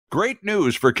Great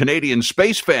news for Canadian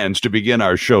space fans to begin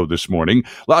our show this morning.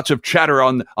 Lots of chatter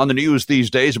on the news these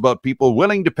days about people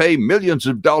willing to pay millions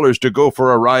of dollars to go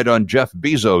for a ride on Jeff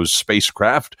Bezos'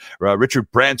 spacecraft.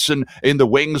 Richard Branson in the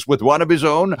wings with one of his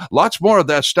own. Lots more of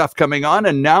that stuff coming on.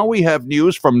 And now we have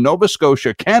news from Nova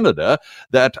Scotia, Canada,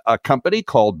 that a company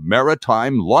called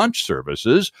Maritime Launch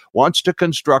Services wants to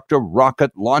construct a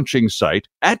rocket launching site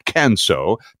at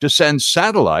Canso to send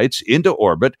satellites into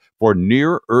orbit for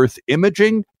near-Earth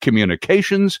imaging,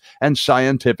 communications, and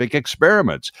scientific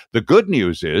experiments. The good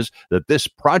news is that this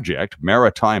project,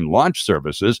 Maritime Launch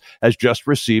Services, has just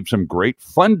received some great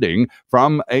funding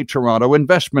from a Toronto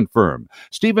investment firm.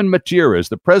 Stephen Mateer is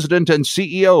the president and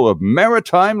CEO of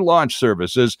Maritime Launch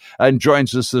Services and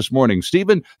joins us this morning.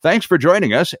 Stephen, thanks for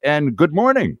joining us, and good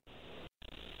morning.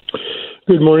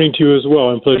 Good morning to you as well.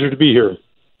 I'm pleasure to be here.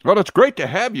 Well, it's great to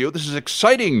have you. This is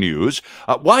exciting news.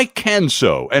 Why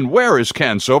Canso, and where is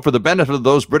Canso for the benefit of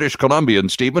those British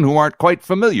Columbians, Stephen, who aren't quite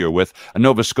familiar with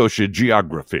Nova Scotia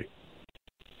geography?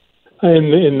 In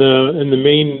the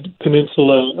main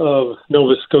peninsula of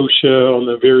Nova Scotia, on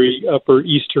the very upper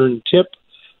eastern tip,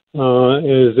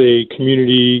 is a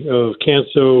community of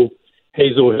Canso,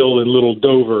 Hazel Hill, and Little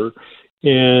Dover.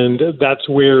 And that's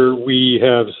where we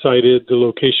have cited the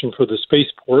location for the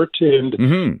spaceport. And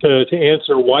to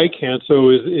answer why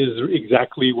Canso is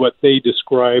exactly what they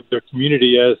describe their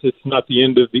community as. It's not the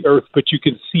end of the earth, but you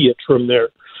can see it from there.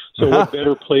 So what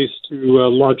better place to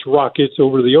launch rockets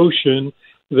over the ocean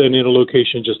than in a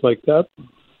location just like that?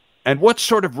 And what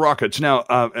sort of rockets? Now,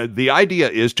 the idea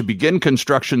is to begin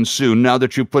construction soon. Now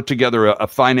that you've put together a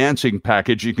financing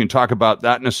package, you can talk about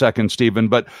that in a second, Stephen.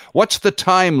 But what's the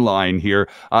timeline here?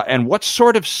 And what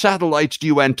sort of satellites do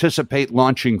you anticipate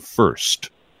launching first?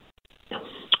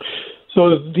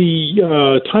 So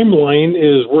the timeline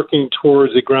is working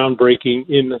towards a groundbreaking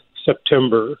in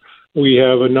September. We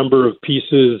have a number of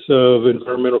pieces of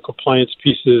environmental compliance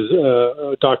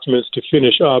documents to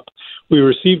finish up. We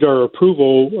received our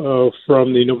approval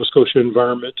from the Nova Scotia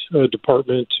Environment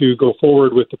Department to go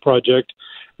forward with the project,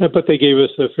 but they gave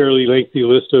us a fairly lengthy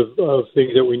list of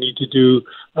things that we need to do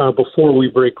before we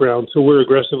break ground. So we're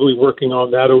aggressively working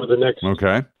on that over the next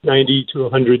 90 to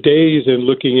 100 days and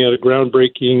looking at a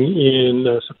groundbreaking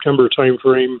in September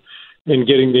timeframe and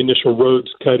getting the initial roads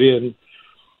cut in.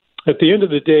 At the end of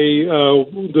the day,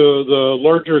 the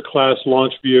larger class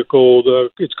launch vehicle,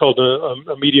 it's called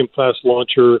a medium class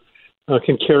launcher,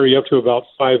 can carry up to about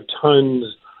 5 tons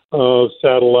of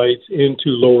satellites into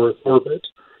low Earth orbit.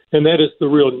 And that is the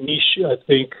real niche, I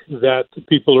think, that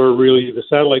the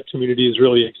satellite community is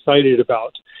really excited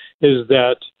about, is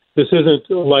that this isn't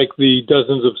like the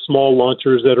dozens of small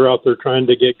launchers that are out there trying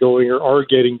to get going or are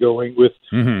getting going with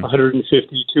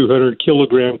 150, 200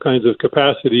 kilogram kinds of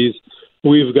capacities.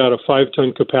 We've got a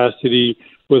 5-ton capacity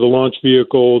with a launch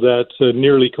vehicle that's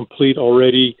nearly complete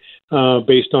already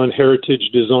based on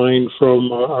heritage design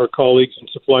from our colleagues and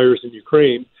suppliers in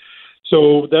Ukraine.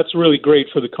 So that's really great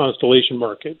for the constellation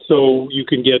market. So you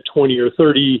can get 20 or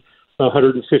 30,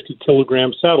 150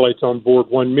 kilogram satellites on board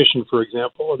one mission, for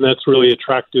example, and that's really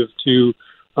attractive to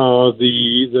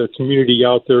the community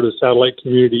out there, the satellite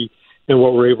community, and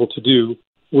what we're able to do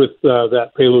with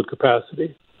that payload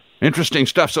capacity. Interesting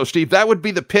stuff. So, Steve, that would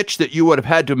be the pitch that you would have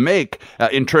had to make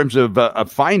in terms of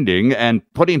finding and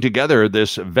putting together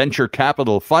this venture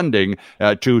capital funding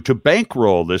to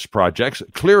bankroll this project.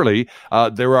 Clearly,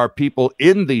 there are people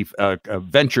in the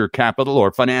venture capital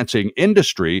or financing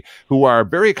industry who are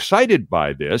very excited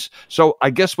by this. So I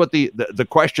guess what the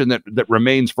question that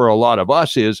remains for a lot of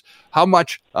us is how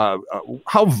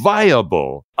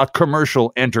viable a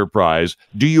commercial enterprise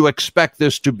do you expect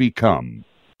this to become?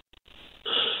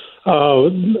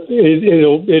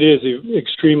 It is an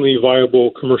extremely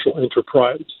viable commercial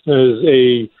enterprise.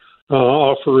 As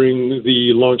offering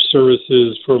the launch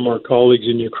services from our colleagues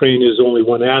in Ukraine is only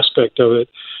one aspect of it.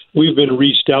 We've been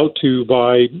reached out to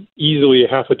by easily a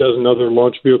half a dozen other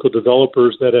launch vehicle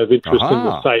developers that have interest in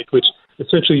the site, which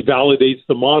essentially validates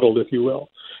the model, if you will.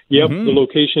 Yep, the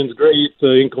location's great,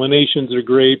 the inclinations are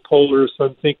great, polar,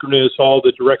 sun synchronous, all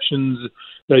the directions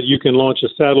that you can launch a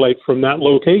satellite from that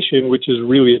location, which is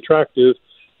really attractive,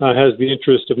 has the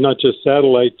interest of not just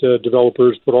satellite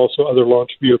developers, but also other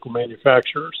launch vehicle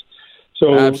manufacturers.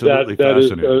 So that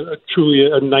is truly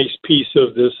a nice piece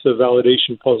of this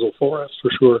validation puzzle for us,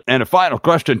 for sure. And a final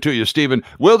question to you, Stephen.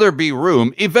 Will there be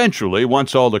room eventually,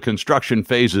 once all the construction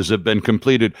phases have been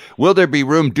completed, will there be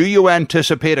room? Do you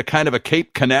anticipate a kind of a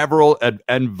Cape Canaveral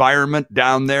environment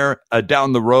down there,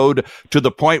 down the road, to the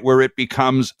point where it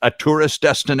becomes a tourist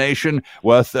destination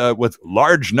with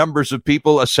large numbers of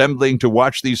people assembling to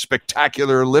watch these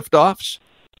spectacular liftoffs?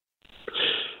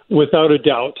 Without a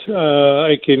doubt,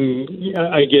 I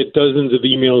get dozens of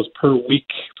emails per week,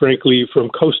 frankly, from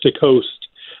coast to coast,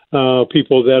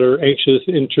 people that are anxious,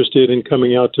 interested in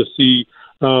coming out to see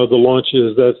the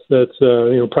launches. That's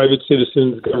private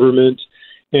citizens, government,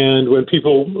 and when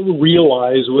people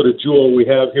realize what a jewel we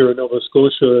have here in Nova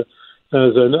Scotia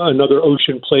as another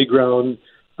ocean playground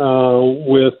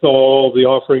with all the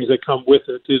offerings that come with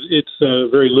it,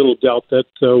 it's very little doubt that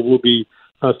we'll be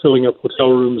filling up hotel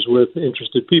rooms with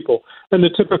interested people. And the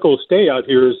typical stay out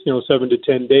here is 7 to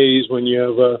 10 days when you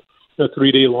have a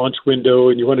 3-day launch window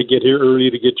and you want to get here early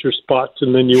to get your spots,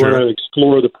 and then you want to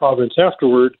explore the province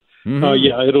afterward.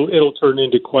 It'll turn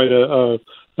into quite a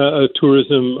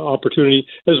tourism opportunity,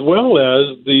 as well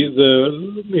as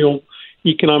the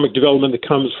economic development that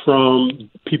comes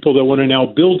from people that want to now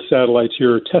build satellites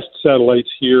here, or test satellites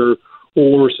here,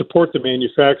 or support the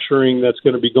manufacturing that's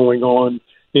going to be going on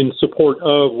in support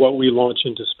of what we launch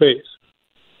into space.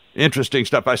 Interesting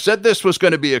stuff. I said this was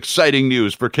going to be exciting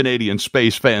news for Canadian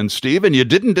space fans, Steve, and you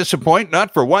didn't disappoint,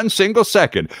 not for one single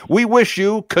second. We wish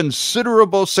you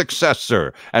considerable success,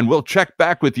 sir, and we'll check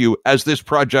back with you as this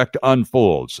project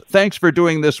unfolds. Thanks for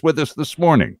doing this with us this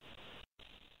morning.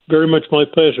 Very much my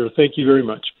pleasure. Thank you very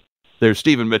much. There's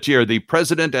Stephen Matier, the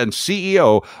president and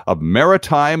CEO of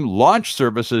Maritime Launch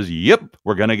Services. Yep,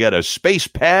 we're going to get a space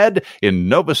pad in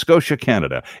Nova Scotia,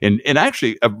 Canada, in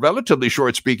actually a relatively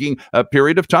short-speaking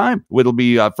period of time. It'll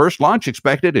be first launch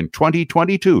expected in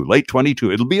 2022, late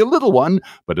 22. It'll be a little one,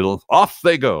 but off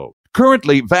they go.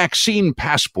 Currently, vaccine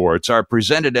passports are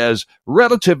presented as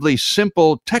relatively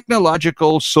simple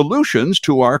technological solutions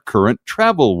to our current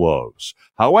travel woes.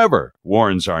 However,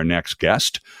 warns our next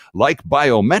guest, like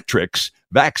biometrics,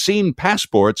 vaccine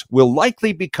passports will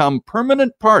likely become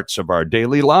permanent parts of our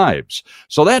daily lives.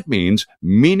 So that means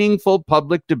meaningful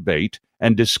public debate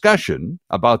and discussion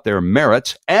about their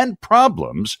merits and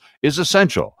problems is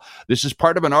essential. This is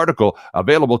part of an article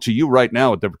available to you right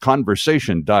now at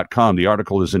theconversation.com. The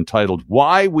article is entitled,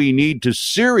 Why We Need to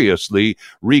Seriously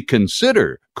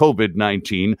Reconsider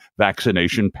COVID-19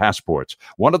 Vaccination Passports.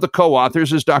 One of the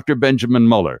co-authors is Dr. Benjamin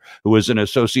Muller, who is an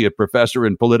associate professor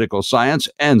in political science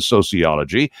and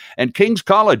sociology at King's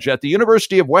College at the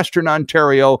University of Western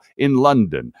Ontario in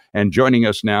London. And joining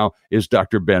us now is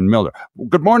Dr. Ben Miller.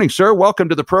 Good morning, sir. Welcome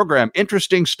to the program.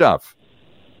 Interesting stuff.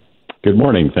 Good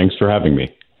morning. Thanks for having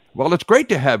me. Well, it's great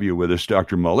to have you with us,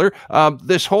 Dr. Muller.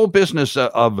 This whole business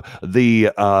of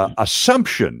the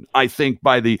assumption, I think,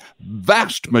 by the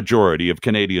vast majority of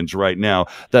Canadians right now,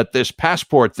 that this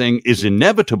passport thing is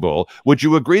inevitable. Would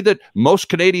you agree that most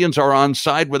Canadians are on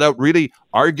side without really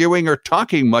arguing or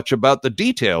talking much about the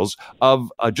details of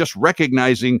just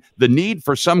recognizing the need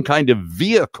for some kind of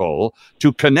vehicle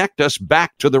to connect us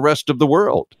back to the rest of the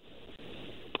world?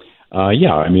 I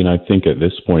think at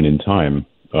this point in time,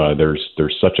 there's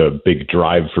such a big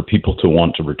drive for people to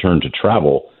want to return to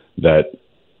travel that,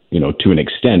 to an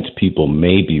extent, people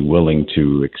may be willing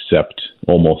to accept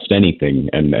almost anything.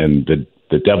 And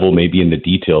the devil may be in the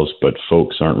details, but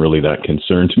folks aren't really that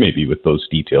concerned maybe with those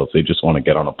details. They just want to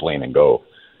get on a plane and go.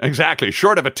 Exactly.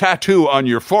 Short of a tattoo on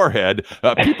your forehead,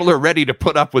 people are ready to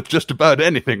put up with just about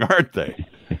anything, aren't they?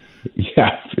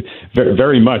 Yeah, very,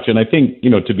 very much. And I think,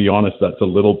 to be honest, that's a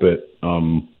little bit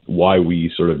why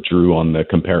we sort of drew on the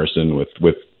comparison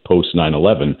with post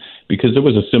 9/11, because there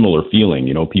was a similar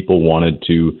feeling. People wanted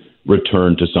to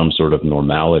return to some sort of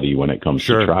normality when it comes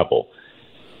to travel.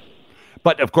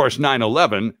 But, of course,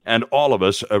 9/11, and all of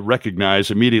us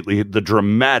recognize immediately the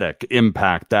dramatic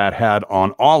impact that had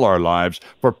on all our lives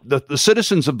for the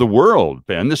citizens of the world,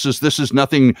 Ben. This is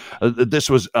nothing. This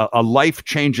was a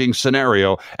life-changing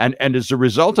scenario. And as a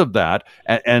result of that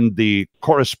and the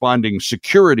corresponding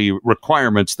security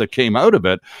requirements that came out of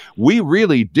it, we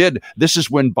really did. This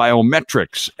is when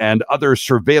biometrics and other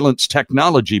surveillance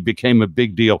technology became a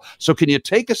big deal. So can you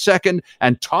take a second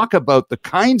and talk about the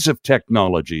kinds of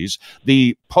technologies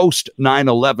the post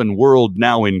 9/11 world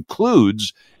now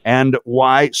includes, and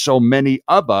why so many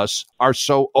of us are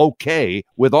so okay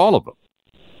with all of them?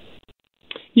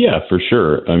 Yeah, for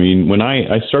sure. I mean, when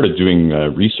I started doing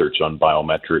research on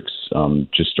biometrics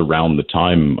just around the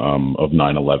time of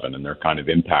 9/11 and their kind of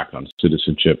impact on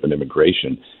citizenship and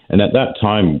immigration, and at that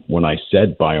time when I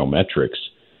said biometrics,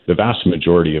 the vast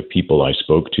majority of people I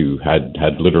spoke to had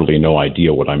literally no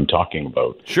idea what I'm talking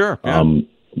about. Sure. Yeah.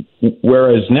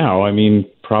 Whereas now,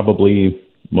 probably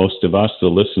most of us, the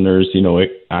listeners,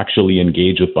 actually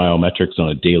engage with biometrics on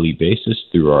a daily basis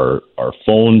through our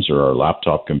phones or our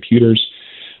laptop computers.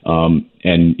 And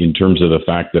in terms of the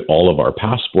fact that all of our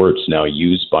passports now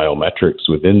use biometrics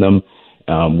within them,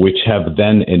 which have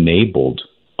then enabled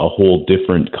a whole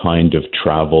different kind of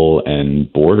travel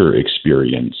and border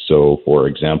experience. So, for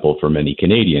example, for many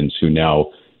Canadians who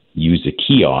now use a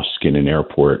kiosk in an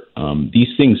airport, these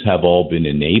things have all been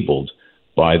enabled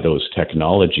by those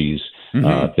technologies.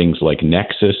 Things like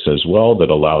Nexus as well, that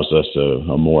allows us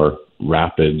a more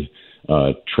rapid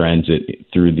transit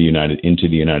into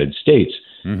the United States.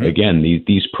 Again,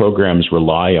 these programs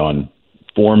rely on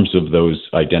forms of those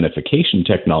identification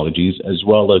technologies as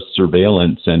well as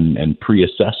surveillance and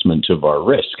pre-assessment of our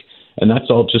risk. And that's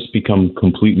all just become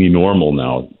completely normal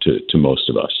now to most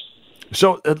of us.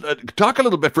 So talk a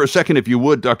little bit for a second, if you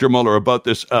would, Dr. Muller, about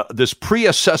this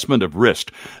pre-assessment of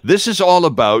risk. This is all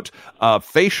about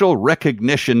facial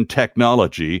recognition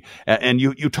technology. And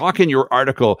you talk in your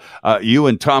article, you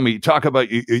and Tommy talk about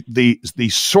the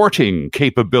sorting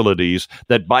capabilities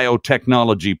that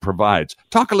biotechnology provides.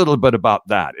 Talk a little bit about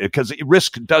that, because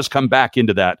risk does come back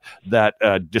into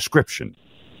that description.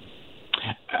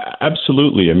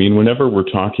 Absolutely. I mean, whenever we're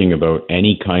talking about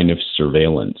any kind of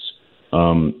surveillance,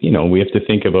 we have to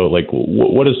think about, like,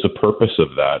 what is the purpose of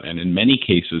that? And in many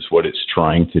cases, what it's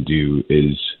trying to do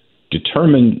is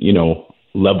determine,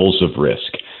 levels of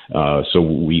risk. So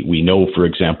we know, for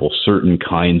example, certain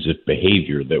kinds of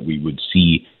behavior that we would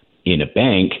see in a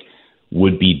bank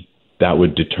would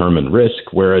determine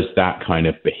risk, whereas that kind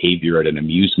of behavior at an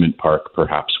amusement park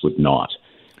perhaps would not.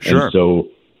 Sure. And so,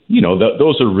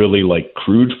 those are really like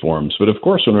crude forms. But of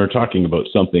course, when we're talking about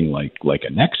something like a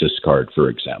Nexus card, for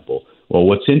example, well,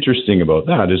 what's interesting about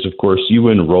that is, of course, you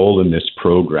enroll in this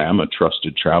program, a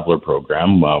trusted traveler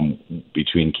program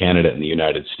between Canada and the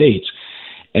United States,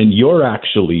 and your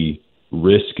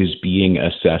risk is being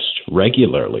assessed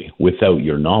regularly without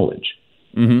your knowledge.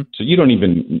 So you don't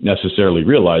even necessarily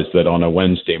realize that on a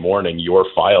Wednesday morning, your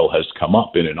file has come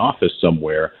up in an office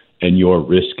somewhere and your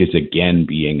risk is again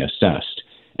being assessed.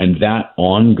 And that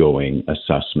ongoing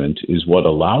assessment is what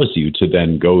allows you to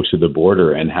then go to the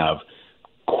border and have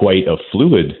quite a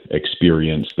fluid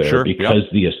experience there, because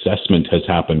the assessment has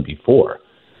happened before.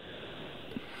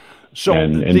 So,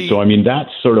 so, I mean, that's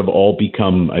sort of all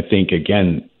become, I think,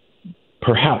 again,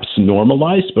 perhaps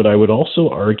normalized, but I would also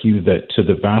argue that to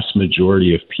the vast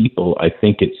majority of people, I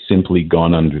think it's simply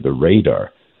gone under the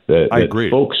radar. I agree.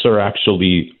 Folks are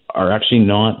actually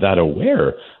not that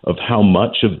aware of how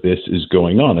much of this is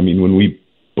going on. I mean, when we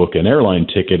book an airline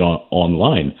ticket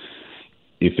online,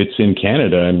 if it's in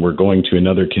Canada and we're going to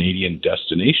another Canadian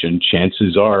destination,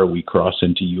 chances are we cross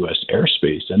into U.S.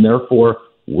 airspace, and therefore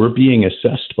we're being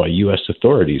assessed by U.S.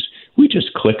 authorities. We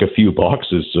just click a few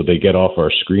boxes so they get off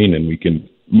our screen and we can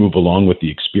move along with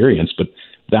the experience. But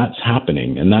that's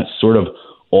happening, and that's sort of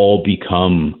all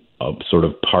become a sort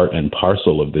of part and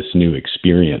parcel of this new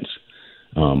experience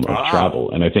of travel.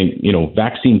 And I think,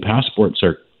 vaccine passports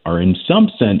are in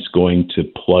some sense going to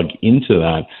plug into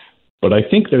that. But I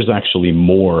think there's actually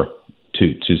more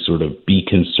to sort of be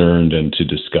concerned and to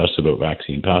discuss about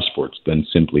vaccine passports than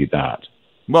simply that.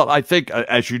 Well, I think,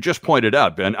 as you just pointed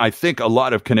out, Ben, I think a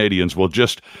lot of Canadians will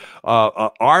just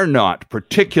are not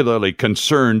particularly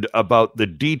concerned about the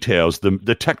details,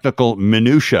 the technical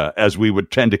minutia, as we would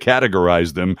tend to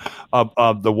categorize them,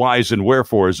 of the whys and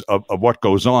wherefores of what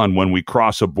goes on when we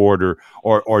cross a border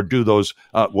or do those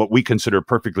what we consider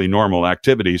perfectly normal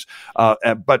activities.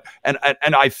 But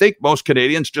I think most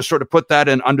Canadians just sort of put that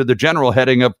in under the general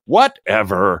heading of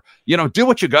whatever, do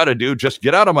what you got to do. Just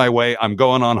get out of my way. I'm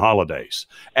going on holidays.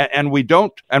 And we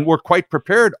don't, and we're quite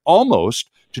prepared almost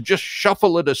to just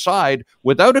shuffle it aside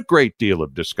without a great deal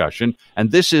of discussion.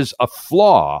 And this is a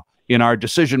flaw in our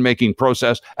decision-making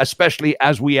process, especially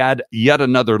as we add yet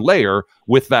another layer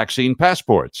with vaccine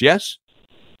passports. Yes?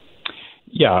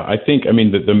 Yeah, I think,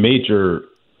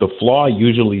 the flaw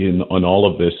usually on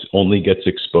all of this only gets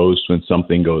exposed when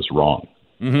something goes wrong.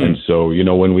 And so,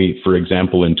 when for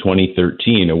example, in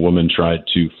 2013, a woman tried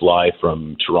to fly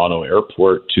from Toronto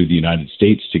Airport to the United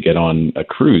States to get on a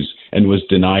cruise and was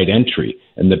denied entry.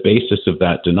 And the basis of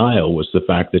that denial was the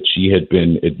fact that she had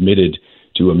been admitted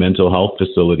to a mental health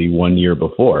facility 1 year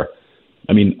before.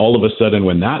 I mean, all of a sudden,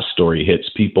 when that story hits,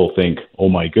 people think, oh,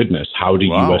 my goodness, how do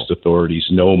U.S. authorities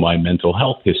know my mental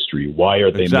health history? Why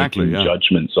are they making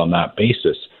judgments on that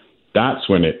basis? That's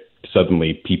when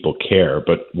suddenly people care.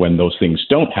 But when those things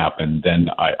don't happen, then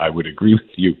I would agree with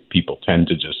you. People tend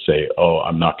to just say, oh,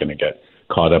 I'm not going to get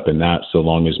caught up in that so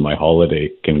long as my holiday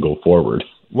can go forward.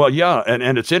 Well, yeah,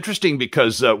 and it's interesting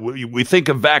because we think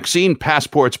of vaccine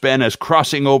passports, Ben, as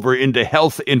crossing over into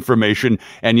health information,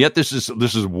 and yet this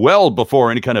is well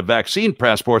before any kind of vaccine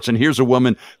passports. And here's a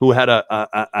woman who had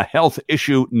a health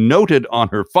issue noted on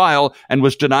her file and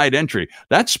was denied entry.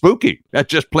 That's spooky.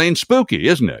 That's just plain spooky,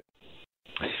 isn't it?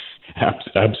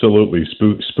 Absolutely.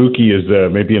 Spooky is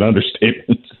maybe an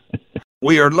understatement.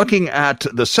 We are looking at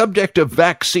the subject of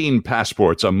vaccine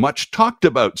passports, a much talked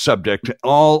about subject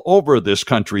all over this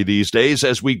country these days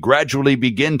as we gradually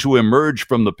begin to emerge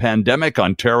from the pandemic.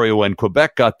 Ontario and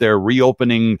Quebec got their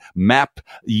reopening map.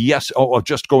 Yes.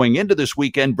 Just going into this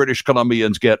weekend, British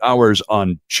Columbians get ours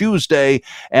on Tuesday.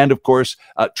 And of course,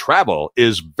 travel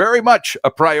is very much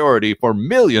a priority for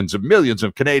millions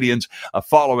of Canadians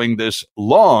following this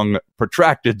long,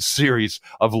 protracted series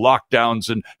of lockdowns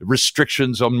and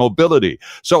restrictions on mobility.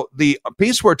 So the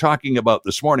piece we're talking about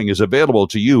this morning is available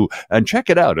to you, and check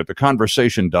it out at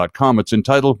theconversation.com. It's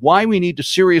entitled Why We Need to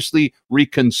Seriously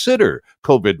Reconsider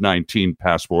COVID-19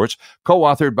 Passports,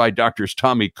 co-authored by Drs.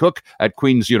 Tommy Cook at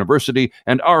Queen's University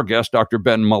and our guest, Dr.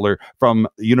 Ben Muller from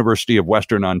the University of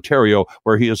Western Ontario,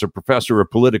 where he is a professor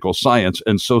of political science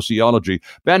and sociology.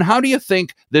 Ben, how do you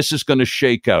think this is going to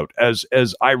shake out? As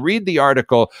I read the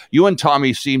article, you and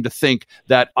Tommy seem to think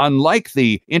that unlike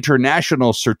the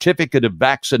international certificate of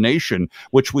vaccination,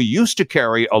 which we used to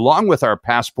carry along with our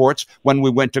passports when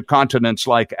we went to continents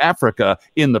like Africa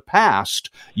in the past,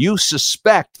 you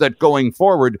suspect that going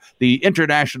forward, the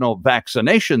international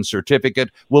vaccination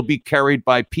certificate will be carried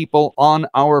by people on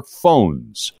our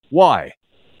phones. Why?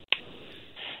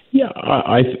 Yeah,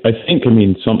 I think,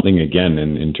 something again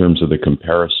in terms of the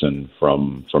comparison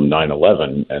from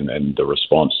 9/11 and the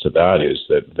response to that is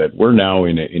that we're now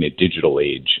in a digital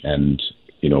age, and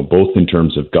both in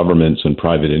terms of governments and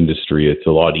private industry, it's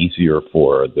a lot easier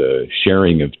for the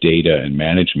sharing of data and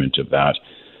management of that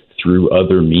through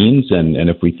other means. And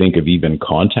if we think of even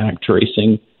contact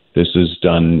tracing, this is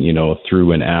done,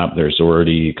 through an app. There's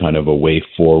already kind of a way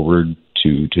forward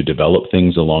to develop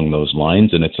things along those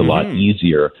lines. And it's a lot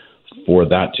easier for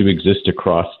that to exist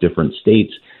across different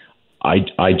states.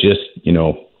 I just,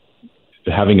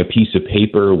 having a piece of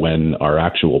paper when our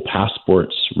actual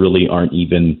passports really aren't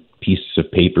even pieces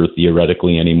of paper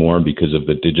theoretically anymore because of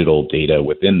the digital data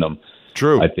within them.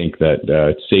 True. I think that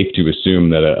it's safe to assume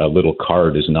that a little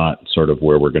card is not sort of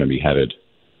where we're going to be headed.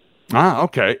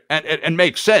 Okay. And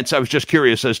makes sense. I was just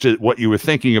curious as to what you were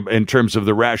thinking of in terms of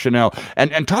the rationale.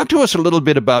 And talk to us a little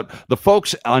bit about the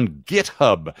folks on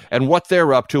GitHub and what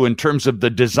they're up to in terms of the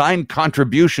design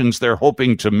contributions they're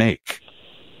hoping to make.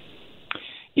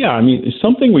 Yeah,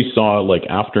 something we saw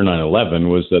after 9/11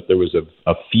 was that there was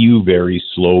a few very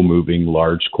slow-moving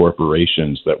large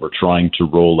corporations that were trying to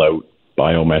roll out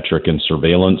biometric and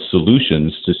surveillance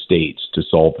solutions to states to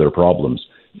solve their problems.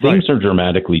 Things are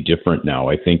dramatically different now,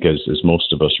 I think, as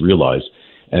most of us realize.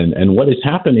 And what is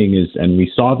happening is, and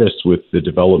we saw this with the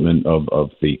development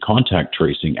of the contact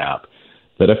tracing app,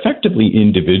 that effectively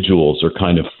individuals are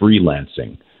kind of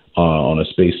freelancing on a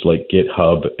space like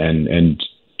GitHub and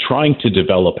trying to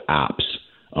develop apps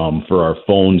for our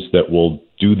phones that will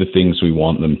do the things we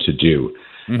want them to do.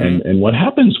 Mm-hmm. And what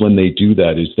happens when they do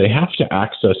that is they have to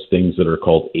access things that are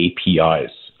called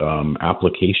APIs,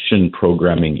 application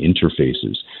programming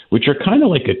interfaces, which are kind of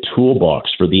like a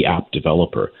toolbox for the app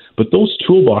developer. But those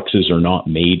toolboxes are not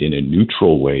made in a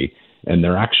neutral way, and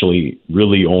they're actually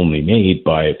really only made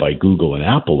by Google and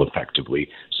Apple effectively.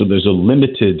 So there's a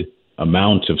limited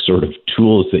amount of sort of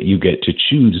tools that you get to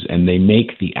choose, and they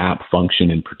make the app function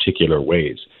in particular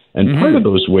ways. And part of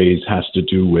those ways has to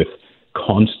do with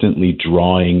constantly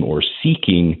drawing or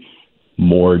seeking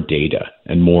more data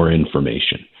and more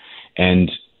information.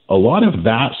 And a lot of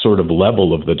that sort of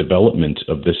level of the development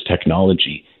of this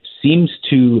technology seems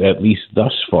to, at least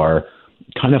thus far,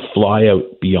 kind of fly out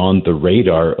beyond the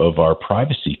radar of our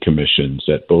privacy commissions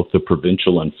at both the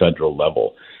provincial and federal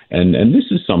level. And this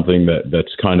is something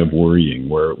that's kind of worrying,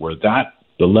 where that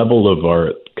the level of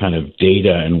our kind of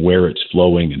data and where it's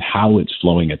flowing and how it's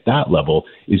flowing at that level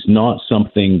is not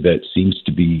something that seems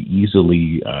to be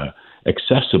easily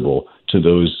accessible to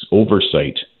those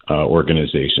oversight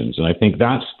organizations. And I think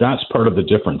that's part of the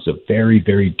difference, a very,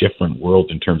 very different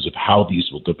world in terms of how these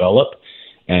will develop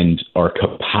and our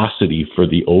capacity for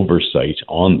the oversight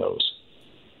on those.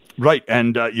 Right.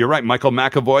 And you're right. Michael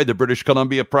McAvoy, the British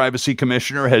Columbia Privacy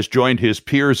Commissioner, has joined his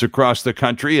peers across the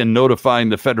country in notifying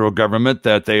the federal government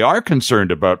that they are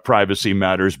concerned about privacy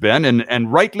matters, Ben,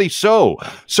 and rightly so.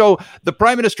 So the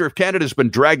Prime Minister of Canada has been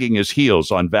dragging his heels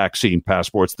on vaccine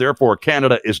passports. Therefore,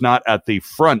 Canada is not at the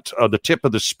front of the tip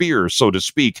of the spear, so to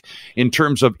speak, in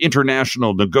terms of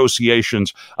international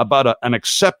negotiations about an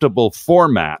acceptable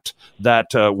format that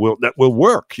will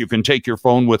work. You can take your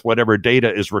phone with whatever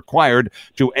data is required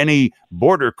to any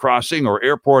border crossing or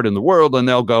airport in the world, and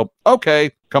they'll go,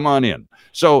 okay, come on in.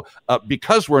 So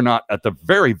because we're not at the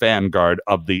very vanguard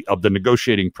of the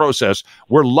negotiating process,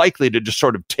 we're likely to just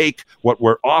sort of take what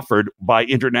we're offered by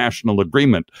international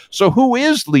agreement. So who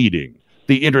is leading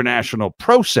the international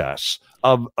process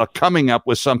of coming up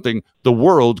with something the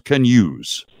world can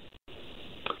use?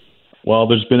 Well,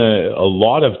 there's been a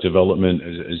lot of development,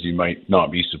 as you might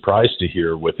not be surprised to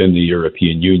hear, within the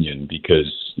European Union,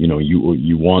 because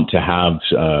you want to have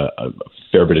a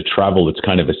fair bit of travel. It's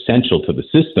kind of essential to the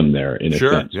system there, in a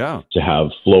sense, to have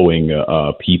flowing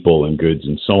people and goods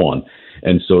and so on.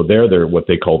 And so they're what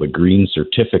they call the green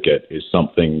certificate is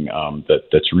something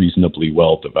that's reasonably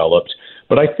well developed.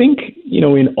 But I think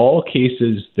in all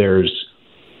cases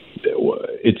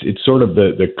it's sort of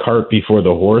the cart before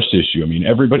the horse issue. I mean,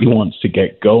 everybody wants to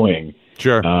get going.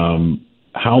 Sure.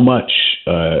 How much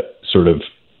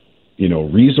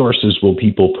resources will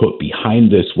people put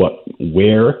behind this?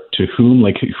 Where, to whom?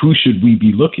 Like, who should we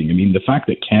be looking? I mean, the fact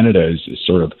that Canada is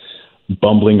sort of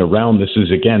bumbling around, this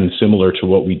is, again, similar to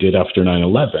what we did after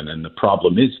 9/11. And the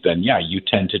problem is then, you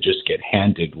tend to just get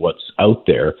handed what's out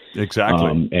there.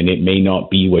 Exactly. And it may not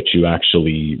be what you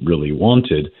actually really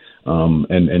wanted.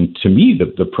 And to me,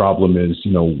 the problem is,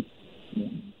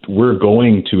 we're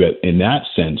going to, in that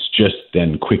sense, just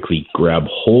then quickly grab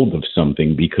hold of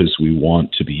something because we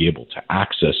want to be able to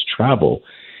access travel.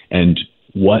 And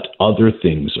what other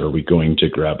things are we going to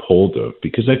grab hold of?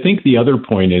 Because I think the other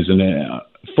point is, and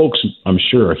folks, I'm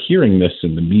sure, are hearing this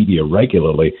in the media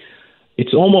regularly,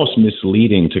 it's almost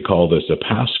misleading to call this a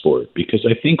passport, because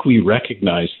I think we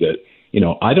recognize that,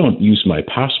 I don't use my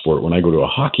passport when I go to a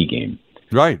hockey game.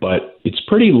 Right. But it's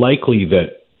pretty likely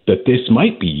that this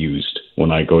might be used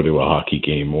when I go to a hockey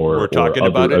game or we're talking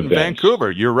about it in events.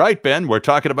 Vancouver. You're right, Ben. We're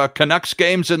talking about Canucks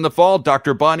games in the fall.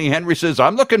 Dr. Bonnie Henry says,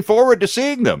 I'm looking forward to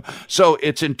seeing them. So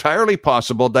it's entirely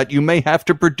possible that you may have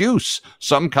to produce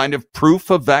some kind of proof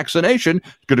of vaccination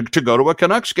to go to a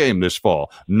Canucks game this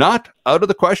fall. Not out of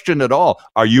the question at all.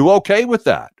 Are you okay with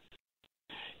that?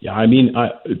 Yeah, I mean,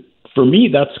 for me,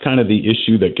 that's kind of the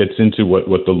issue that gets into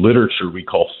what the literature we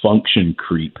call function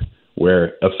creep,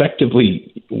 where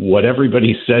effectively what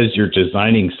everybody says you're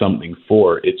designing something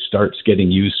for, it starts getting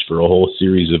used for a whole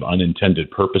series of unintended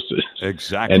purposes.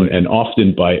 Exactly. And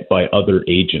often by other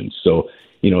agents. So,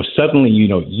 suddenly,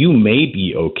 you may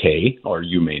be okay, or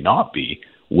you may not be,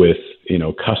 with,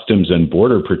 Customs and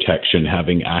Border Protection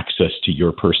having access to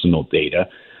your personal data.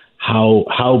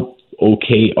 How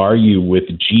okay are you with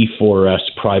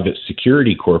G4S Private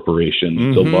Security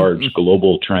Corporation, the large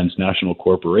global transnational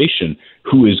corporation,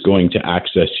 who is going to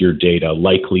access your data,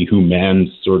 likely who mans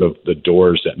sort of the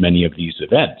doors at many of these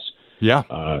events? Yeah.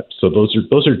 So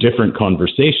those are different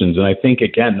conversations. And I think,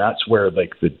 again, that's where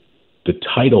like the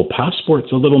title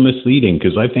passport's a little misleading,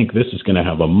 because I think this is going to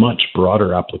have a much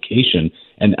broader application,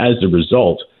 and as a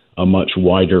result, a much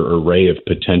wider array of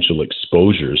potential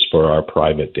exposures for our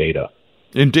private data.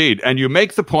 Indeed. And you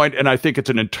make the point, and I think it's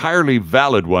an entirely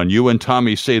valid one. You and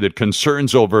Tommy say that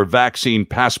concerns over vaccine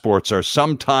passports are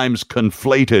sometimes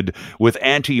conflated with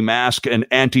anti-mask and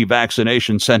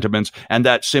anti-vaccination sentiments, and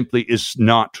that simply is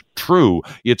not true.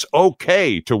 It's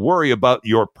okay to worry about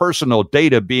your personal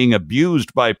data being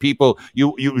abused by people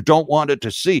you don't want it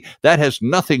to see. That has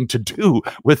nothing to do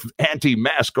with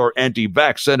anti-mask or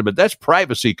anti-vax sentiment. That's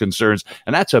privacy concerns,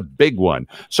 and that's a big one.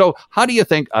 So how do you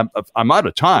think, I'm out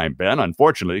of time, Ben, unfortunately.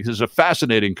 This is a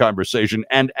fascinating conversation,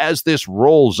 and as this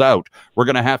rolls out, we're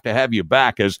going to have you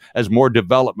back as more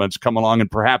developments come along,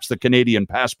 and perhaps the Canadian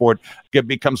passport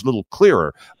becomes a little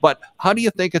clearer. But how do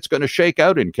you think it's going to shake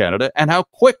out in Canada, and how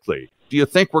quickly do you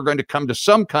think we're going to come to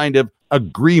some kind of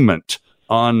agreement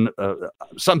on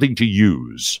something to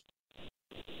use?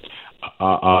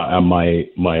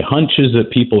 My hunch is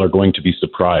that people are going to be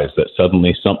surprised that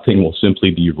suddenly something will simply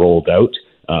be rolled out.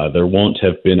 There won't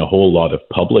have been a whole lot of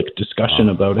public discussion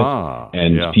about it,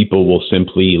 and people will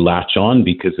simply latch on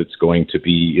because it's going to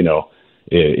be,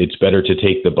 it's better to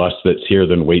take the bus that's here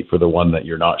than wait for the one that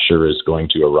you're not sure is going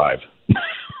to arrive.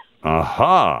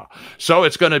 Aha. So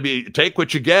it's going to be take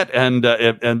what you get, and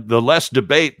the less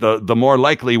debate, the more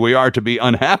likely we are to be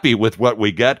unhappy with what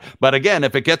we get. But again,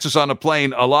 if it gets us on a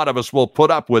plane, a lot of us will put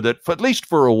up with it, at least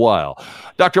for a while.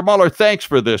 Dr. Muller, thanks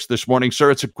for this morning, sir.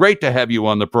 It's great to have you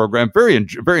on the program. Very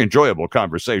enjoyable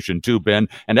conversation too, Ben.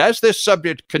 And as this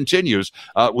subject continues,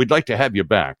 we'd like to have you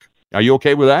back. Are you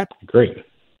okay with that? Great.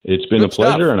 It's been a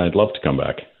pleasure, and I'd love to come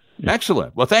back.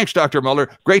 Excellent. Well, thanks, Dr. Muller.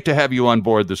 Great to have you on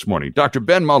board this morning. Dr.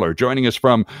 Ben Muller joining us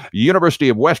from University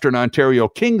of Western Ontario,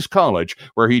 King's College,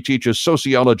 where he teaches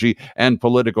sociology and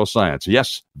political science.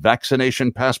 Yes,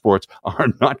 vaccination passports are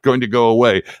not going to go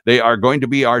away. They are going to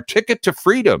be our ticket to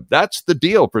freedom. That's the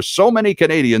deal for so many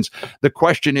Canadians. The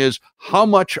question is, how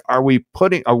much are we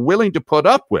willing to put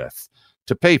up with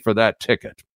to pay for that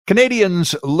ticket?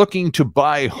 Canadians looking to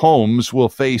buy homes will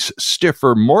face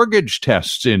stiffer mortgage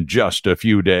tests in just a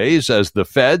few days as the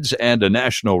feds and a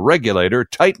national regulator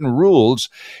tighten rules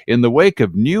in the wake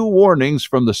of new warnings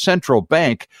from the central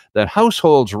bank that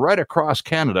households right across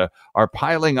Canada are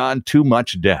piling on too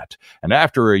much debt. And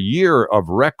after a year of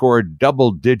record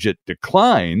double-digit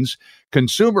declines,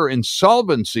 consumer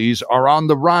insolvencies are on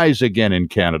the rise again in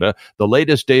Canada. The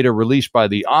latest data released by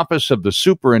the Office of the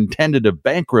Superintendent of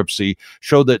Bankruptcy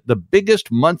show that the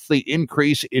biggest monthly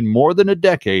increase in more than a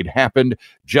decade happened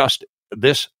just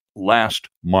this last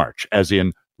March, as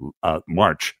in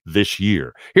March this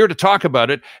year. Here to talk about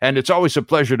it, and it's always a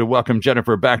pleasure to welcome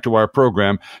Jennifer back to our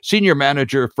program, Senior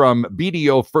Manager from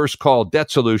BDO First Call Debt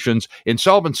Solutions,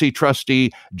 Insolvency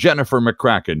Trustee Jennifer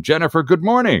McCracken. Jennifer, good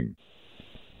morning.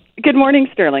 Good morning,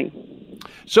 Sterling.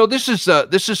 So this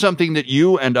is something that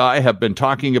you and I have been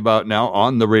talking about now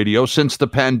on the radio since the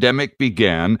pandemic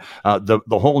began. The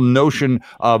whole notion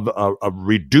of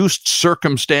reduced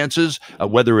circumstances,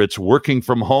 whether it's working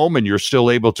from home and you're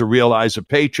still able to realize a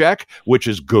paycheck, which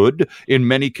is good. In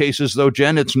many cases, though,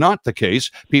 Jen, it's not the case.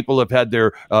 People have had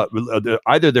their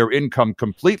either their income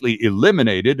completely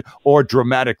eliminated or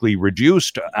dramatically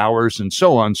reduced hours and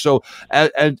so on. So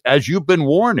as you've been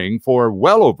warning for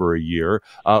well over a year,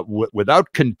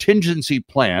 without contingency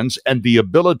plans and the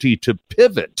ability to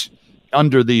pivot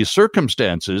under these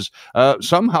circumstances,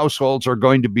 some households are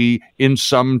going to be in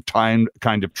some kind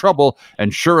of trouble.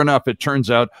 And sure enough, it turns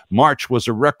out March was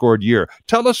a record year.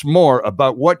 Tell us more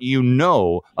about what you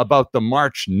know about the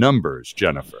March numbers,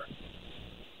 Jennifer.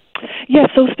 Yeah,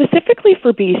 so specifically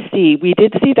for BC, we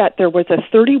did see that there was a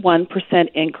 31%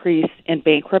 increase in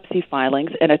bankruptcy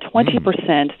filings and a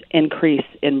 20% increase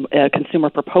in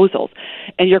consumer proposals.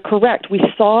 And you're correct, we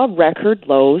saw record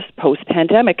lows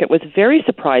post-pandemic. It was very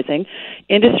surprising.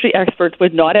 Industry experts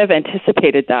would not have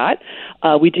anticipated that.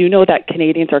 We do know that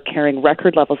Canadians are carrying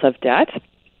record levels of debt.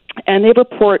 And they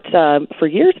report, for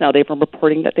years now, they've been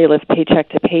reporting that they live paycheck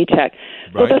to paycheck.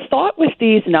 Right. So the thought with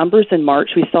these numbers in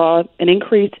March, we saw an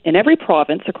increase in every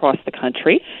province across the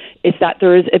country, is that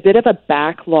there is a bit of a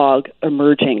backlog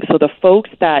emerging. So the folks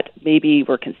that maybe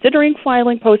were considering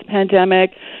filing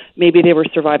post-pandemic, maybe they were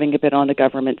surviving a bit on the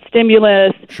government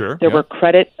stimulus. Sure. There were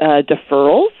credit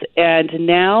deferrals. And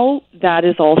now that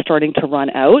is all starting to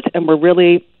run out, and we're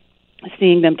really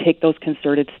seeing them take those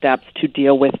concerted steps to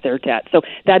deal with their debt. So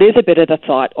that is a bit of the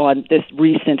thought on this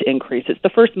recent increase. It's the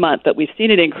first month that we've seen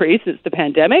an increase since the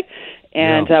pandemic,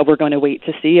 and we're going to wait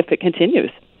to see if it continues.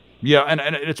 Yeah, and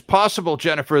it's possible,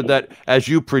 Jennifer, that as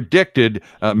you predicted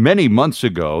many months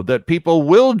ago, that people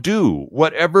will do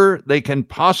whatever they can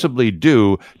possibly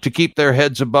do to keep their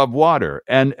heads above water.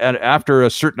 And after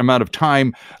a certain amount of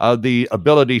time, the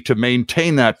ability to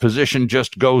maintain that position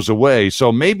just goes away.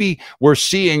 So maybe we're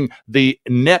seeing the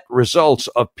net results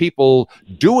of people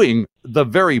doing the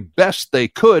very best they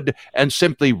could and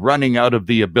simply running out of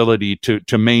the ability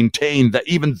to maintain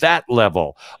even that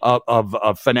level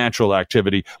of financial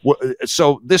activity.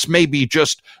 So this may be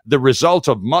just the result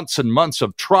of months and months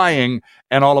of trying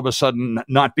and all of a sudden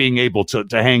not being able to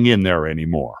hang in there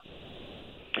anymore.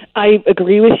 I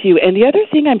agree with you. And the other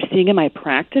thing I'm seeing in my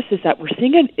practice is that we're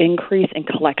seeing an increase in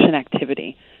collection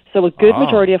activity. So a good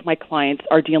majority of my clients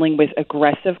are dealing with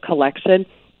aggressive collection.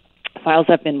 Files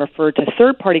have been referred to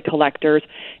third-party collectors,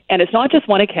 and it's not just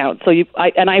one account. So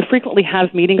I frequently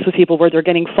have meetings with people where they're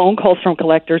getting phone calls from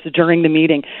collectors during the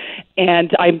meeting,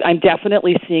 and I'm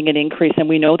definitely seeing an increase, and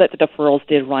we know that the deferrals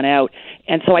did run out.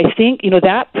 And so I think,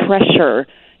 that pressure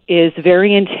is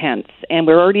very intense, and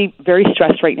we're already very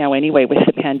stressed right now anyway with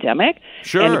the pandemic.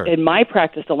 Sure. And in my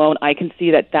practice alone, I can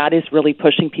see that is really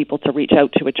pushing people to reach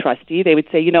out to a trustee. They would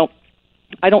say,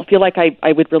 I don't feel like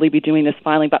I would really be doing this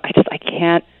filing, but I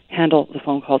can't handle the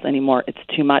phone calls anymore. It's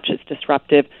too much. It's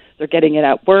disruptive. They're getting it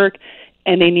at work,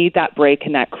 and they need that break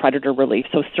and that creditor relief.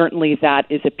 So certainly that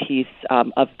is a piece of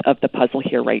the puzzle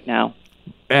here right now.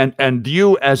 And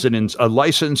you, as a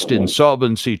licensed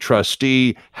insolvency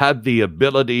trustee, have the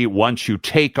ability, once you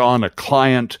take on a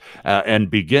client and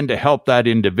begin to help that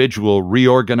individual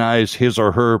reorganize his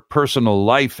or her personal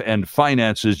life and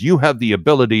finances, you have the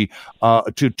ability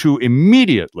to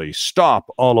immediately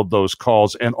stop all of those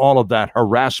calls and all of that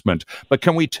harassment. But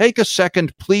can we take a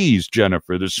second, please,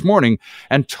 Jennifer, this morning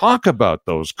and talk about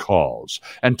those calls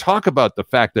and talk about the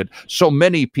fact that so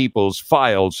many people's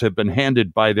files have been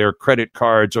handed by their credit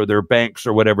cards or their banks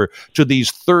or whatever to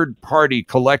these third-party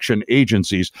collection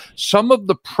agencies. Some of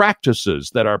the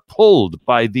practices that are pulled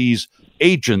by these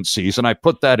agencies, and I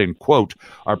put that in quote,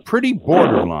 are pretty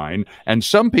borderline. And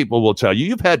some people will tell you,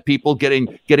 you've had people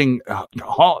getting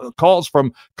calls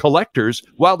from collectors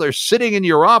while they're sitting in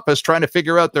your office trying to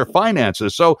figure out their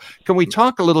finances. So can we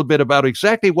talk a little bit about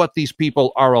exactly what these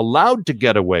people are allowed to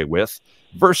get away with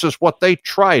versus what they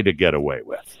try to get away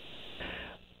with?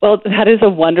 Well, that is a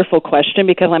wonderful question,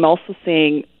 because I'm also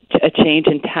seeing a change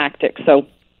in tactics. So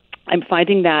I'm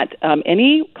finding that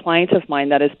any client of mine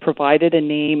that has provided a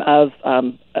name of,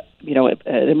 an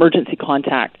emergency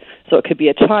contact, so it could be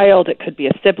a child, it could be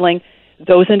a sibling,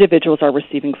 those individuals are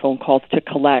receiving phone calls to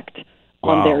collect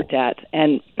on their debt.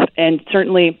 And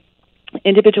certainly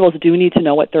individuals do need to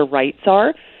know what their rights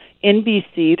are. In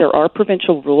BC, there are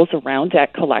provincial rules around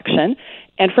debt collection.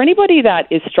 And for anybody that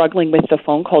is struggling with the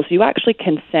phone calls, you actually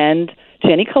can send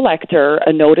to any collector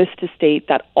a notice to state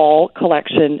that all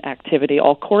collection activity,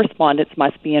 all correspondence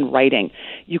must be in writing.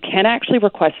 You can actually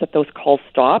request that those calls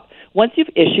stop. Once you've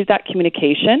issued that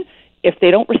communication, if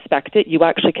they don't respect it, you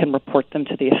actually can report them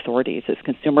to the authorities. It's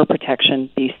Consumer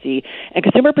Protection BC. And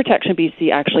Consumer Protection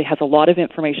BC actually has a lot of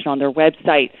information on their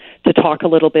website to talk a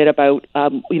little bit about,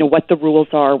 what the rules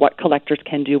are, what collectors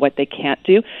can do, what they can't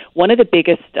do. One of the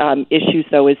biggest issues,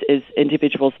 though, is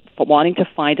individuals wanting to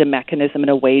find a mechanism and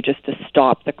a way just to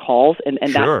stop the calls. And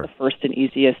Sure. That's the first and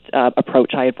easiest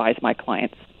approach I advise my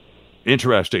clients.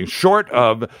 Interesting. Short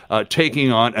of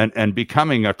taking on and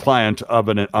becoming a client of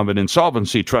an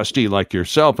insolvency trustee like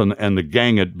yourself and the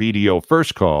gang at BDO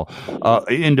First Call,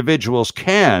 individuals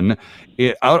can,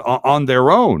 on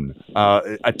their own,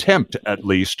 attempt at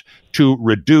least to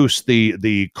reduce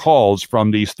the calls from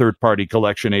these third-party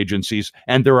collection agencies,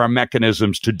 and there are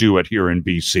mechanisms to do it here in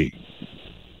BC.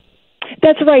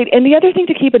 That's right. And the other thing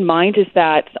to keep in mind is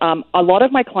that a lot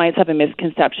of my clients have a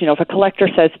misconception. If a collector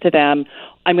says to them,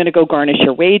 I'm going to go garnish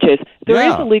your wages, there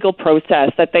is a legal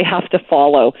process that they have to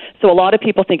follow. So a lot of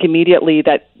people think immediately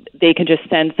that they can just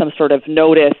send some sort of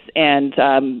notice and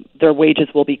their wages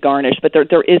will be garnished. But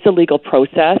there is a legal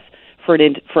process for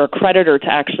a creditor to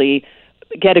actually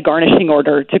get a garnishing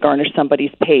order to garnish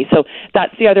somebody's pay. So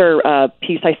that's the other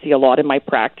piece I see a lot in my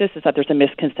practice, is that there's a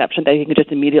misconception that you can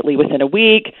just immediately, within a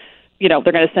week, they're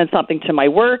going to send something to my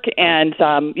work and,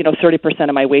 30%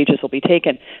 of my wages will be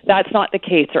taken. That's not the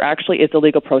case. There actually is a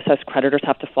legal process creditors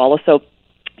have to follow. So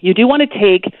you do want to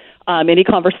take any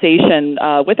conversation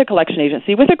with a collection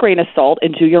agency with a grain of salt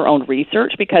and do your own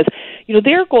research, because,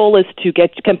 their goal is to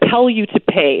compel you to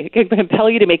pay, compel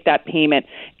you to make that payment.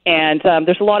 And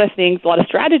there's a lot of things, a lot of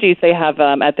strategies they have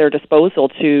at their disposal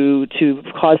to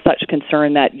cause such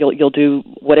concern that you'll do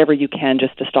whatever you can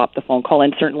just to stop the phone call.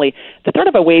 And certainly the threat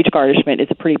of a wage garnishment is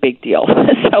a pretty big deal.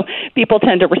 So people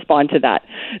tend to respond to that.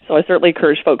 So I certainly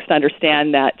encourage folks to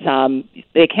understand that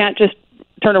they can't just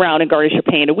turn around and garnish your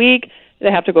pay in a week. They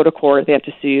have to go to court, they have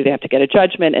to sue, they have to get a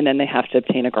judgment, and then they have to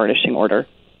obtain a garnishing order.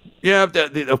 Yeah,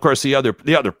 of course, the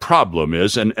other problem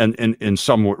is, and in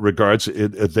some regards,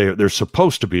 they're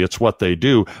supposed to be, it's what they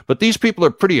do, but these people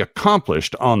are pretty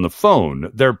accomplished on the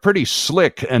phone. They're pretty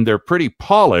slick and they're pretty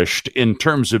polished in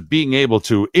terms of being able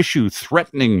to issue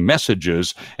threatening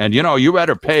messages, and, you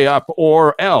better pay up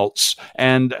or else,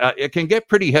 and it can get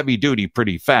pretty heavy duty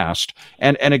pretty fast.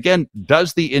 And again,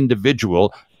 does the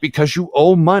individual, because you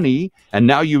owe money, and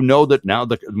now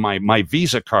my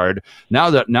Visa card, now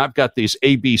I've got this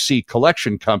ABC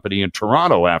collection company in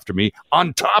Toronto after me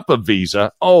on top of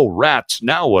Visa. Oh, rats,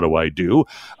 now what do I do?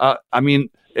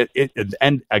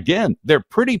 And again, they're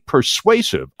pretty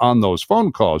persuasive on those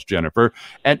phone calls, Jennifer,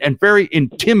 and very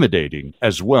intimidating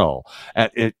as well.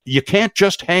 You can't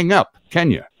just hang up,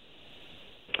 can you?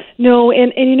 No,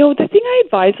 and the thing I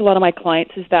advise a lot of my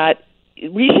clients is that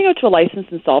reaching out to a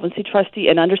licensed insolvency trustee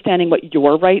and understanding what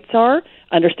your rights are,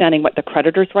 understanding what the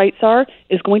creditor's rights are,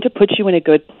 is going to put you in a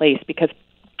good place, because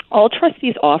all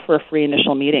trustees offer a free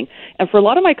initial meeting. And for a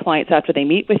lot of my clients, after they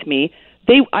meet with me,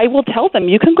 I will tell them,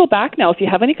 you can go back now. If you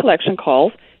have any collection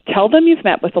calls, tell them you've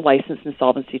met with a licensed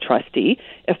insolvency trustee.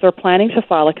 If they're planning to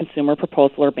file a consumer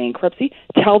proposal or bankruptcy,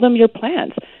 tell them your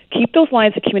plans. Keep those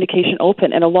lines of communication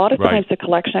open, and a lot of times the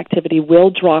collection activity will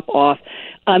drop off.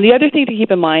 The other thing to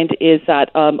keep in mind is that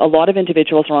a lot of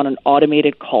individuals are on an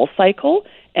automated call cycle,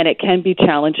 and it can be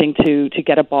challenging to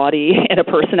get a body and a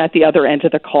person at the other end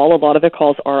of the call. A lot of the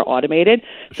calls are automated.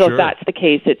 So Sure. if that's the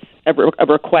case, it's a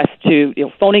request to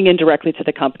phoning in directly to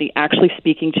the company, actually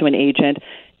speaking to an agent,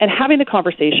 and having the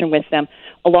conversation with them.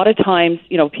 A lot of times,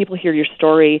 people hear your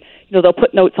story, they'll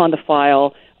put notes on the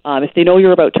file. If they know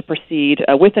you're about to proceed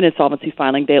with an insolvency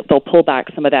filing, they'll pull back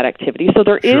some of that activity. So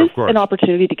there Sure, is of course. an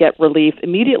opportunity to get relief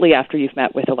immediately after you've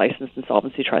met with a licensed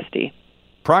insolvency trustee.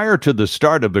 Prior to the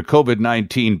start of the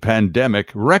COVID-19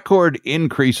 pandemic, record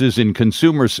increases in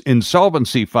consumers'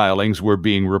 insolvency filings were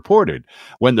being reported.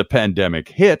 When the pandemic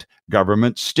hit,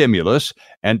 government stimulus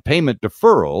and payment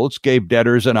deferrals gave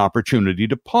debtors an opportunity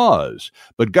to pause.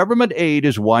 But government aid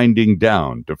is winding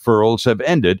down. Deferrals have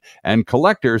ended, and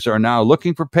collectors are now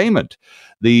looking for payment.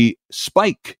 The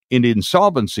spike in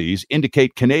insolvencies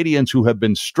indicate Canadians who have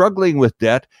been struggling with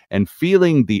debt and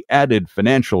feeling the added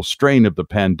financial strain of the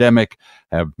pandemic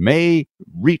may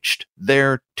reached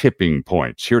their tipping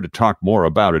points. Here to talk more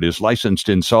about it is licensed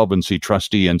insolvency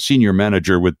trustee and senior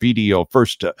manager with BDO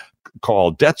First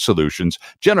Call Debt Solutions,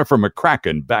 Jennifer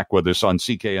McCracken, back with us on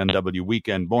CKNW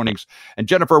Weekend Mornings. And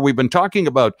Jennifer, we've been talking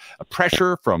about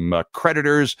pressure from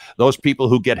creditors, those people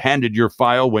who get handed your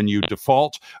file when you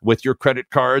default with your credit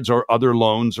cards or other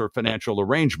loans or financial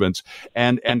arrangements,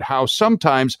 and how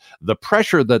sometimes the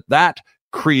pressure that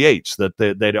creates, that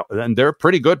they don't, and they're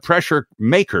pretty good pressure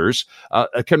makers,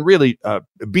 can really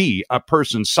be a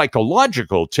person's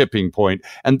psychological tipping point.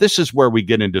 And this is where we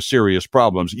get into serious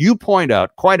problems. You point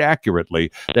out quite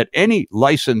accurately that any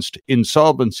licensed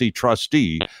insolvency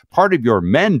trustee, part of your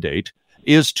mandate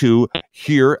is to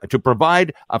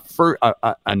provide a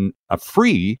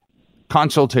free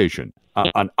consultation,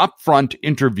 an upfront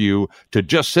interview, to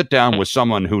just sit down with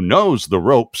someone who knows the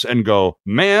ropes and go,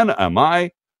 man, am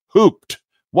I hooped?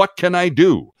 What can I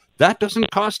do? That doesn't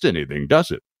cost anything,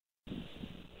 does it?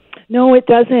 No, it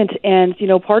doesn't. And,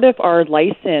 part of our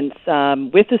license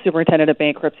with the Superintendent of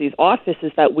Bankruptcy's office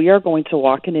is that we are going to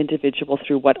walk an individual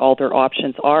through what all their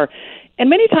options are. And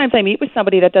many times I meet with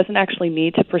somebody that doesn't actually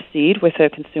need to proceed with a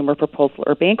consumer proposal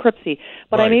or bankruptcy,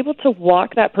 but Right. I'm able to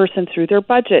walk that person through their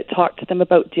budget, talk to them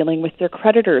about dealing with their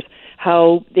creditors,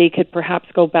 how they could perhaps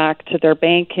go back to their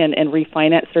bank and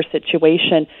refinance their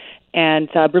situation, and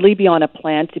really be on a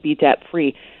plan to be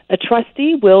debt-free. A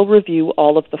trustee will review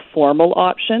all of the formal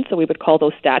options, so we would call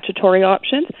those statutory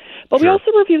options, but we Sure.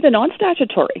 also review the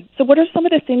non-statutory. So what are some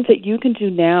of the things that you can do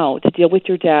now to deal with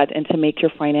your debt and to make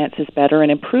your finances better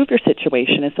and improve your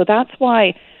situation? And so that's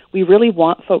why we really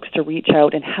want folks to reach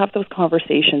out and have those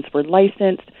conversations. We're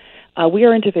licensed. We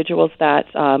are individuals that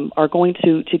are going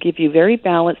to give you very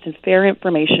balanced and fair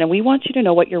information, and we want you to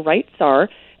know what your rights are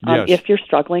Yes. if you're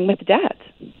struggling with debt.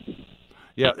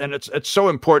 Yeah, and it's so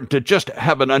important to just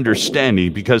have an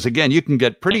understanding, because, again, you can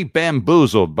get pretty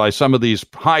bamboozled by some of these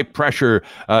high-pressure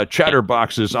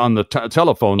chatterboxes on the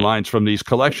telephone lines from these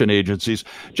collection agencies.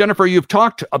 Jennifer, you've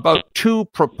talked about two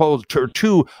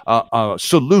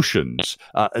solutions.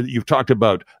 You've talked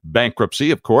about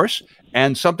bankruptcy, of course,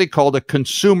 and something called a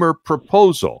consumer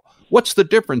proposal. What's the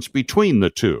difference between the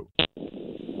two?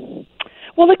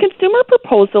 Well, the consumer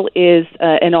proposal is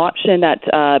an option that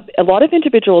a lot of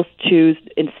individuals choose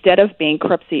instead of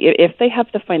bankruptcy if they have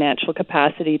the financial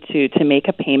capacity to make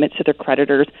a payment to their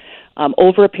creditors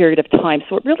over a period of time.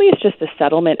 So it really is just a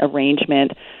settlement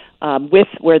arrangement with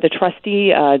where the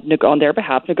trustee on their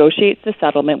behalf negotiates the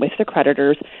settlement with the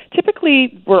creditors.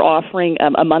 Typically, we're offering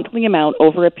a monthly amount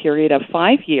over a period of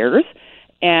 5 years,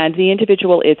 and the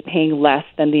individual is paying less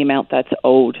than the amount that's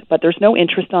owed. But there's no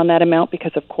interest on that amount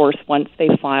because, of course, once they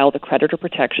file, the creditor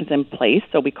protection's in place,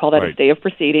 so we call that Right. a stay of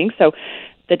proceedings. So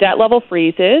the debt level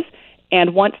freezes,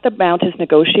 and once the amount is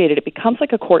negotiated, it becomes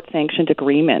like a court-sanctioned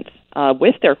agreement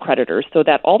with their creditors, so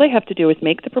that all they have to do is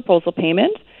make the proposal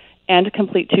payment and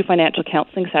complete 2 financial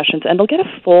counseling sessions, and they'll get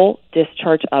a full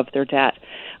discharge of their debt.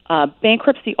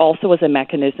 Bankruptcy also is a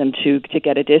mechanism to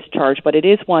get a discharge, but it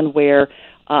is one where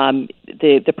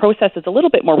the process is a little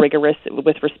bit more rigorous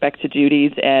with respect to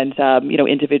duties, and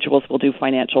individuals will do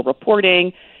financial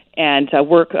reporting and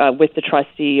work with the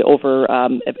trustee over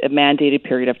a mandated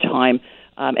period of time.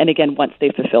 And again, once they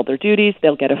fulfill their duties,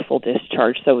 they'll get a full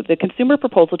discharge. So the consumer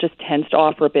proposal just tends to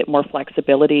offer a bit more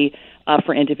flexibility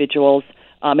for individuals,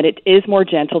 and it is more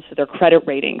gentle to their credit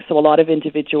rating. So a lot of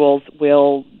individuals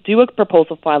will do a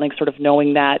proposal filing sort of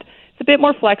knowing that it's a bit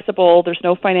more flexible, there's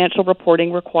no financial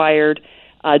reporting required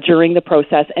during the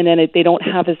process, and then they don't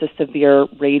have as a severe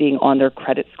rating on their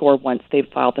credit score once they've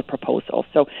filed the proposal.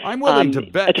 So I'm willing to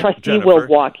bet, a trustee Jennifer, will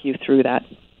walk you through that.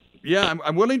 Yeah,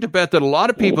 I'm willing to bet that a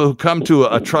lot of people who come to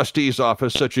a trustee's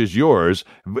office such as yours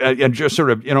and just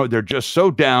sort of, they're just so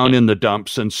down in the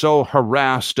dumps and so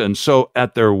harassed and so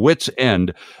at their wits'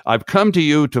 end. I've come to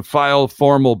you to file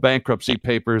formal bankruptcy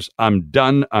papers. I'm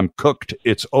done. I'm cooked.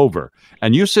 It's over.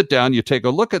 And you sit down, you take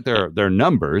a look at their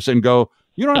numbers and go,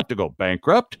 you don't have to go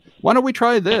bankrupt. Why don't we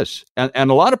try this? And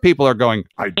a lot of people are going,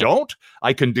 I don't.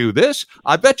 I can do this.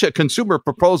 I bet you a consumer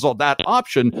proposal, that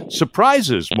option,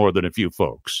 surprises more than a few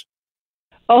folks.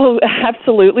 Oh,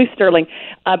 absolutely, Sterling.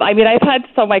 I've had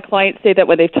some of my clients say that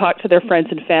when they've talked to their friends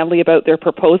and family about their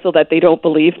proposal that they don't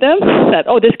believe them, that,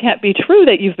 this can't be true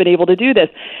that you've been able to do this.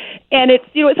 And it's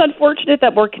unfortunate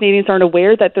that more Canadians aren't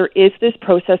aware that there is this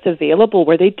process available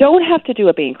where they don't have to do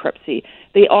a bankruptcy.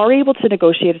 They are able to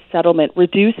negotiate a settlement,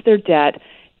 reduce their debt,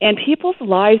 and people's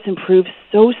lives improve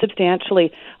so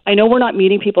substantially. I know we're not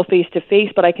meeting people face to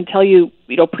face, but I can tell you,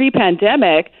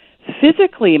 pre-pandemic,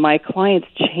 physically, my clients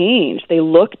change. They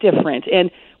look different.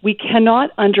 And we cannot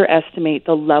underestimate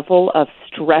the level of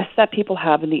stress that people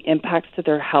have and the impacts to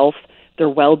their health, their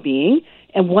well-being.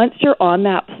 And once you're on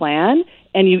that plan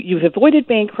and you've avoided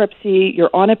bankruptcy, you're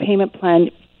on a payment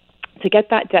plan to get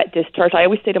that debt discharged. I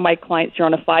always say to my clients, you're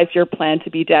on a 5-year plan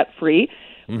to be debt-free.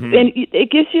 Mm-hmm. And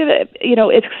it gives you,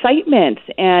 excitement,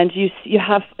 and you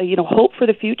have, hope for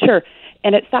the future.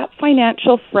 And it's that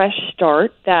financial fresh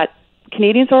start that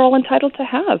Canadians are all entitled to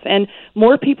have. And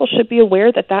more people should be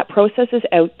aware that that process is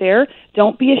out there.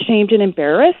 Don't be ashamed and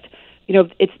embarrassed.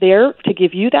 It's there to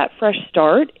give you that fresh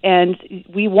start, and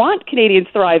we want Canadians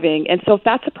thriving. And so if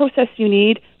that's a process you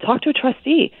need, talk to a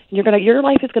trustee. And your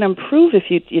life is going to improve if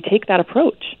you take that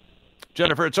approach.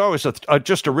 Jennifer, it's always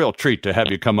just a real treat to have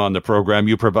you come on the program.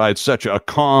 You provide such a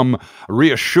calm,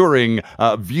 reassuring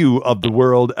view of the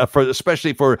world,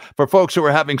 especially for folks who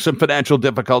are having some financial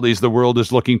difficulties. The world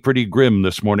is looking pretty grim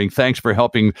this morning. Thanks for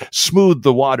helping smooth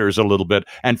the waters a little bit.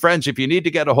 And friends, if you need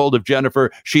to get a hold of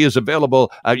Jennifer, she is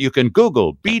available. You can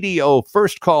Google BDO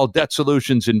First Call Debt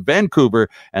Solutions in Vancouver,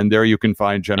 and there you can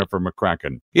find Jennifer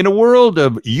McCracken. In a world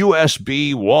of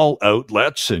USB wall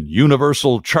outlets and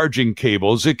universal charging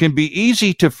cables, it can be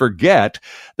easy to forget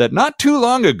that not too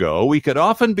long ago, we could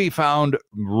often be found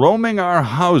roaming our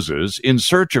houses in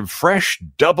search of fresh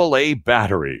AA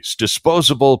batteries,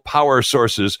 disposable power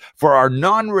sources for our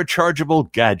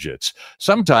non-rechargeable gadgets,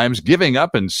 sometimes giving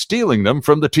up and stealing them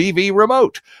from the TV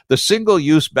remote. The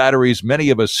single-use batteries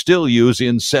many of us still use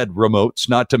in said remotes,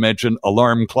 not to mention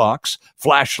alarm clocks,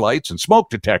 flashlights, and smoke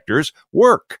detectors,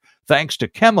 work thanks to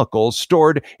chemicals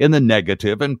stored in the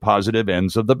negative and positive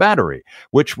ends of the battery,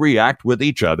 which react with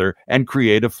each other and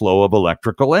create a flow of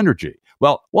electrical energy.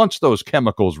 Well, once those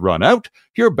chemicals run out,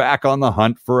 you're back on the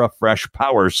hunt for a fresh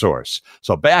power source.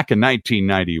 So back in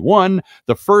 1991,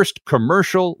 the first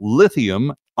commercial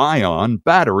lithium-ion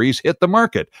batteries hit the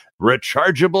market.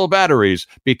 Rechargeable batteries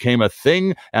became a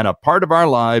thing and a part of our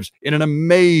lives in an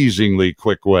amazingly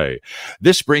quick way.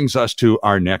 This brings us to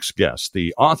our next guest,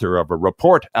 the author of a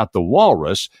report at the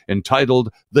Walrus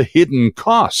entitled The Hidden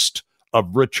Cost of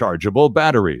Rechargeable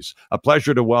Batteries. A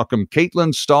pleasure to welcome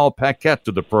Caitlin Stahl-Paquette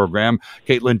to the program.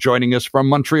 Caitlin joining us from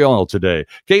Montreal today.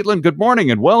 Caitlin, good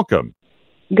morning and welcome.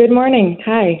 Good morning.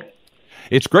 Hi.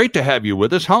 It's great to have you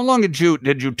with us. How long did you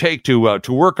take to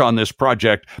work on this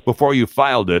project before you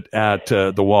filed it at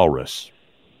the Walrus?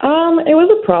 It was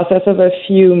a process of a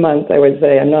few months, I would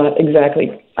say.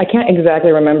 I can't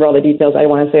exactly remember all the details. I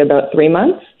want to say about 3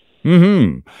 months.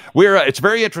 Mm-hmm. It's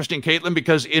very interesting, Caitlin,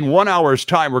 because in 1 hour's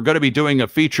time, we're going to be doing a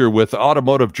feature with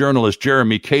automotive journalist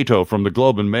Jeremy Cato from the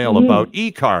Globe and Mail about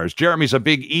e-cars. Jeremy's a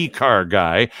big e-car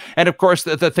guy. And of course,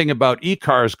 the thing about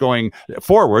e-cars going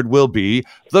forward will be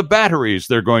the batteries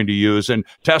they're going to use. And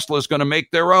Tesla's going to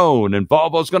make their own, and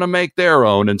Volvo's going to make their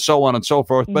own, and so on and so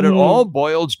forth. But it all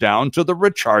boils down to the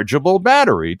rechargeable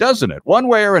battery, doesn't it? One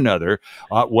way or another,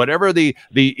 whatever the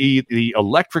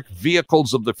electric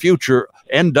vehicles of the future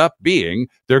end up being,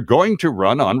 they're going to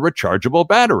run on rechargeable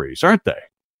batteries, aren't they?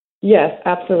 Yes,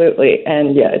 absolutely.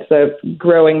 And yeah, it's a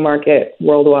growing market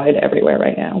worldwide everywhere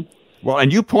right now. Well,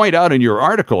 and you point out in your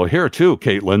article here too,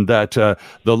 Caitlin, that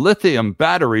the lithium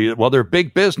battery, well, they're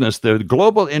big business. The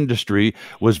global industry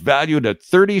was valued at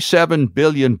 $37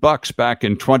 billion back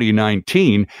in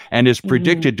 2019 and is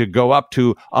predicted to go up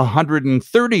to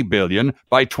 $130 billion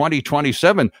by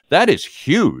 2027. That is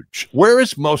huge. Where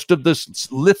is most of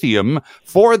this lithium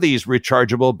for these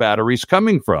rechargeable batteries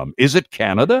coming from? Is it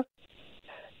Canada?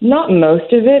 Not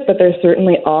most of it, but there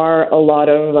certainly are a lot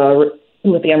of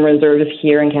lithium reserves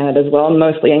here in Canada as well,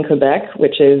 mostly in Quebec,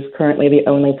 which is currently the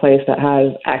only place that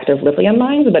has active lithium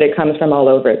mines, but it comes from all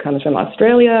over. It comes from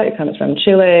Australia, it comes from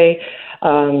Chile,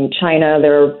 China.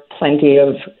 There are plenty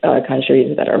of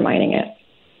countries that are mining it.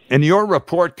 In your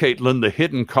report, Caitlin, The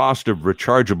Hidden Cost of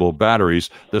Rechargeable Batteries,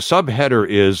 the subheader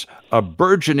is "A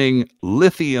Burgeoning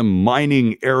Lithium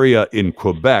Mining Area in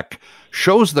Quebec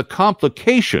Shows the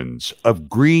Complications of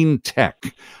Green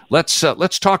Tech." Let's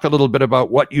talk a little bit about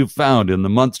what you found in the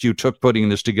months you took putting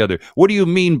this together. What do you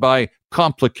mean by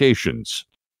complications?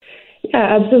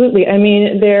 Yeah, absolutely. I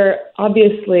mean,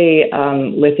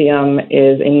 lithium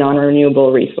is a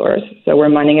non-renewable resource, so we're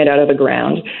mining it out of the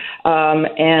ground,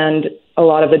 and a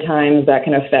lot of the times that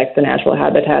can affect the natural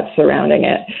habitats surrounding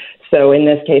it. So in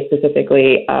this case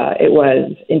specifically, it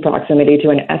was in proximity to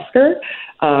an esker,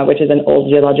 which is an old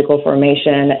geological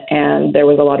formation, and there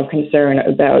was a lot of concern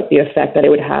about the effect that it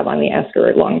would have on the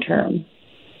esker long term.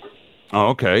 Oh,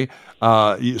 okay.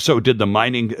 So do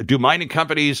mining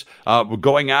companies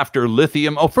going after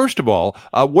lithium? Oh, first of all,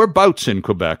 whereabouts in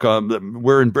Quebec?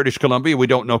 We're in British Columbia. We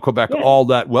don't know Quebec all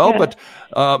that well, but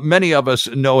many of us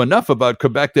know enough about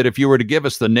Quebec that if you were to give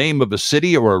us the name of a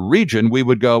city or a region, we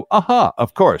would go, aha,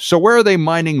 of course. So where are they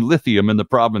mining lithium in the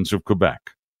province of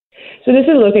Quebec? So this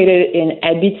is located in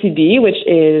Abitibi, which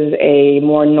is a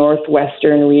more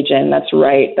northwestern region that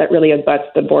really abuts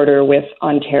the border with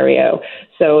Ontario.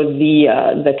 So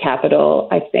the capital,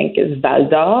 I think, is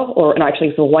Val-d'Or,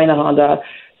 it's Rouyn-Noranda.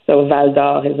 So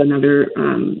Val-d'Or is another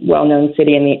well-known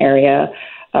city in the area.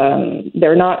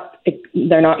 They're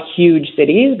not huge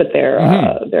cities, but there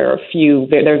are a few.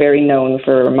 They're very known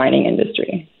for mining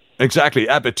industry. Exactly.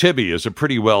 Abitibi is a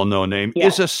pretty well-known name. Yeah,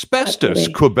 is Asbestos,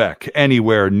 absolutely. Quebec,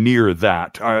 anywhere near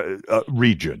that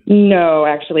region? No,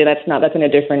 actually, that's not. That's in a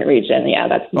different region. Yeah,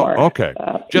 that's more. Oh, okay.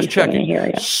 Just checking.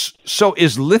 Here, yeah. So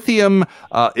is lithium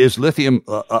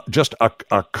just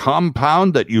a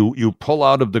compound that you pull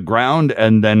out of the ground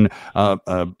and then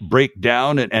break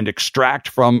down and extract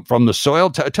from the soil?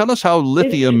 Tell us how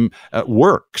lithium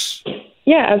works.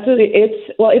 Yeah, absolutely.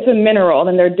 It's a mineral,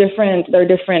 and there are different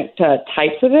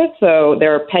types of it. So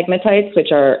there are pegmatites,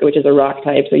 which is a rock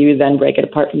type. So you then break it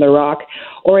apart from the rock,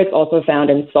 or it's also found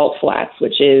in salt flats,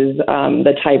 which is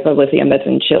the type of lithium that's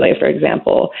in Chile, for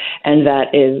example, and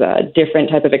that is a different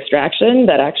type of extraction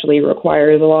that actually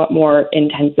requires a lot more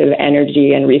intensive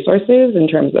energy and resources in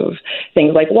terms of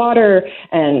things like water.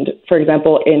 And for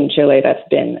example, in Chile, that's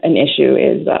been an issue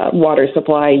is water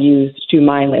supply used to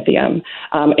mine lithium.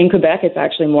 In Quebec, it's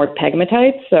actually more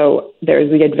pegmatite, so there's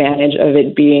the advantage of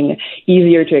it being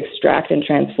easier to extract and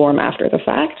transform after the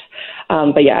fact.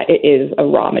 But yeah, it is a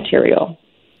raw material.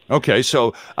 Okay,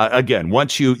 so again,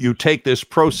 once you take this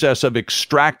process of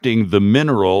extracting the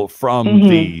mineral from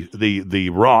the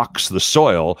rocks, the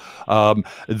soil,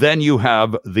 then you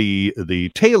have the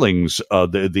tailings.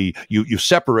 You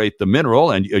separate the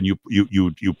mineral and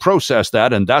you process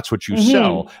that, and that's what you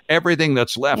sell. Everything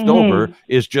that's left over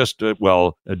is just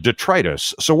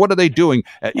detritus. So what are they doing?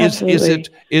 Are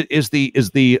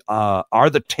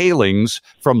the tailings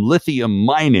from lithium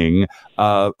mining?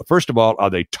 First of all, are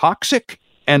they toxic?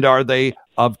 And are they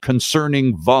of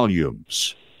concerning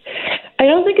volumes? I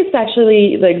don't think it's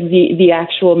actually like the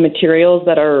actual materials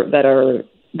that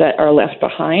are left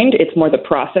behind. It's more the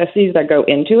processes that go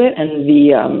into it and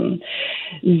the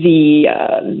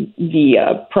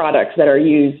products that are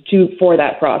used for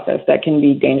that process that can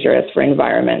be dangerous for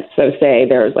environment. So say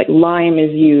there's like lime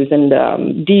is used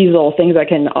and diesel, things that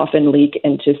can often leak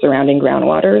into surrounding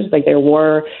groundwaters. Like there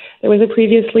was a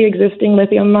previously existing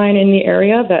lithium mine in the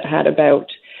area that had about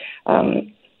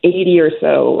 80 or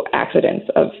so accidents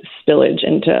of spillage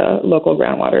into local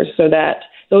groundwaters. So that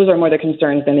those are more the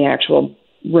concerns than the actual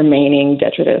remaining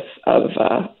detritus of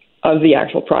the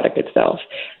actual product itself.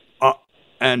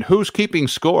 And who's keeping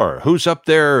score? Who's up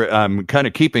there kind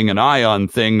of keeping an eye on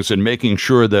things and making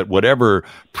sure that whatever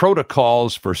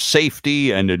protocols for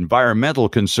safety and environmental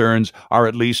concerns are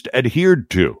at least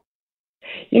adhered to?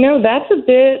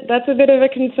 That's a bit of a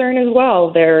concern as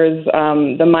well. There's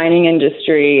the mining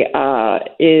industry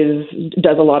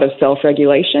does a lot of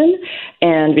self-regulation,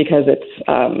 and because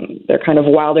they're kind of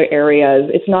wilder areas,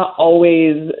 it's not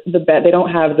always the best. They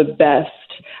don't have the best,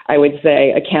 I would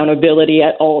say, accountability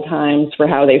at all times for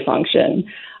how they function.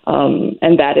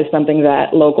 And that is something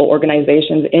that local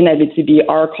organizations in Abitibi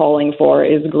are calling for,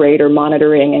 is greater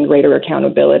monitoring and greater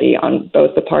accountability on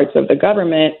both the parts of the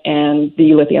government and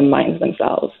the lithium mines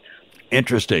themselves.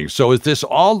 Interesting. So is this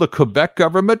all the Quebec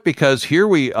government? Because here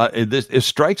it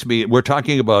strikes me, we're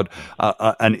talking about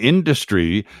an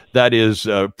industry that is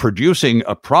producing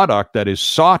a product that is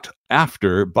sought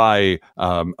after by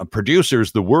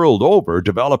producers the world over,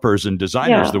 developers and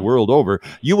designers the world over,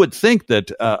 you would think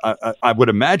that, I would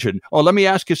imagine, let me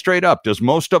ask you straight up, does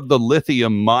most of the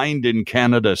lithium mined in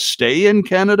Canada stay in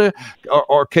Canada?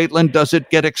 Or Caitlin, does it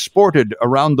get exported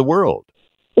around the world?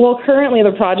 Well, currently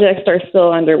the projects are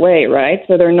still underway, right?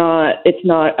 So it's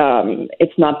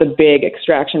not the big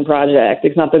extraction project.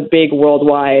 It's not the big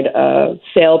worldwide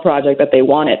sale project that they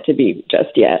want it to be just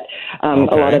yet. A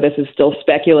lot of this is still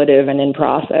speculative and in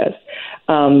process.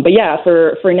 But yeah,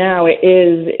 for now, it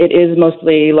is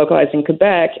mostly localized in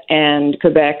Quebec, and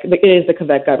it is the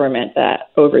Quebec government that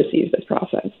oversees this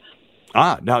process.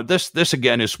 Now this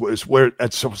again is where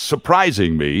it's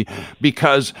surprising me,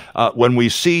 because when we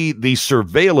see the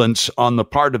surveillance on the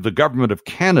part of the government of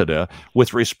Canada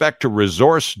with respect to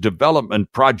resource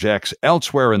development projects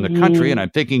elsewhere in the country, and I'm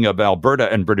thinking of Alberta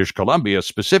and British Columbia,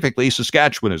 specifically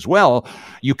Saskatchewan as well,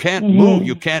 you can't move,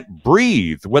 you can't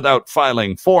breathe without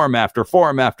filing form after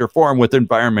form after form with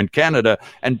Environment Canada,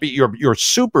 and you're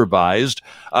supervised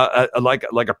like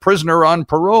a prisoner on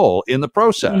parole in the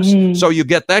process. So you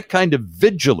get that kind of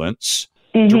vigilance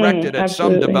directed at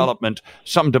some development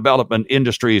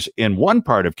industries in one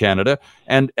part of Canada,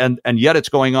 and yet it's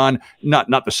going on not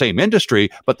the same industry,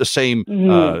 but the same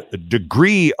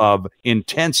degree of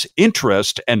intense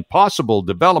interest and possible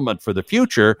development for the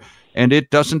future. And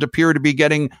it doesn't appear to be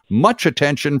getting much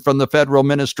attention from the federal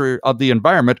Minister of the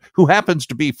Environment, who happens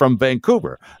to be from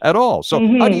Vancouver, at all. So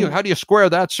how do you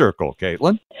square that circle,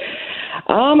 Caitlin?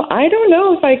 I don't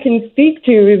know if I can speak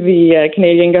to the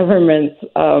Canadian government's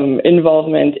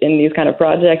involvement in these kind of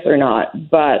projects or not,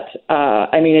 but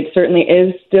I mean, it certainly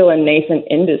is still a nascent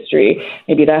industry.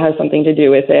 Maybe that has something to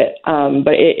do with it,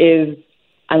 but it is,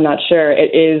 I'm not sure,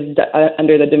 it is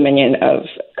under the dominion of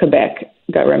Quebec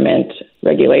government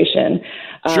regulation.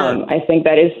 Sure. I think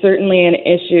that is certainly an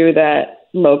issue that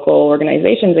local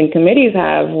organizations and committees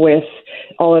have with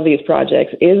all of these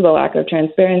projects, is the lack of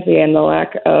transparency and the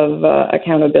lack of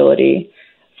accountability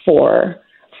for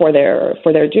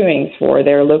their doings, for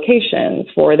their locations,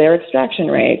 for their extraction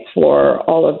rates, for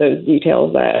all of those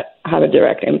details that have a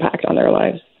direct impact on their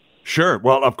lives. Sure.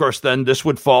 Well, of course, then this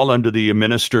would fall under the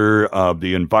Minister of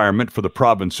the Environment for the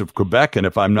province of Quebec. And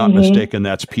if I'm not mistaken,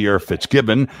 that's Pierre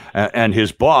Fitzgibbon and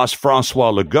his boss,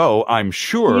 Francois Legault, I'm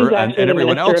sure, He's and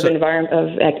everyone else. Of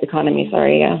Economy,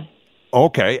 sorry, yeah.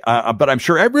 Okay, but I'm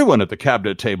sure everyone at the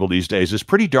cabinet table these days is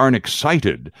pretty darn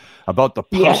excited about the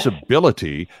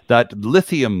possibility that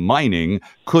lithium mining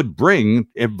could bring,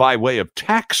 by way of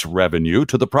tax revenue,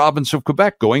 to the province of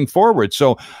Quebec going forward.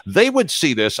 So they would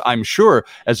see this, I'm sure,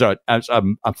 as a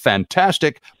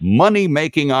fantastic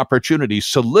money-making opportunity,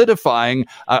 solidifying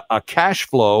a cash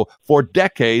flow for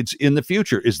decades in the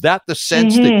future. Is that the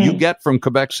sense that you get from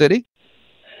Quebec City?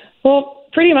 Well,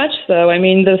 pretty much so. I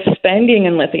mean, the spending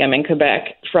in lithium in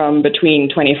Quebec from between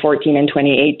 2014 and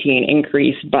 2018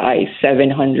 increased by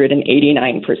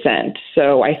 789%.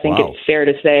 So I think it's fair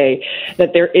to say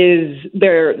that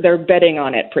they're betting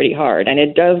on it pretty hard, and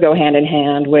it does go hand in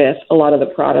hand with a lot of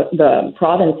the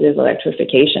province's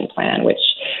electrification plan, which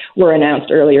were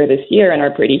announced earlier this year and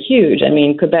are pretty huge. I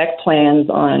mean, Quebec plans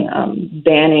on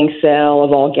banning sale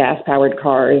of all gas-powered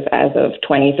cars as of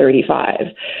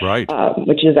 2035, right?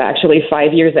 Which is actually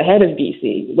 5 years ahead of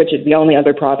BC, which is the only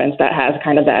other province that has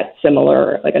kind of that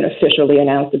similar, like an officially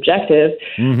announced objective.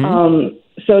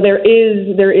 So there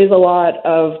is a lot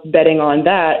of betting on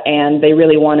that, and they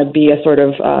really want to be a sort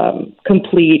of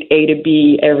complete A to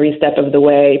B every step of the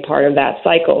way part of that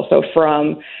cycle. So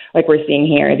from, like we're seeing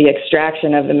here, the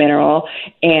extraction of the mineral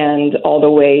and all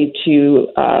the way to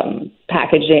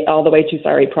packaging,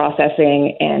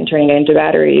 processing and turning it into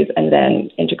batteries and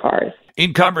then into cars.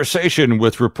 In conversation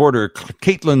with reporter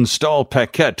Caitlin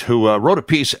Stahl-Paquette, who wrote a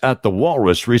piece at The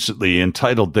Walrus recently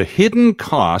entitled "The Hidden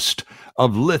Cost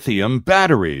of Lithium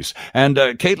Batteries." And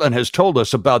Caitlin has told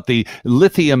us about the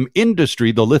lithium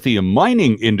industry, the lithium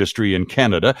mining industry in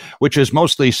Canada, which is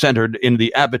mostly centered in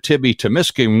the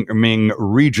Abitibi-Témiscamingue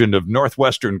region of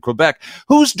northwestern Quebec.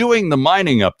 Who's doing the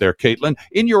mining up there, Caitlin?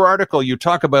 In your article, you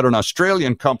talk about an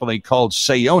Australian company called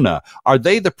Sayona. Are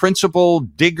they the principal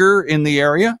digger in the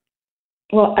area?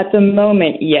 Well, at the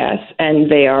moment, yes,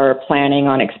 and they are planning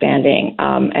on expanding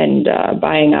and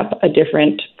buying up a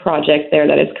different project there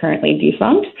that is currently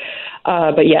defunct.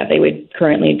 But yeah, they would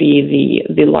currently be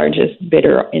the largest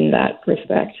bidder in that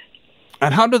respect.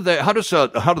 And how do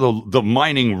the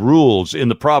mining rules in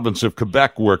the province of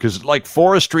Quebec work? Is it like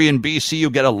forestry in BC? You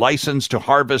get a license to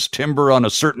harvest timber on a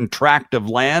certain tract of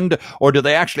land, or do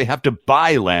they actually have to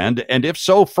buy land? And if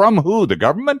so, from who? The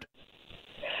government?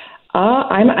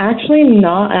 I'm actually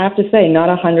not, I have to say, not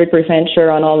 100% sure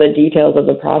on all the details of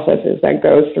the processes that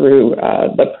go through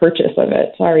the purchase of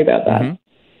it. Sorry about that. Mm-hmm.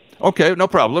 Okay, no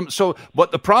problem. So,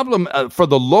 but the problem for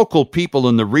the local people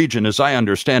in the region, as I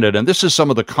understand it, and this is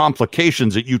some of the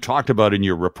complications that you talked about in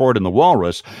your report in the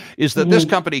Walrus, is that this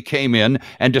company came in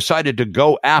and decided to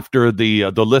go after the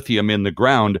lithium in the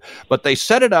ground, but they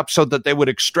set it up so that they would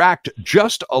extract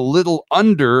just a little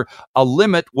under a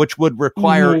limit which would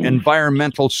require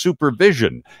environmental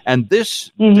supervision. And this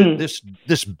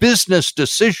business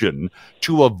decision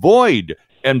to avoid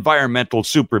environmental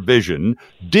supervision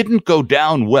didn't go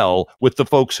down well with the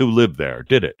folks who live there,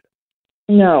 did it?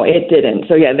 No, it didn't.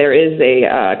 So yeah, there is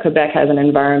Quebec has an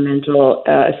environmental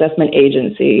assessment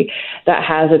agency that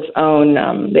has its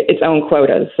own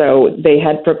quotas. So they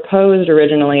had proposed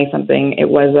originally something. It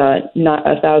was not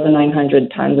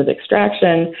 1,900 tons of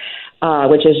extraction,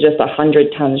 which is just 100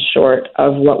 tons short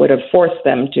of what would have forced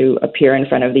them to appear in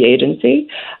front of the agency.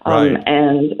 Right.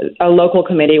 And a local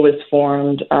committee was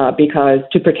formed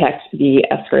to protect the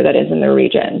esker that is in the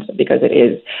region, because it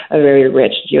is a very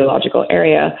rich geological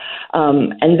area.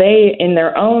 And they, in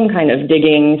their own kind of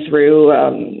digging through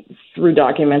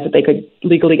documents that they could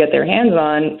legally get their hands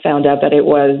on, found out that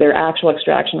their actual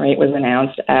extraction rate was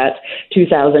announced at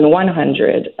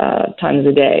 2,100 tons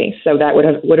a day. So that would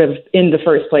have in the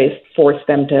first place forced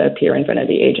them to appear in front of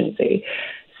the agency.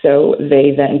 So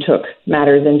they then took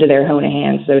matters into their own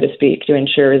hands, so to speak, to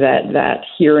ensure that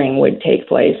hearing would take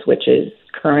place, which is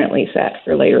currently set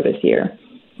for later this year.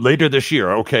 Later this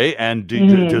year, okay. And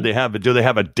do they have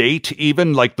a date,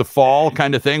 even like the fall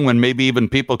kind of thing, when maybe even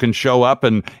people can show up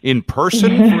and in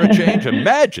person for a change?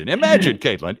 Imagine,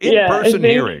 Caitlin, in-person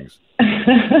hearings.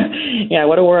 Yeah,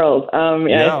 what a world. I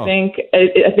think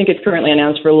it's currently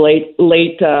announced for late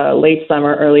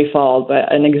summer, early fall,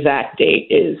 but an exact date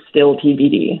is still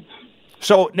TBD.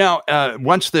 So now,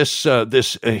 once this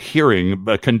hearing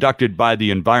conducted by the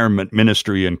Environment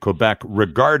Ministry in Quebec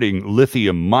regarding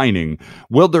lithium mining,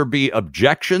 will there be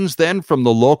objections then from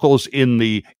the locals in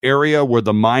the area where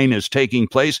the mine is taking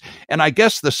place? And I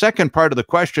guess the second part of the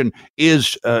question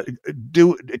is,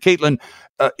 Caitlin,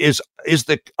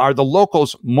 are the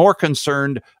locals more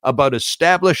concerned about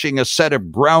establishing a set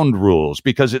of ground rules?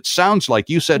 Because it sounds like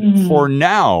you said for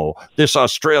now, this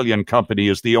Australian company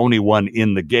is the only one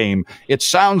in the game. It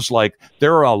sounds like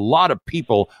there are a lot of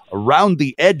people around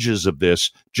the edges of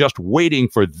this just waiting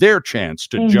for their chance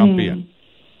to jump in.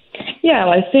 Yeah,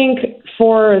 I think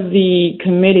for the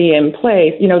committee in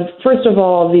place, first of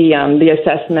all, the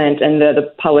assessment and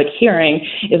the public hearing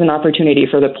is an opportunity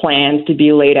for the plans to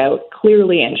be laid out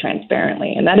clearly and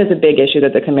transparently. And that is a big issue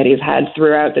that the committee has had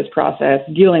throughout this process,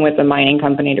 dealing with the mining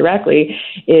company directly,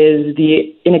 is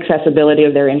the inaccessibility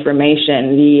of their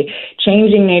information, the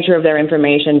changing nature of their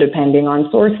information depending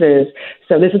on sources.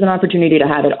 So this is an opportunity to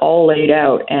have it all laid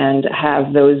out and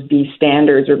have those be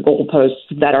standards or goalposts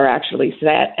that are actually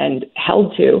set and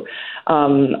held to.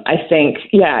 I think,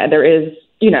 there is,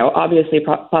 obviously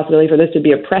possibility for this to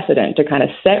be a precedent to kind of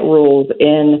set rules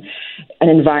in an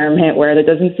environment where it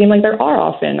doesn't seem like there are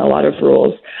often a lot of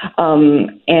rules.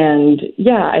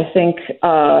 I think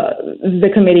the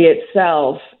committee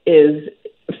itself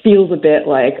feels a bit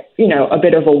like, a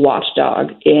bit of a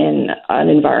watchdog in an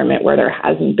environment where there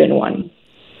hasn't been one.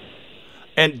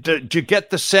 And do you get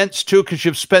the sense, too, because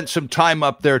you've spent some time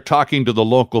up there talking to the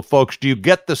local folks, do you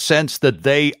get the sense that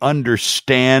they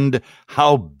understand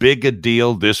how big a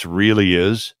deal this really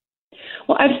is?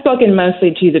 Well, I've spoken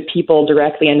mostly to the people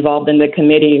directly involved in the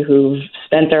committee who've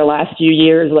spent their last few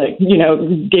years,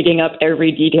 digging up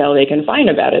every detail they can find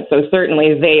about it. So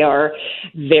certainly they are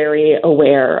very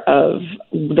aware of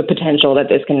the potential that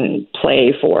this can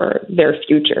play for their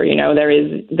future.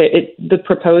 The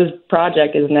proposed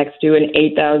project is next to an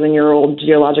 8,000-year-old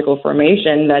geological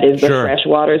formation that is the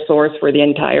freshwater source for the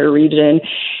entire region,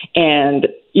 and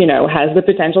has the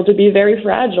potential to be very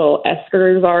fragile.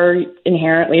 Eskers are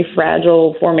inherently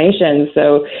fragile formations,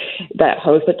 so that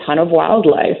host a ton of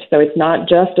wildlife. So it's not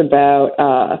just about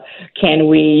can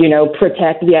we,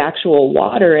 protect the actual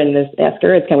water in this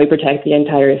esker. It's can we protect the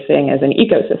entire thing as an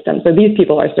ecosystem. So these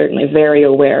people are certainly very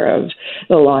aware of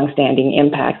the longstanding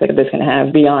impact that this can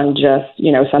have beyond just,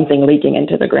 something leaking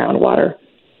into the groundwater.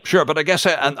 Sure, but I guess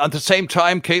at the same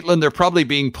time, Caitlin, they're probably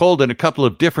being pulled in a couple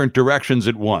of different directions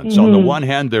at once. On the one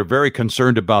hand, they're very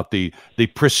concerned about the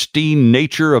pristine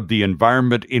nature of the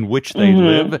environment in which they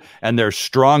live and their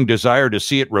strong desire to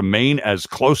see it remain as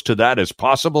close to that as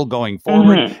possible going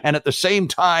forward. And at the same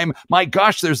time, my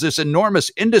gosh, there's this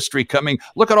enormous industry coming.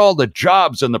 Look at all the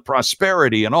jobs and the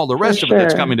prosperity and all the rest of it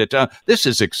that's coming to town. This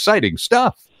is exciting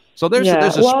stuff. So there's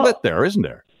a split there, isn't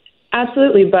there?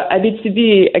 Absolutely, but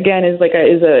Abitibi again has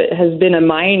been a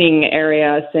mining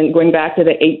area since going back to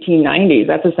the 1890s.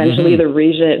 That's essentially the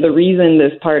reason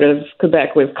this part of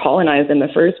Quebec was colonized in the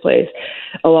first place.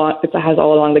 It has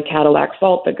all along the Cadillac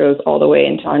Fault that goes all the way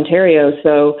into Ontario.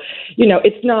 So,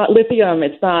 it's not lithium.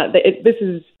 It's not. This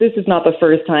is not the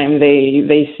first time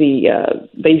they see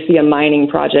a mining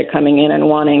project coming in and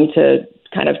wanting to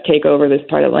kind of take over this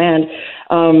part of land.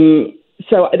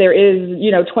 So there is,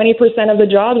 20% of the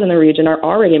jobs in the region are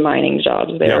already mining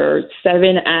jobs. There are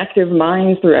 7 active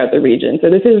mines throughout the region.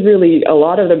 So this is really a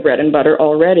lot of the bread and butter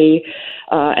already.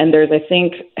 And there's, I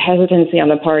think, hesitancy on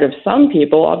the part of some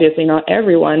people, obviously not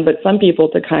everyone, but some people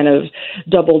to kind of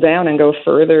double down and go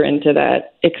further into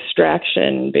that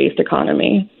extraction-based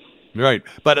economy. Right.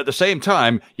 But at the same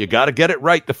time, you got to get it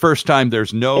right the first time.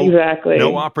 There's no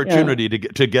opportunity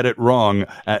to get it wrong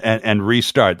and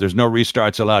restart. There's no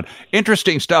restarts allowed.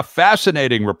 Interesting stuff.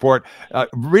 Fascinating report.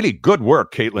 Really good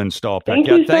work, Caitlin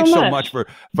Stahl-Paquette. Thanks so much for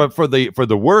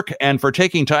the work and for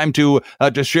taking time to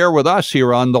share with us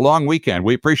here on the long weekend.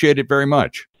 We appreciate it very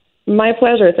much. My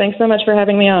pleasure. Thanks so much for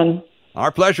having me on. Our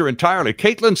pleasure entirely.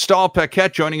 Caitlin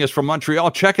Stahl-Paquette joining us from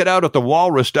Montreal. Check it out at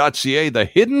thewalrus.ca, the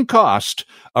hidden cost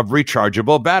of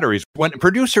rechargeable batteries. When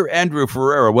producer Andrew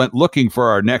Ferreira went looking for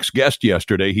our next guest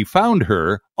yesterday, he found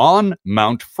her on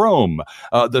Mount Frome,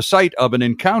 the site of an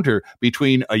encounter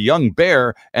between a young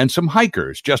bear and some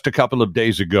hikers just a couple of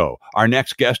days ago. Our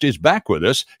next guest is back with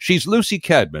us. She's Lucy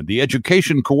Cadman, the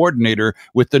education coordinator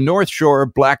with the North Shore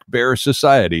Black Bear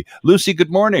Society. Lucy,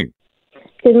 good morning.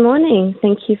 Good morning.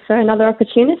 Thank you for another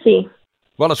opportunity.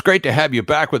 Well, it's great to have you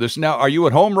back with us. Now, are you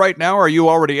at home right now, or are you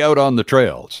already out on the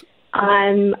trails?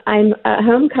 I'm at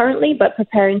home currently, but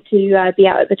preparing to be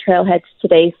out at the trailheads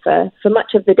today for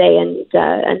much of the day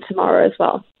and tomorrow as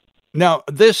well. Now,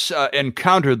 this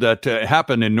encounter that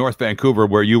happened in North Vancouver,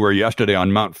 where you were yesterday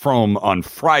on Mount Frome on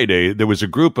Friday, there was a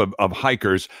group of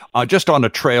hikers just on a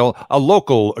trail, a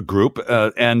local group,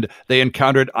 and they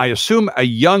encountered, I assume, a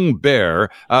young bear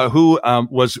who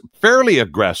was fairly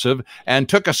aggressive and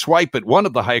took a swipe at one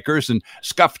of the hikers and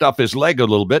scuffed up his leg a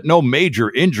little bit. No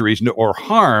major injuries or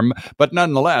harm, but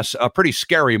nonetheless, a pretty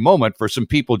scary moment for some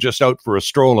people just out for a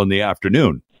stroll in the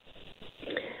afternoon.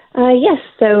 Yes,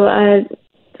 so...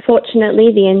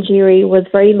 Fortunately, the injury was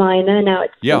very minor. Now,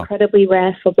 it's incredibly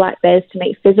rare for black bears to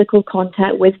make physical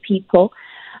contact with people.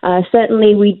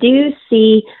 Certainly, we do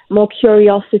see more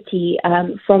curiosity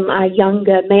from our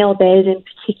younger male bears in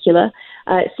particular.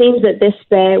 It seems that this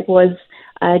bear was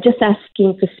just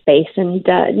asking for space and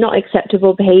not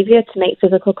acceptable behavior to make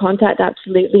physical contact,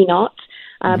 absolutely not.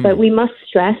 But we must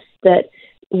stress that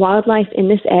wildlife in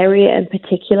this area in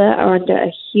particular are under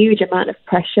a huge amount of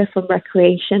pressure from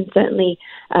recreation. Certainly,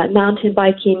 mountain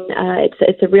biking,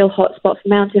 it's a real hotspot for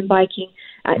mountain biking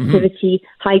activity,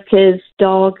 hikers,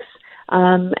 dogs.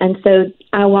 And so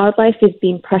our wildlife is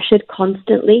being pressured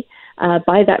constantly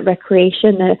by that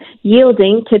recreation. They're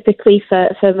yielding typically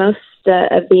for most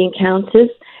of the encounters.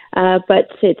 But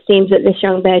it seems that this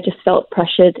young bear just felt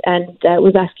pressured and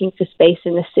was asking for space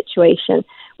in this situation,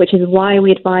 which is why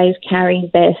we advise carrying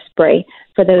bear spray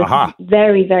for those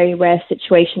very, very rare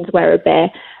situations where a bear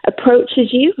approaches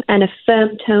you and a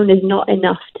firm tone is not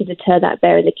enough to deter that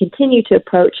bear. They continue to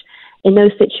approach. In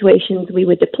those situations, we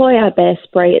would deploy our bear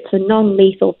spray. It's a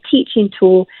non-lethal teaching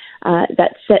tool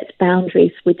that sets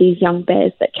boundaries with these young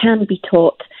bears that can be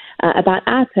taught about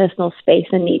our personal space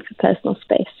and need for personal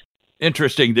space.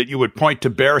 Interesting that you would point to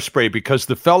bear spray, because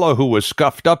the fellow who was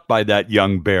scuffed up by that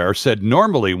young bear said,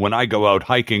 normally when I go out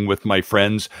hiking with my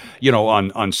friends,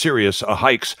 on serious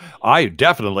hikes, I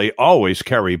definitely always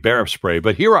carry bear spray.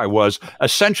 But here I was,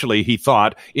 essentially, he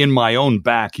thought, in my own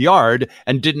backyard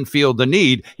and didn't feel the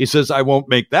need. He says, I won't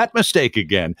make that mistake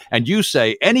again. And you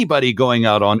say anybody going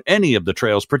out on any of the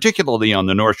trails, particularly on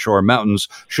the North Shore Mountains,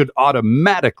 should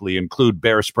automatically include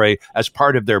bear spray as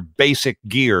part of their basic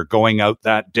gear going out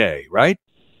that day. Right?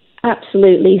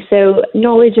 Absolutely. So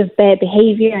knowledge of bear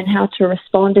behavior and how to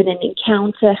respond in an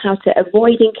encounter, how to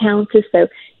avoid encounters. So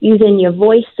using your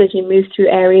voice as you move through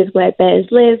areas where bears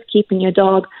live, keeping your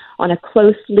dog on a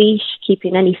close leash,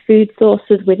 keeping any food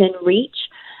sources within reach,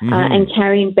 and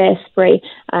carrying bear spray.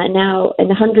 Now, in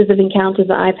the hundreds of encounters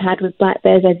that I've had with black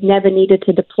bears, I've never needed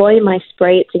to deploy my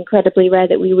spray. It's incredibly rare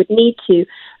that we would need to,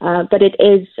 but it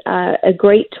is a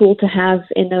great tool to have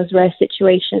in those rare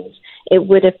situations. It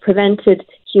would have prevented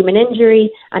human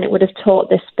injury, and it would have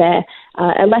taught this bear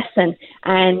a lesson.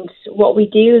 And what we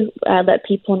do let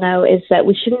people know is that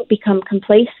we shouldn't become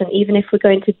complacent. Even if we're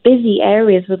going to busy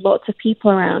areas with lots of people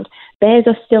around, bears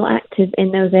are still active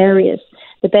in those areas.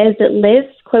 The bears that live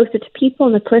closer to people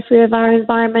in the periphery of our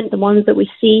environment, the ones that we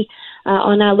see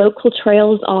on our local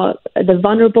trails are the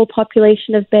vulnerable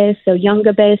population of bears, so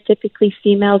younger bears, typically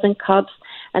females and cubs,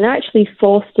 and they're actually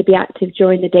forced to be active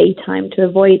during the daytime to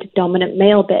avoid dominant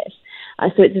male bears.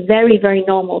 So it's very, very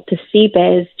normal to see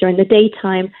bears during the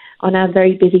daytime on our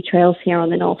very busy trails here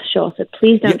on the North Shore. So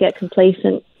please don't get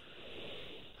complacent.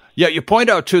 Yeah, you point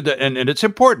out too that, and it's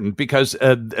important because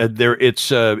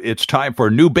it's time for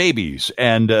new babies,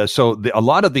 and so a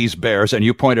lot of these bears, and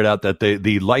you pointed out that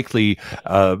the likely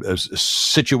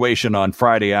situation on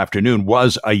Friday afternoon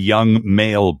was a young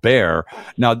male bear.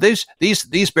 Now these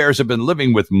bears have been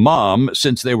living with mom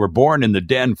since they were born in the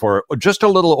den for just a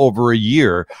little over a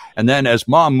year, and then as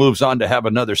mom moves on to have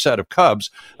another set of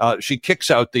cubs, she kicks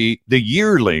out the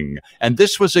yearling, and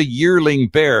this was a yearling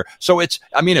bear. So it's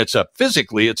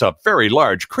physically a very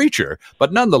large creature,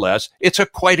 but nonetheless, it's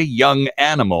quite a young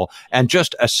animal, and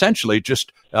just essentially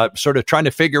sort of trying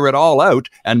to figure it all out,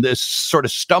 and this sort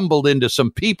of stumbled into some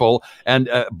people, and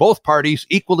both parties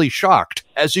equally shocked,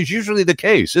 as is usually the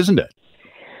case, isn't it?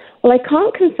 Well, I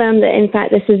can't confirm that, in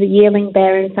fact, this is a yearling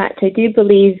bear. In fact, I do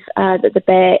believe that the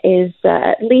bear is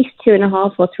at least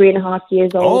 2.5 or 3.5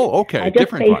 years old. Oh, okay.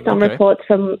 Just based on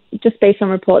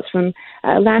reports from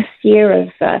last year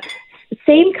of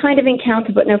same kind of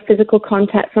encounter, but no physical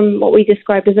contact, from what we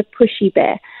described as a pushy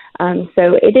bear.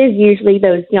 So it is usually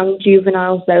those young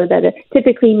juveniles, though, that are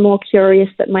typically more curious,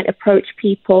 that might approach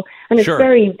people, and it's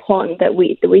very important that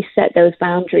we set those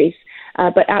boundaries.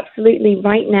 But absolutely,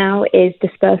 right now is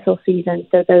dispersal season,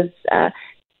 so those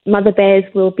mother bears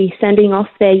will be sending off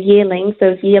their yearlings.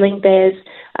 Those yearling bears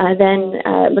then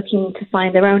looking to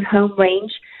find their own home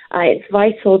range. It's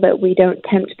vital that we don't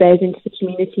tempt bears into the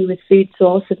community with food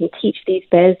sources, and teach these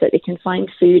bears that they can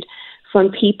find food from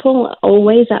people,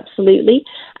 always, absolutely.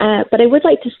 But I would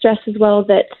like to stress as well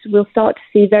that we'll start to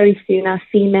see very soon our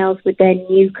females with their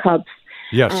new cubs.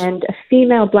 Yes. And a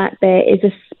female black bear is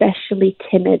especially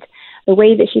timid. The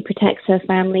way that she protects her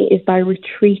family is by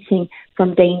retreating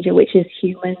from danger, which is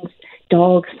humans,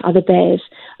 dogs, other bears.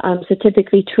 So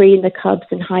typically treeing the cubs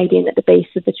and hiding at the base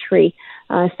of the tree.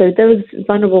 So those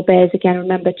vulnerable bears, again,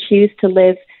 remember, choose to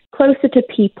live closer to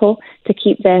people to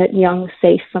keep their young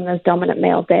safe from those dominant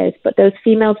male bears. But those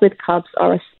females with cubs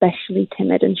are especially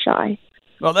timid and shy.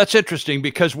 Well, that's interesting,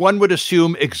 because one would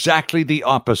assume exactly the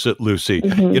opposite, Lucy.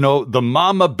 Mm-hmm. You know, the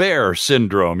mama bear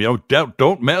syndrome,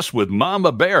 don't mess with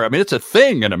mama bear. I mean, it's a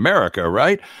thing in America,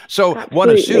 right? So Absolutely.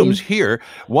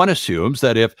 one assumes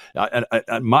that if,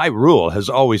 my rule has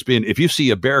always been, if you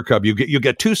see a bear cub, you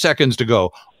get 2 seconds to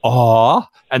go, aw,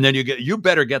 and then you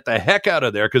better get the heck out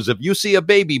of there, because if you see a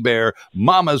baby bear,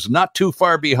 mama's not too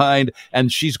far behind,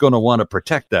 and she's going to want to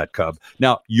protect that cub.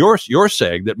 Now, you're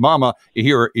saying that mama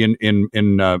here in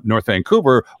North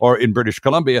Vancouver or in British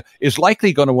Columbia is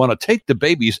likely going to want to take the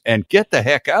babies and get the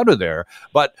heck out of there,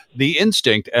 but the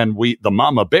instinct and the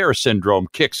mama bear syndrome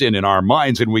kicks in our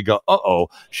minds, and we go, uh-oh,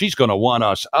 she's going to want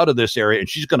us out of this area, and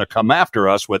she's going to come after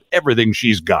us with everything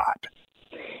she's got.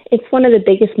 It's one of the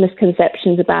biggest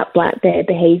misconceptions about black bear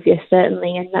behavior,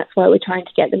 certainly, and that's why we're trying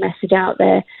to get the message out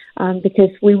there, because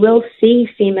we will see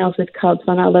females with cubs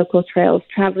on our local trails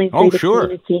traveling through the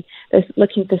community,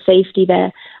 looking for safety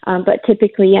there. But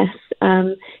typically, yes,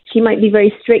 she might be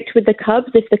very strict with the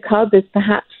cubs. If the cub is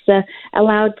perhaps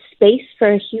allowed space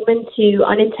for a human to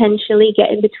unintentionally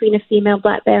get in between a female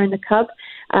black bear and the cub,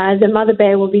 the mother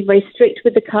bear will be very strict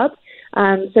with the cub.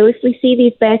 So if we see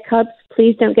these bear cubs,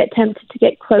 please don't get tempted to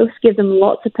get close. Give them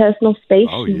lots of personal space.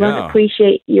 We won't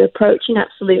appreciate you approaching,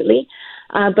 absolutely.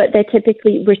 But they're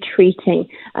typically retreating,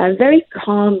 very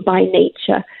calm by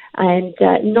nature, and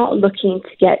not looking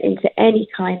to get into any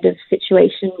kind of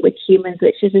situation with humans,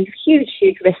 which is a huge,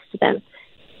 huge risk to them.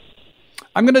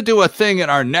 I'm going to do a thing in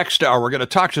our next hour. We're going to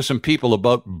talk to some people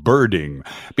about birding,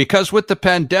 because with the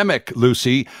pandemic,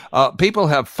 Lucy, people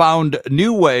have found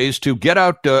new ways to get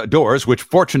outdoors, which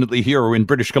fortunately here in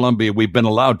British Columbia, we've been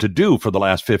allowed to do for the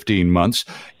last 15 months,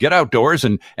 get outdoors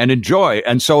and enjoy.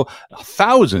 And so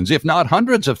thousands, if not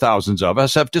hundreds of thousands of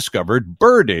us have discovered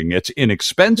birding. It's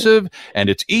inexpensive and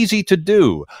it's easy to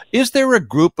do. Is there a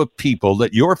group of people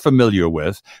that you're familiar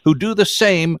with who do the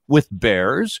same with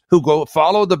bears, who go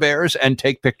follow the bears and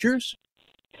take pictures?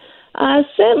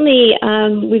 Certainly,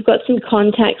 we've got some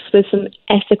contacts with some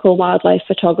ethical wildlife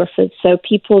photographers, so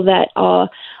people that are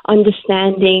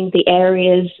understanding the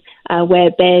areas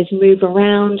where bears move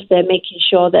around. They're making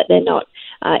sure that they're not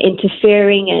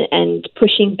interfering and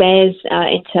pushing bears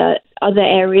into other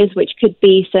areas, which could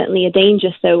be certainly a danger.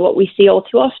 So what we see all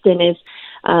too often is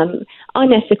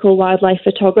unethical wildlife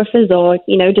photographers, or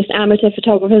just amateur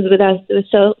photographers with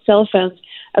cell phones,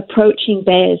 approaching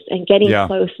bears and getting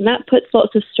close, and that puts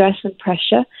lots of stress and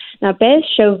pressure. Now, bears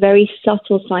show very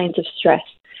subtle signs of stress,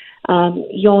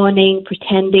 yawning,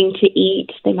 pretending to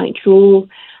eat, they might drool,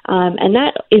 and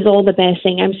that is all the bear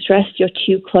saying, I'm stressed, you're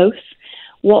too close.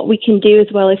 What we can do as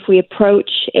well if we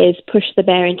approach is push the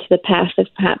bear into the path of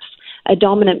perhaps a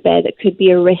dominant bear that could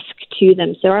be a risk to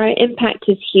them. So our impact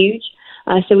is huge.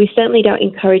 So we certainly don't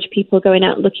encourage people going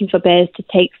out looking for bears to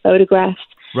take photographs.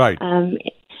 Right.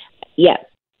 Yeah.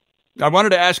 I wanted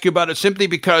to ask you about it simply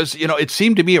because, it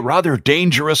seemed to me a rather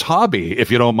dangerous hobby,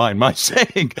 if you don't mind my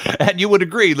saying. And you would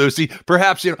agree, Lucy.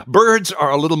 Perhaps, birds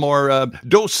are a little more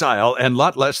docile and a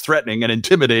lot less threatening and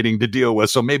intimidating to deal with.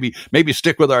 So maybe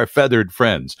stick with our feathered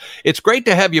friends. It's great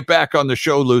to have you back on the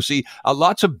show, Lucy.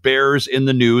 Lots of bears in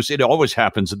the news. It always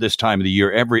happens at this time of the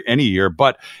year, any year.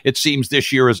 But it seems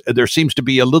this year there seems to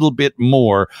be a little bit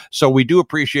more. So we do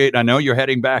appreciate, I know you're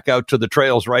heading back out to the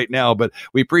trails right now, but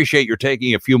we appreciate your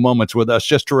taking a few moments with us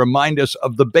just to remind us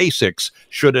of the basics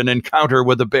should an encounter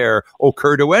with a bear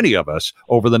occur to any of us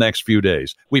over the next few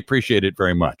days. We appreciate it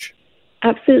very much.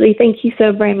 Absolutely. Thank you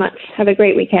so very much. Have a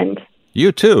great weekend.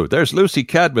 You too. There's Lucy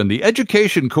Cadman, the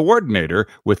education coordinator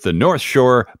with the North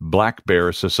Shore Black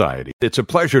Bear Society. It's a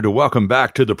pleasure to welcome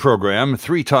back to the program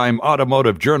three-time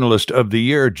Automotive Journalist of the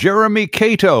Year, Jeremy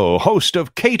Cato, host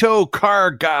of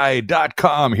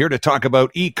CatoCarGuy.com, here to talk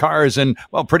about e-cars and,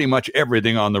 pretty much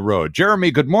everything on the road.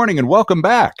 Jeremy, good morning and welcome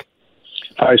back.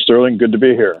 Hi, Sterling. Good to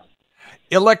be here.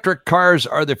 Electric cars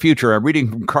are the future. I'm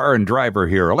reading from Car and Driver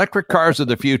here. Electric cars are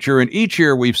the future, and each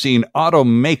year we've seen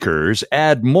automakers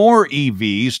add more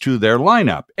EVs to their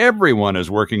lineup. Everyone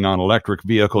is working on electric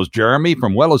vehicles, Jeremy,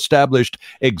 from well-established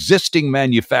existing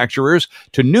manufacturers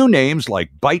to new names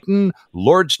like Byton,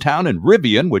 Lordstown, and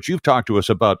Rivian, which you've talked to us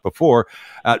about before.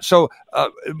 So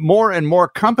more and more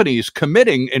companies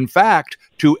committing, in fact,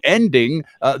 to ending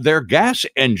their gas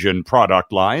engine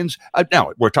product lines.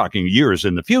 Now, we're talking years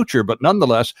in the future, but nonetheless,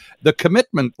 the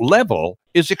commitment level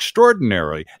is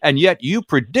extraordinary. And yet you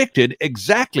predicted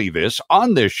exactly this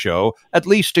on this show at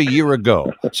least a year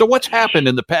ago. So what's happened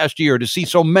in the past year to see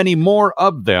so many more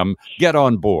of them get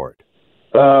on board?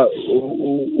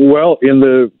 Well, in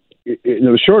the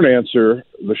shortest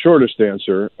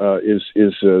answer is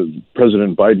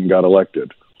President Biden got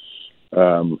elected.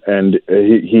 And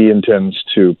he intends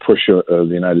to push the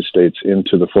United States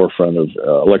into the forefront of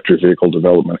electric vehicle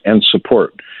development and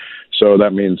support. So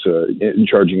that means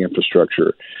charging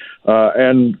infrastructure.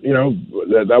 And,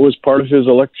 that was part of his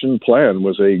election plan,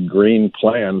 was a green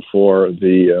plan for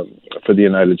the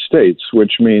United States,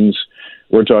 which means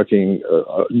we're talking,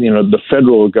 the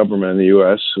federal government in the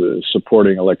U.S.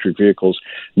 Supporting electric vehicles,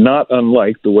 not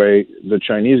unlike the way the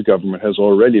Chinese government has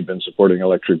already been supporting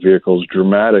electric vehicles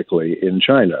dramatically in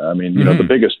China. I mean, the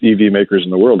biggest EV makers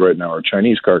in the world right now are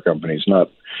Chinese car companies, not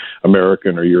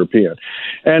American or European.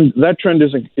 And that trend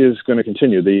is going to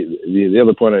continue. The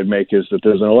other point I'd make is that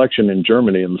there's an election in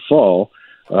Germany in the fall,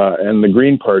 and the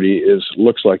Green Party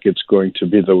looks like it's going to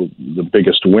be the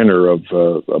biggest winner of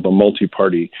a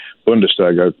multi-party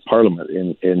Bundestag parliament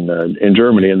in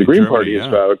Germany. And the Green Party is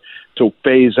vowed to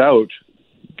phase out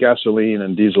gasoline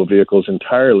and diesel vehicles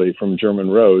entirely from German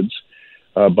roads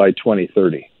by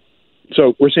 2030.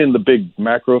 So we're seeing the big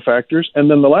macro factors. And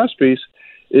then the last piece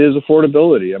is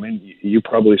affordability. I mean, you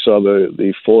probably saw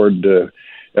the Ford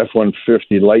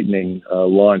F-150 Lightning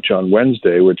launch on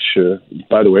Wednesday, which,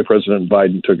 by the way, President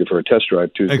Biden took it for a test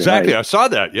drive Tuesday Exactly. night. I saw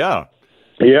that, yeah.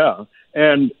 Yeah.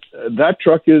 And that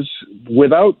truck is,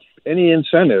 without any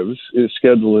incentives, is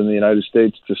scheduled in the United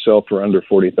States to sell for under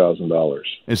 $40,000.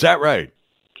 Is that right?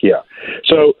 Yeah.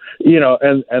 So,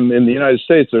 and in the United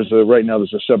States, there's a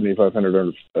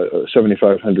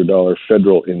 $7,500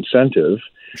 federal incentive.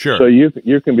 Sure. So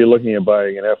you can be looking at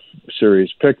buying an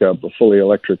F-Series pickup, a fully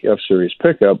electric F-Series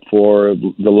pickup for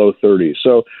the low 30s.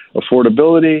 So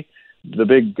affordability, the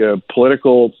big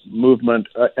political movement,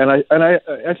 and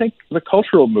I think the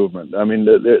cultural movement. I mean,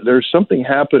 there's something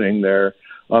happening there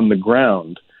on the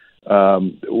ground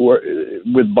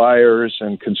with buyers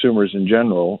and consumers in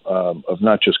general of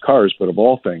not just cars but of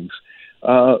all things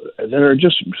that are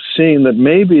just seeing that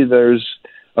maybe there's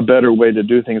a better way to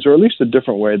do things, or at least a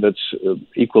different way that's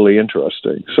equally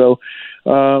interesting. So,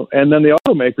 and then the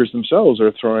automakers themselves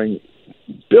are throwing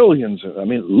billions,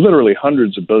 literally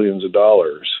hundreds of billions of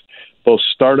dollars, both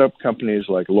startup companies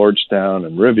like Lordstown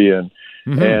and Rivian,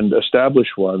 and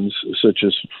established ones such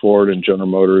as Ford and General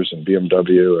Motors and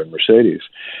BMW and Mercedes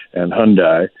and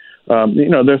Hyundai.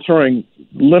 They're throwing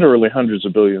literally hundreds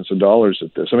of billions of dollars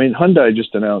at this. I mean, Hyundai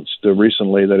just announced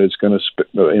recently that it's going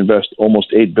to invest almost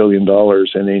 $8 billion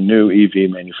in a new EV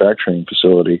manufacturing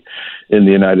facility in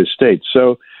the United States.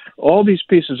 So all these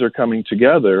pieces are coming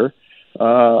together,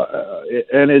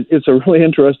 and it's a really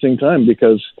interesting time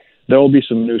because there will be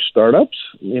some new startups.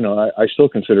 I still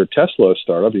consider Tesla a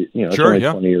startup. It's sure, only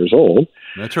 20 years old.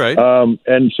 That's right.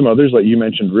 And some others, like you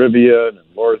mentioned, Rivian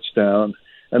and Lordstown.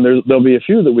 And there'll be a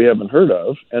few that we haven't heard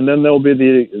of. And then there'll be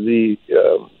the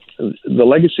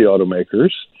legacy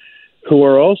automakers who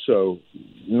are also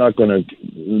not going to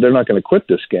quit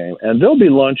this game. And they'll be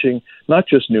launching not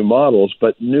just new models,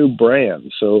 but new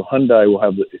brands. So Hyundai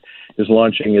is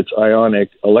launching its Ioniq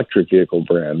electric vehicle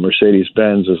brand.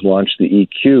 Mercedes-Benz has launched the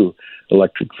EQ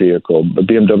electric vehicle. But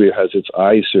BMW has its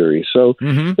I-Series. So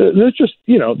there's just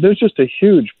a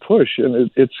huge push,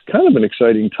 and it's kind of an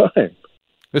exciting time.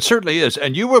 It certainly is.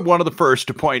 And you were one of the first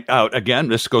to point out, again,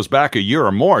 this goes back a year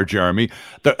or more, Jeremy,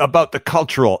 about the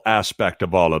cultural aspect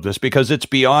of all of this, because it's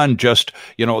beyond just,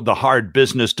 the hard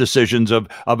business decisions of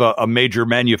a major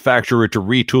manufacturer to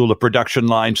retool a production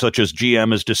line, such as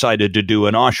GM has decided to do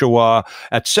in Oshawa,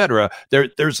 et cetera. There's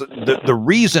the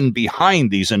reason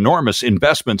behind these enormous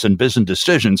investments and business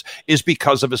decisions is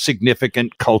because of a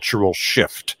significant cultural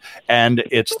shift. And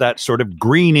it's that sort of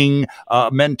greening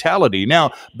mentality.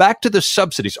 Now, back to the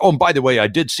subsidies. Oh, and by the way, I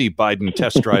did see Biden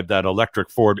test drive that electric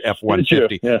Ford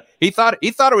F-150. Yeah. He thought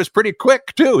it was pretty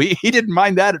quick too. He didn't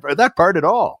mind that part at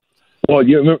all. Well,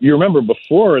 you remember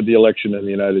before the election in the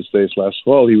United States last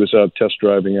fall, he was out test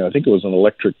driving. I think it was an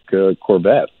electric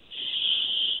Corvette.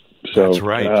 So that's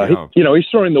right. He's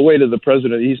throwing the weight of the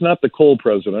president. He's not the coal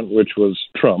president, which was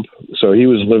Trump. So he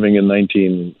was living in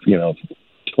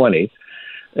 1920.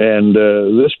 And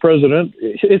this president,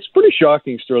 it's pretty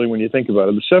shocking, Sterling, when you think about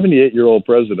it. The 78-year-old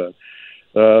president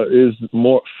is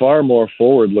far more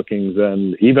forward-looking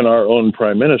than even our own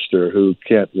prime minister, who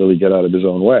can't really get out of his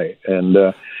own way. And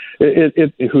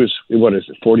who's, what is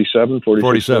it, 47,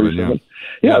 47,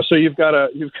 yeah. So you've got a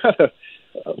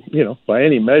by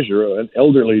any measure, an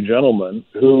elderly gentleman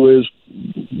who is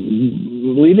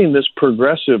leading this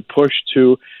progressive push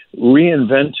to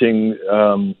reinventing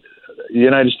the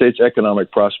United States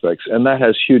economic prospects, and that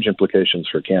has huge implications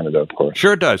for Canada, of course.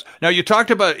 Sure it does. Now, you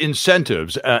talked about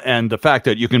incentives and the fact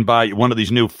that you can buy one of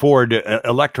these new Ford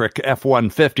electric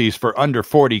F-150s for under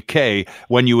 $40K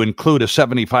when you include a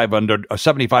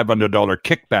 $7,500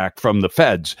 kickback from the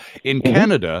feds. In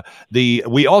Canada,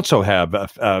 we also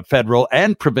have federal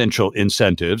and provincial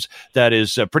incentives that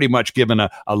is pretty much given a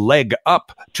leg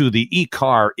up to the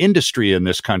e-car industry in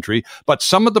this country. But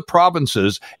some of the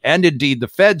provinces, and indeed the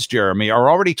feds, Jeremy,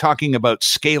 are already talking about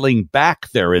scaling back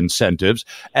their incentives,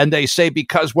 and they say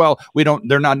because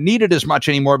they're not needed as much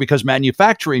anymore because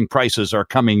manufacturing prices are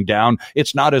coming down.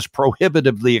 It's not as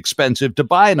prohibitively expensive to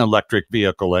buy an electric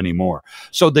vehicle anymore.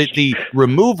 So the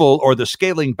removal or the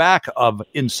scaling back of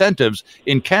incentives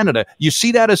in Canada, you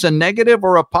see that as a negative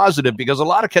or a positive? Because a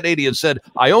lot of Canadians said,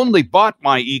 I only bought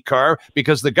my e-car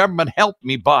because the government helped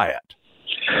me buy it.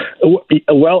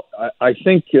 Well, I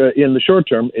think in the short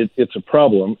term, it's a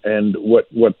problem. And what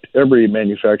every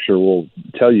manufacturer will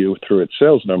tell you through its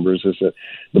sales numbers is that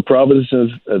the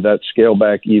provinces that scale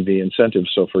back EV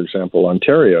incentives, so for example,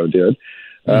 Ontario did,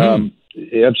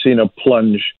 have seen a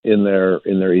plunge in their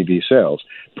EV sales.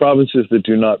 Provinces that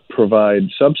do not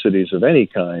provide subsidies of any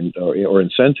kind or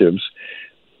incentives,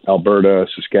 Alberta,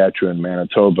 Saskatchewan,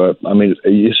 Manitoba. I mean,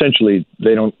 essentially,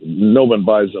 no one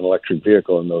buys an electric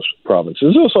vehicle in those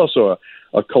provinces. There's also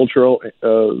a cultural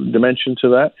dimension to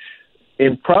that.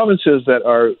 In provinces that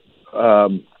are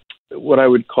what I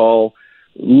would call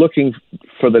looking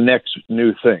for the next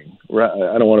new thing,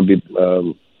 I don't want to be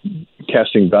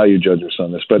casting value judgments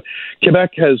on this, but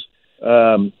Quebec has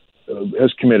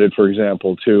committed, for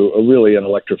example, to an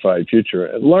electrified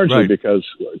future, largely because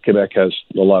Quebec has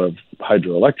a lot of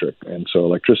hydroelectric, and so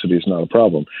electricity is not a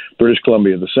problem. British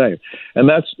Columbia the same. And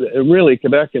that's really,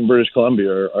 Quebec and British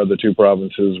Columbia are the two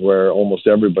provinces where almost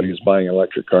everybody is buying an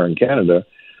electric car in Canada.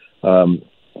 Those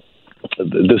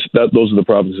are the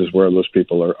provinces where those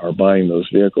people are buying those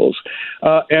vehicles.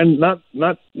 And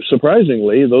not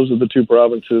surprisingly, those are the two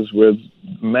provinces with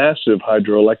massive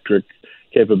hydroelectric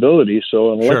capability,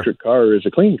 so an electric car is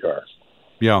a clean car.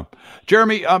 Yeah.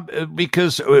 Jeremy,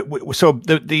 because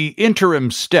the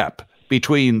interim step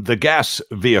between the gas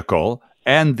vehicle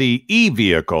and the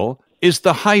e-vehicle is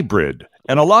the hybrid.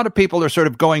 And a lot of people are sort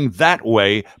of going that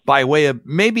way by way of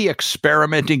maybe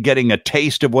experimenting, getting a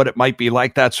taste of what it might be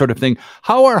like, that sort of thing.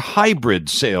 How are hybrid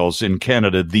sales in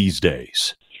Canada these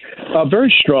days?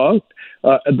 Very strong.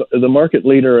 The market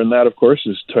leader in that, of course,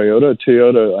 is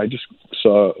Toyota. I just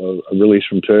saw a release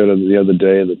from Toyota the other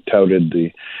day that touted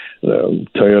the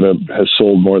Toyota has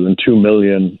sold more than 2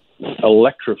 million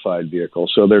electrified vehicle.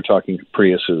 So they're talking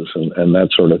Priuses and that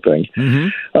sort of thing.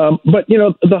 Mm-hmm. But,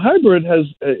 the hybrid has,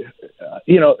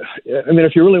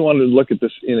 if you really wanted to look at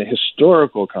this in a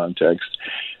historical context,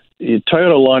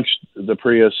 Toyota launched the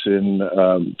Prius in,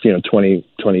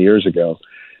 20 years ago,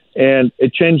 and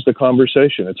it changed the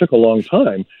conversation. It took a long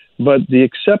time, but the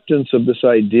acceptance of this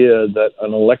idea that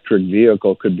an electric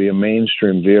vehicle could be a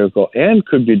mainstream vehicle and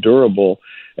could be durable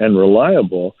and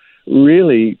reliable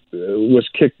really was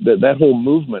kicked. That whole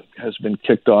movement has been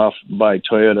kicked off by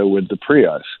Toyota with the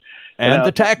Prius. And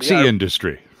the taxi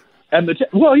industry. And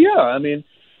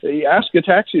ask a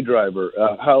taxi driver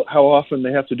how often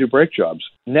they have to do brake jobs.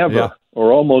 Never,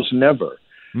 or almost never.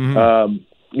 Mm-hmm.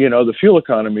 The fuel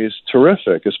economy is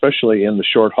terrific, especially in the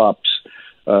short hops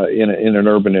in an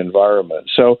urban environment.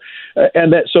 So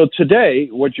today,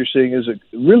 what you're seeing is a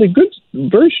really good,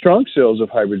 very strong sales of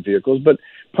hybrid vehicles. But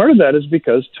part of that is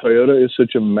because Toyota is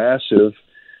such a massive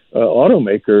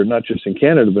automaker, not just in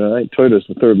Canada, but I think Toyota is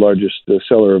the third largest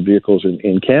seller of vehicles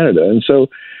in Canada. And so,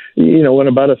 when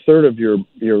about a third of your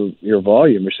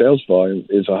volume, your sales volume,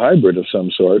 is a hybrid of some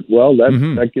sort, well,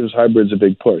 that gives hybrids a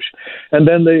big push. And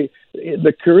then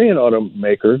the Korean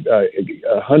automaker,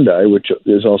 Hyundai, which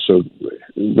is also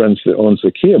owns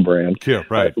the Kia brand,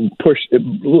 right?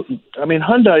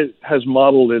 Hyundai has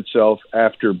modeled itself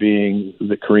after being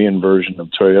the Korean version of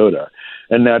Toyota.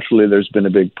 And naturally, there's been a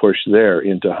big push there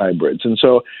into hybrids. And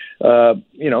so,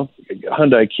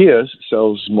 Hyundai Kia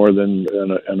sells more than,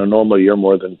 in a normal year,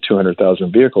 more than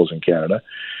 200,000 vehicles in Canada.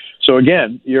 So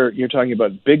again, you're talking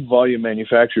about big volume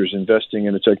manufacturers investing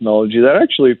in a technology that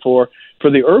actually, for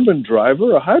the urban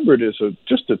driver, a hybrid is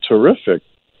just a terrific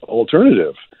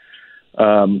alternative.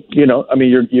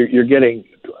 You're getting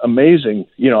amazing.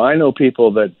 I know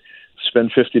people that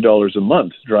spend $50 a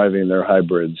month driving their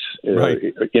hybrids in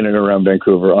and around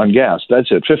Vancouver on gas.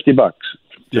 That's it, $50 to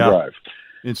drive.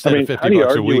 Instead of $50 how do you a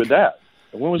argue week with that?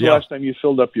 When was the last time you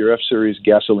filled up your F-Series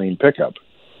gasoline pickup?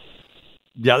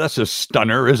 Yeah, that's a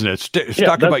stunner, isn't it? That's a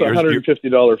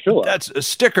 $150 fill-up. That's a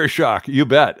sticker shock, you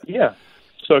bet. Yeah.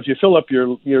 So if you fill up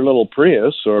your little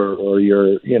Prius or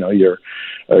your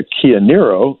Kia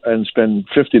Niro and spend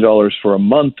 $50 for a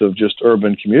month of just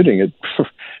urban commuting,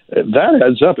 that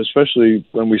adds up, especially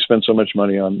when we spend so much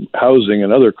money on housing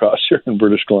and other costs here in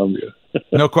British Columbia.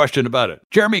 No question about it.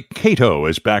 Jeremy Cato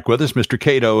is back with us. Mr.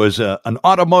 Cato is an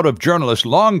automotive journalist,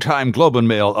 longtime Globe and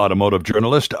Mail automotive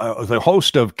journalist, the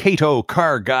host of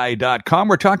CatoCarGuy.com.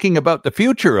 We're talking about the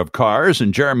future of cars,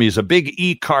 and Jeremy's a big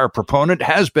e-car proponent,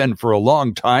 has been for a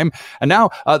long time. And now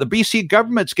the BC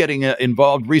government's getting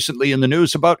involved recently in the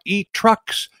news about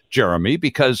e-trucks, Jeremy,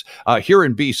 because here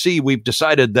in BC, we've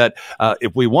decided that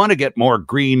if we want to get more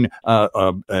green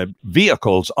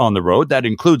vehicles on the road, that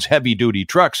includes heavy-duty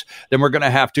trucks, then we're going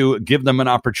to have to give them an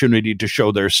opportunity to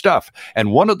show their stuff.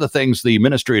 And one of the things the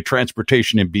Ministry of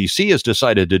Transportation in BC has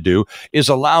decided to do is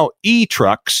allow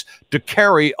e-trucks to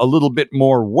carry a little bit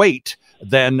more weight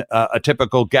than a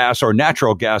typical gas or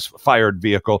natural gas fired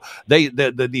vehicle.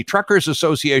 The Truckers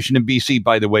Association in BC,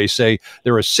 by the way, say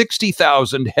there are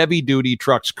 60,000 heavy duty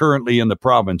trucks currently in the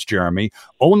province, Jeremy.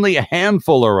 Only a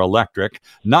handful are electric.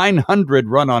 900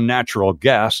 run on natural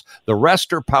gas. The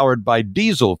rest are powered by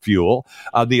diesel fuel.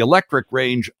 The electric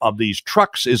range of these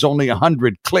trucks is only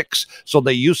 100 clicks, so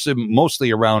they use them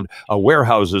mostly around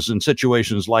warehouses and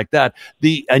situations like that.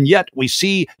 And yet we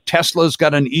see Tesla's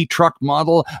got an e-truck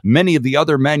model. Many of the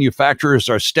other manufacturers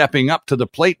are stepping up to the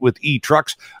plate with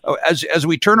e-trucks. As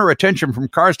we turn our attention from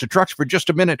cars to trucks for just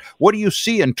a minute, what do you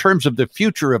see in terms of the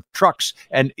future of trucks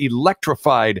and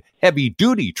electrified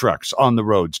heavy-duty trucks on the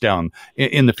roads down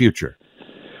in the future?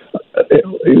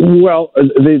 Well,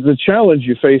 the challenge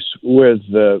you face with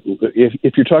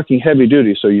if you're talking heavy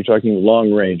duty, so you're talking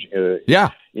long range,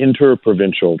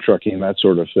 interprovincial trucking, that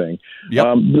sort of thing.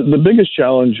 Yep. The biggest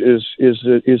challenge is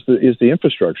the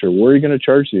infrastructure. Where are you going to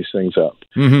charge these things up?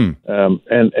 Mm-hmm.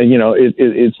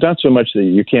 It's not so much that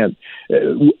you can't.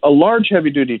 A large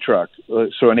heavy duty truck,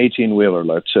 so an 18-wheeler,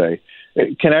 let's say,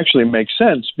 it can actually make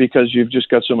sense because you've just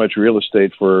got so much real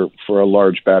estate for a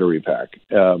large battery pack,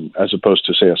 as opposed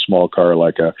to, say, a small car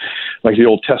like the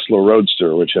old Tesla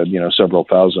Roadster, which had several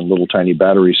thousand little tiny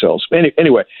battery cells.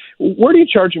 Anyway, where do you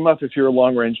charge them up if you're a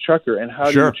long range trucker, and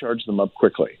how do you charge them up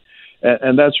quickly?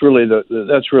 And that's really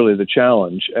the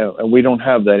challenge, and we don't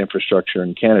have that infrastructure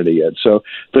in Canada yet. So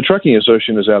the Trucking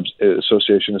Association is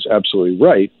absolutely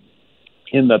right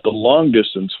in that the long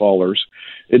distance haulers,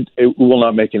 it will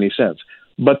not make any sense.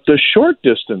 But the short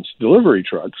distance delivery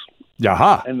trucks,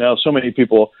 and now so many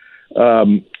people,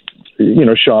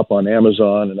 shop on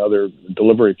Amazon and other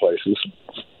delivery places.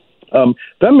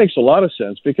 That makes a lot of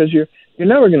sense because you're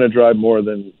never going to drive more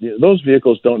than those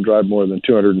vehicles don't drive more than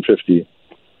 250,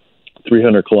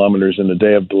 300 kilometers in a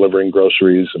day of delivering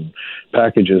groceries and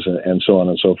packages and so on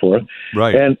and so forth.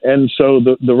 Right. And so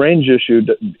the range issue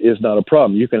is not a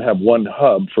problem. You can have one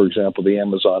hub, for example, the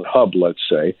Amazon hub, let's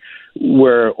say,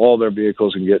 where all their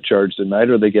vehicles can get charged at night,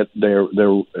 or they're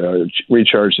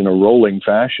recharged in a rolling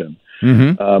fashion.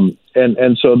 Mm-hmm.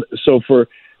 And so for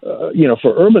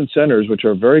for urban centers, which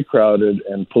are very crowded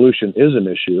and pollution is an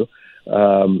issue,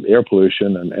 air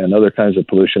pollution and other kinds of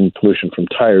pollution from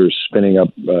tires spinning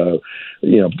up,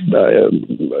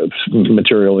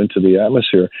 material into the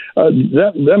atmosphere.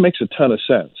 That makes a ton of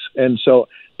sense. And so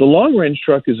the long-range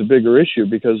truck is a bigger issue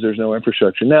because there's no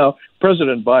infrastructure. Now,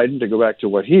 President Biden, to go back to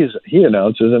what he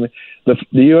announces, the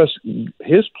U.S.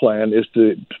 his plan is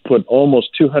to put almost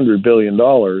 $200 billion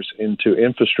into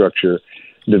infrastructure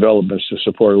developments to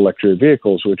support electric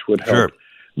vehicles, which would help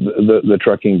the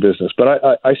trucking business. But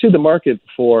I see the market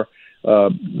for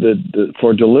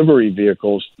for delivery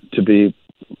vehicles to be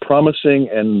promising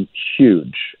and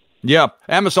huge. Yeah,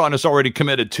 Amazon has already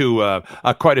committed to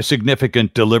quite a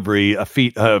significant delivery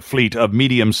fleet of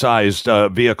medium-sized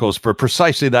vehicles for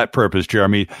precisely that purpose,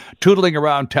 Jeremy, tootling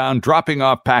around town, dropping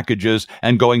off packages,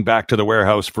 and going back to the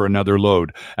warehouse for another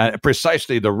load.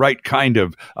 Precisely the right kind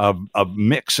of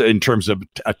mix in terms of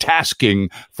tasking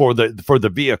for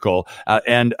the vehicle.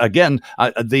 And again,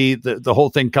 the whole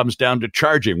thing comes down to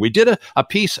charging. We did a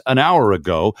piece an hour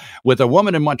ago with a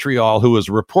woman in Montreal who was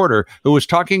a reporter who was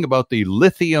talking about the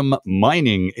lithium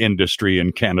mining industry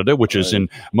in Canada, which is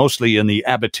mostly in the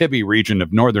Abitibi region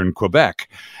of northern Quebec,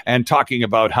 and talking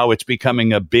about how it's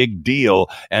becoming a big deal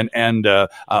and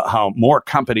how more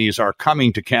companies are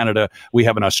coming to Canada. We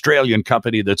have an Australian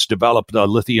company that's developed a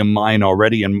lithium mine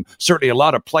already, and certainly a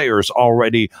lot of players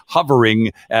already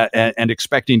hovering and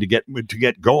expecting to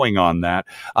get going on that.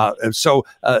 So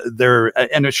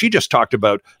she just talked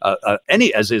about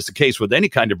as is the case with any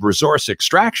kind of resource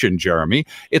extraction, Jeremy,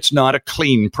 it's not a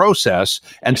clean process.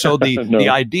 And so the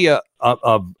idea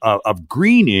of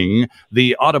greening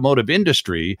the automotive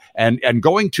industry and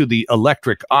going to the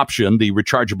electric option, the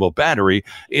rechargeable battery,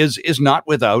 is not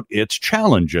without its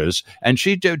challenges. And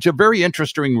she did a very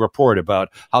interesting report about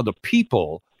how the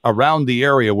people around the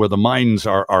area where the mines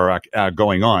are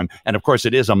going on, and of course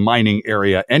it is a mining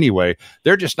area anyway,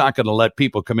 they're just not going to let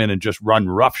people come in and just run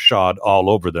roughshod all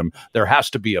over them. There has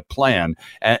to be a plan,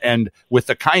 and with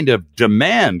the kind of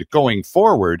demand going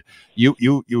forward, you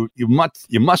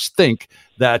must think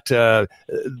that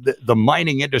the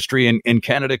mining industry in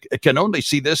Canada can only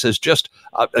see this as just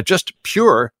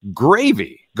pure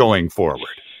gravy going forward.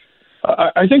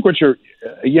 I think what you're,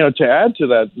 to add to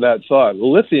that thought,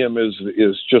 lithium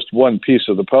is just one piece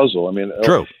of the puzzle. I mean,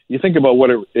 true. You think about what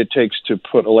it takes to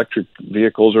put electric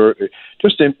vehicles or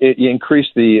just increase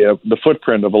the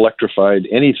footprint of electrified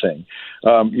anything.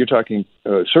 You're talking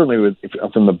certainly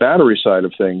from the battery side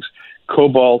of things,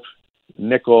 cobalt,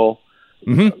 nickel,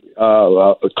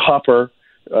 copper.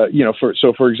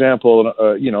 For example,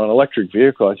 an electric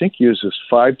vehicle, I think, uses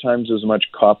 5 times as much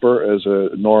copper as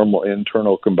a normal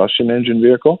internal combustion engine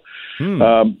vehicle.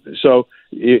 So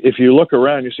if you look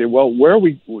around, you say, well, where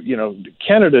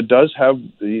Canada does have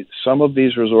some of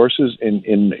these resources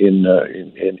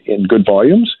in good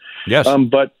volumes. Yes.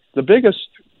 But the biggest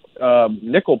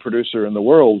nickel producer in the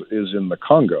world is in the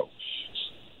Congo.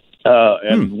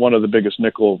 And one of the biggest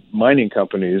nickel mining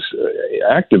companies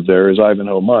active there is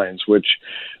Ivanhoe Mines, which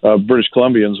British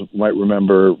Columbians might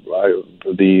remember.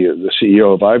 The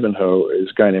CEO of Ivanhoe is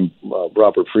a guy named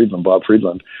Bob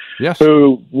Friedland, yes,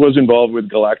 who was involved with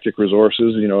Galactic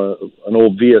Resources, an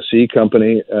old VSE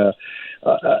company.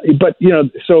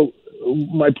 So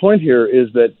my point here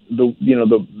is that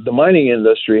the mining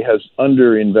industry has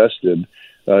underinvested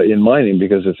in mining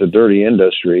because it's a dirty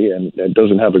industry and it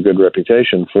doesn't have a good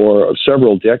reputation for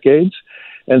several decades.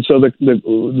 And so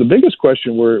the biggest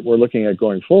question we're looking at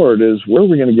going forward is where are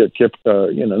we going to get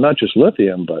not just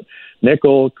lithium, but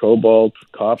nickel, cobalt,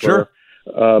 copper.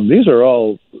 Sure. These are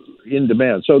all in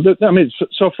demand. So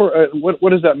for what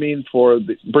does that mean for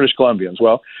the British Columbians?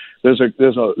 Well, there's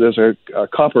a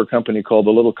copper company called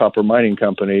the Little Copper Mining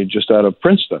Company just out of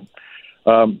Princeton,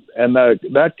 and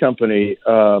that company.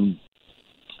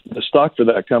 The stock for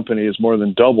that company has more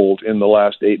than doubled in the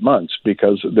last 8 months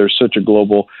because there's such a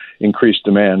global increased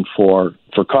demand for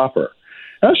copper.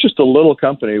 That's just a little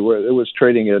company where it was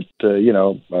trading at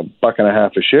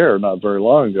 $1.50 a share not very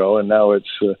long ago, and now it's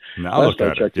last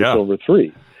I checked, it's over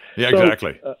 $3. Yeah,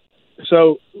 exactly.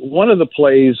 So one of the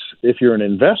plays, if you're an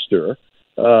investor,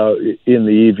 in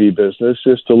the EV business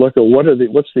is to look at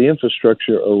what's the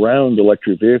infrastructure around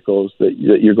electric vehicles that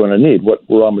you're going to need, what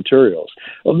raw materials.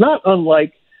 Well, not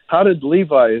unlike how did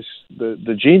Levi's,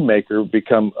 the jean maker,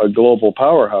 become a global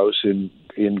powerhouse in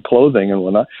clothing and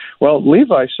whatnot? Well,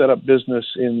 Levi set up business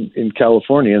in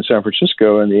California, in San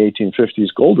Francisco, in the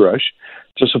 1850s gold rush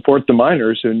to support the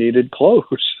miners who needed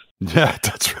clothes. Yeah,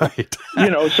 that's right.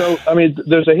 So, I mean,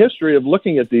 there's a history of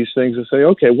looking at these things and say,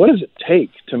 okay, what does it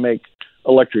take to make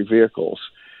electric vehicles?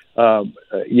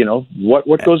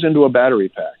 What goes into a battery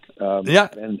pack? So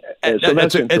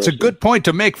it's a good point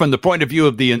to make from the point of view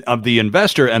of the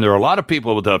investor, and there are a lot of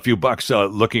people with a few bucks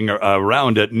looking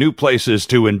around at new places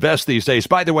to invest these days.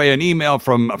 By the way, an email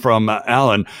from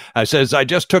Alan says, I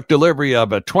just took delivery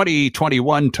of a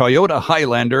 2021 Toyota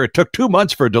Highlander. It took 2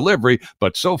 months for delivery,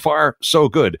 but so far, so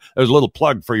good. There's a little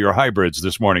plug for your hybrids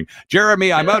this morning.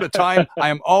 Jeremy, I'm out of time. I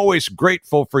am always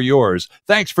grateful for yours.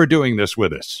 Thanks for doing this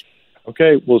with us.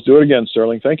 Okay, we'll do it again,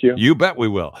 Sterling. Thank you. You bet we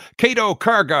will. Cato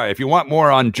Car Guy, if you want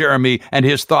more on Jeremy and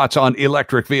his thoughts on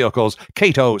electric vehicles,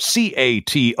 Cato,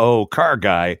 C-A-T-O,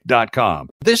 carguy.com.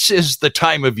 This is the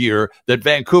time of year that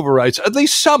Vancouverites, at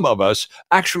least some of us,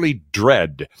 actually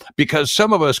dread, because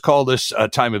some of us call this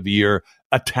time of the year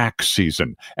a tax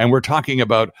season. And we're talking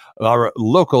about our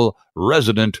local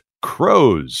resident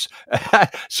crows.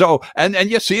 So, and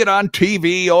you see it on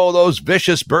TV, all those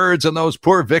vicious birds and those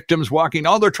poor victims walking.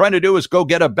 All they're trying to do is go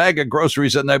get a bag of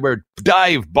groceries and they were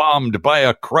dive bombed by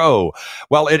a crow.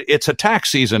 Well, it's a tax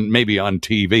season, maybe on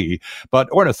TV, but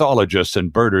ornithologists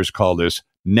and birders call this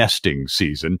nesting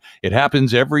season. It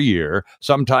happens every year,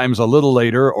 sometimes a little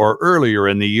later or earlier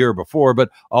in the year before,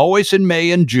 but always in May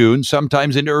and June,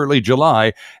 sometimes in early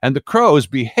July. And the crow's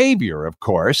behavior, of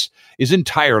course, is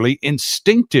entirely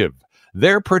instinctive.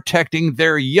 They're protecting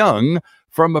their young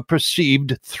from a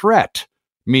perceived threat,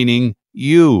 meaning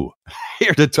you.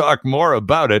 Here to talk more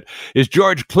about it is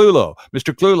George Clulow.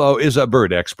 Mr. Clulow is a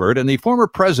bird expert and the former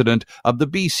president of the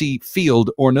BC Field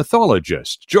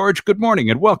Ornithologists. George, good morning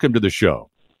and welcome to the show.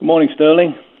 Good morning,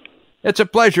 Sterling. It's a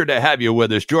pleasure to have you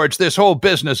with us, George. This whole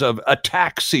business of a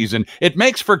tax season, it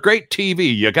makes for great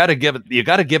TV. You got to give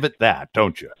it that,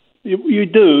 don't you? You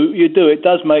do. It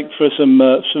does make for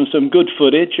some good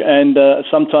footage, and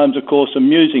sometimes, of course,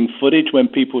 amusing footage when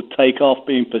people take off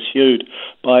being pursued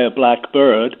by a black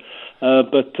bird.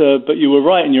 But you were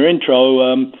right in your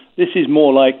intro. This is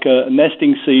more like a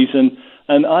nesting season,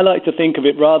 and I like to think of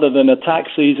it rather than a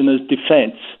tax season as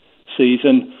defense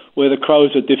season, where the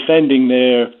crows are defending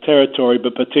their territory,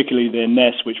 but particularly their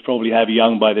nests, which probably have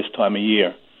young by this time of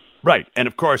year. Right. And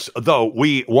of course, though,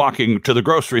 we walking to the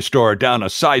grocery store down a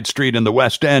side street in the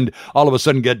West End, all of a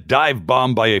sudden get dive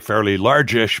bombed by a fairly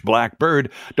largish black bird,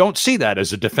 don't see that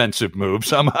as a defensive move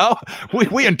somehow.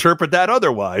 We interpret that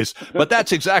otherwise. But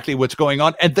that's exactly what's going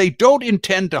on. And they don't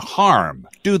intend to harm,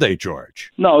 do they,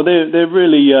 George? No, they're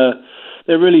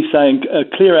really saying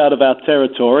clear out of our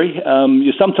territory.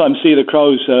 You sometimes see the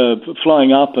crows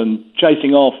flying up and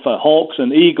chasing off hawks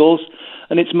and eagles.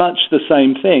 And it's much the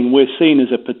same thing. We're seen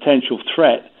as a potential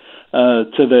threat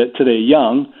to their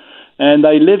young, and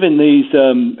they live in these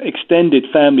extended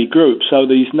family groups. So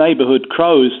these neighborhood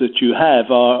crows that you have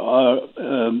are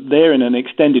they're in an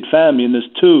extended family, and there's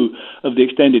two of the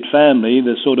extended family,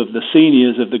 the sort of the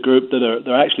seniors of the group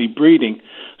they're actually breeding.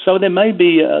 So there may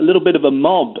be a little bit of a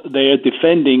mob there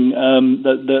defending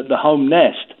the home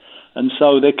nest, and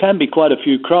so there can be quite a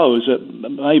few crows that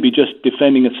may be just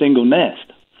defending a single nest.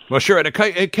 Well, sure, and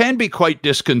it can be quite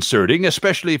disconcerting,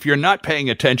 especially if you're not paying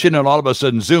attention and all of a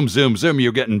sudden, zoom, zoom, zoom,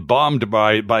 you're getting bombed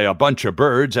by a bunch of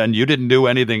birds and you didn't do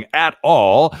anything at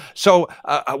all. So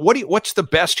what's the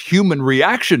best human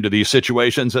reaction to these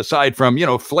situations aside from,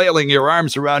 flailing your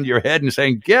arms around your head and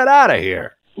saying, get out of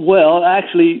here? Well,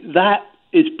 actually, that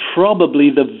is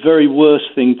probably the very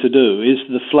worst thing to do, is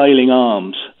the flailing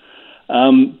arms,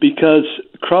 because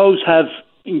crows have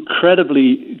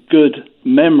incredibly good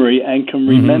memory and can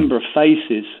remember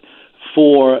faces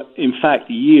for, in fact,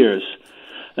 years.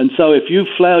 And so if you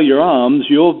flail your arms,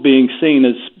 you're being seen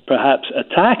as perhaps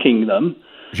attacking them,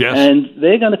 yes, and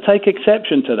they're going to take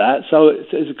exception to that. So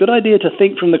it's a good idea to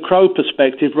think from the crow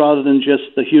perspective rather than just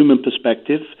the human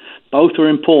perspective. Both are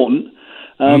important.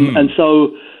 And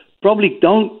so probably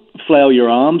don't flail your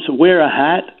arms, wear a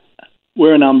hat,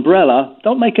 wear an umbrella.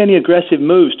 Don't make any aggressive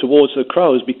moves towards the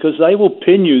crows, because they will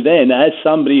pin you then as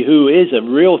somebody who is a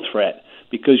real threat,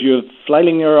 because you're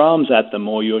flailing your arms at them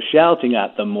or you're shouting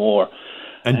at them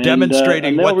and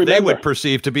demonstrating what they would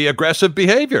perceive to be aggressive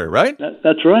behavior, right?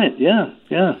 That's right, yeah.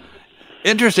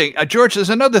 Interesting. George,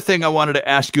 there's another thing I wanted to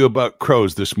ask you about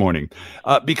crows this morning,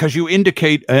 because you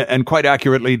indicate, and quite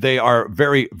accurately, they are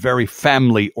very, very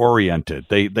family-oriented.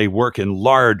 They work in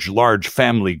large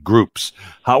family groups.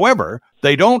 However,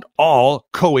 they don't all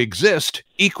coexist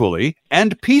equally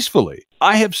and peacefully.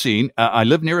 I have seen, I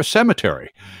live near a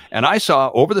cemetery, and I saw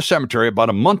over the cemetery about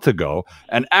a month ago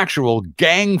an actual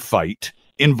gang fight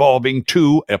involving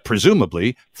two,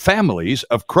 presumably, families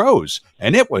of crows.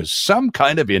 And it was some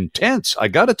kind of intense, I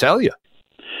got to tell you.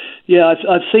 Yeah,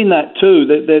 I've seen that too.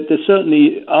 There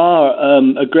certainly are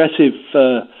aggressive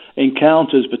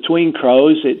encounters between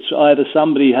crows. It's either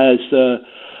somebody has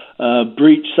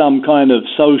breached some kind of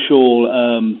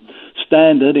social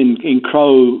standard in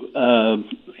crow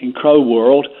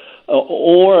world,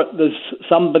 or there's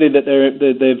somebody that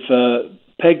they've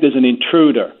pegged as an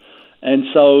intruder. And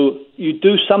so you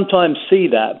do sometimes see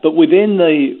that, but within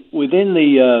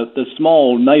the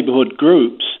small neighborhood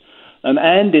groups,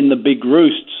 and in the big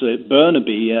roosts at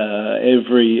Burnaby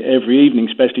every evening,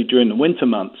 especially during the winter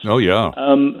months. Oh yeah.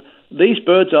 These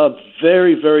birds are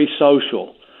very, very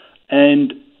social,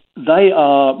 and they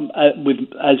are,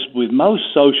 as with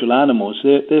most social animals,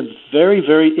 they're very,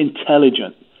 very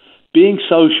intelligent. Being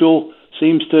social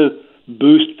seems to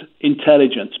boost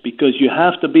intelligence, because you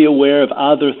have to be aware of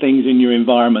other things in your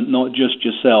environment, not just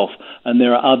yourself, and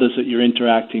there are others that you're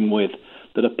interacting with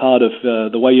that are part of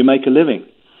the way you make a living.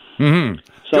 Mm-hmm.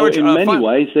 So George, in many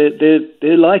ways,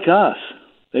 they're like us.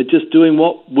 They're just doing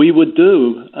what we would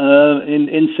do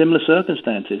in similar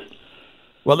circumstances.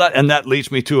 Well, that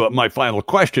leads me to my final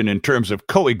question in terms of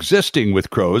coexisting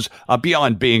with crows,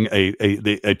 beyond being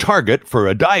a target for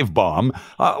a dive bomb.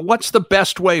 What's the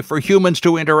best way for humans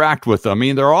to interact with them? I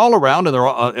mean, they're all around,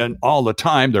 and all the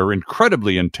time. They're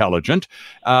incredibly intelligent,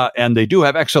 and they do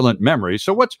have excellent memory.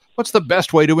 So what's the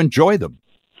best way to enjoy them?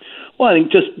 Well, I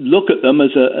think just look at them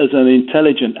as an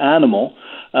intelligent animal.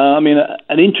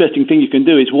 An interesting thing you can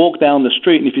do is walk down the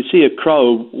street, and if you see a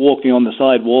crow walking on the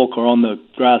sidewalk or on the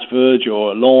grass verge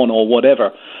or lawn or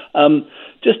whatever,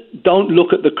 just don't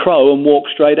look at the crow and walk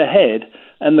straight ahead,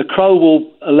 and the crow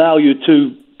will allow you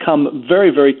to come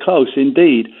very, very close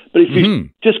indeed. But if you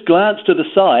just glance to the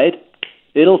side,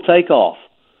 it'll take off.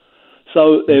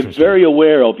 So they're very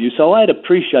aware of you. So I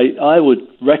would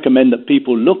recommend that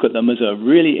people look at them as a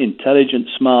really intelligent,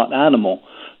 smart animal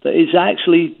that is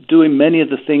actually doing many of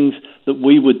the things that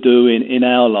we would do in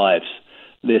our lives.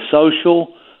 They're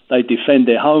social. They defend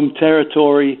their home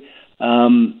territory.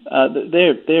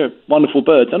 They're wonderful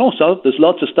birds. And also, there's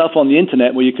lots of stuff on the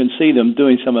internet where you can see them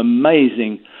doing some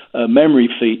amazing memory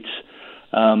feats.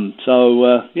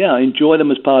 Enjoy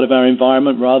them as part of our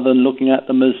environment rather than looking at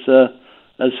them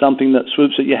as something that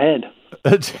swoops at your head.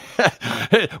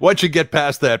 Once you get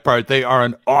past that part, they are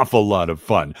an awful lot of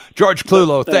fun. George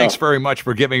Clulow, thanks very much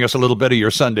for giving us a little bit of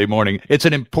your Sunday morning. It's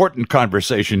an important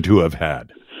conversation to have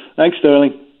had. Thanks,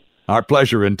 Sterling. Our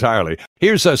pleasure entirely.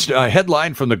 Here's a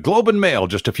headline from the Globe and Mail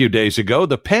just a few days ago.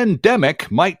 The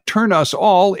pandemic might turn us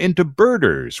all into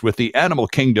birders. With the animal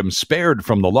kingdom spared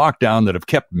from the lockdown that have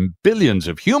kept billions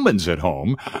of humans at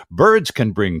home, birds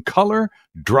can bring color,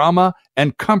 drama,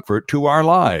 and comfort to our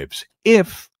lives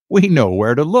if we know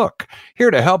where to look.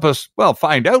 Here to help us,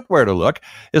 find out where to look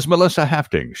is Melissa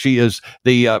Hafting. She is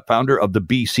the founder of the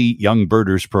BC Young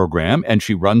Birders program, and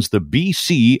she runs the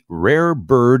BC Rare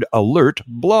Bird Alert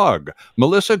blog.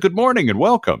 Melissa, good morning and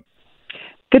welcome.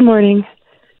 Good morning.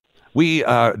 We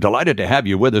are delighted to have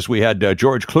you with us. We had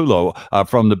George Clulow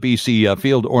from the BC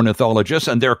Field Ornithologists,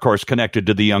 and they're, of course, connected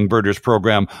to the Young Birders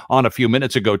program on a few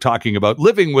minutes ago, talking about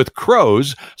living with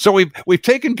crows. So we've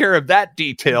taken care of that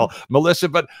detail, Melissa,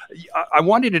 but I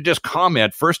wanted to just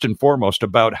comment first and foremost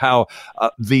about how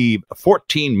the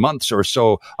 14 months or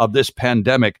so of this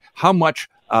pandemic, how much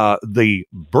the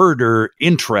birder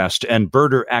interest and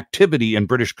birder activity in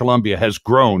British Columbia has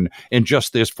grown in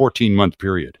just this 14-month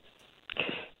period.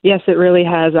 Yes, it really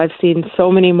has. I've seen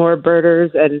so many more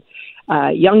birders and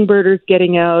young birders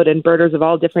getting out, and birders of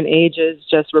all different ages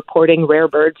just reporting rare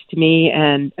birds to me,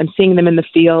 and I'm seeing them in the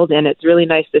field, and it's really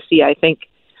nice to see. I think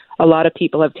a lot of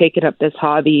people have taken up this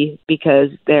hobby because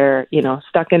they're,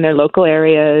 stuck in their local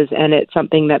areas, and it's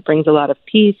something that brings a lot of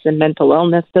peace and mental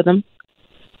wellness to them.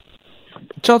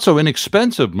 It's also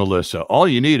inexpensive, Melissa. All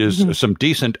you need is some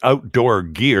decent outdoor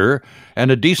gear and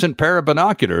a decent pair of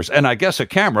binoculars, and I guess a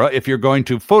camera if you're going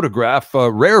to photograph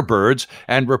rare birds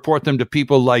and report them to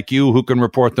people like you who can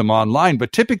report them online.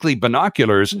 But typically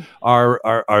binoculars are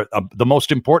the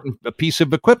most important piece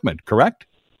of equipment, correct?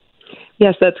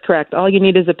 Yes, that's correct. All you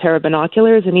need is a pair of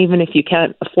binoculars, and even if you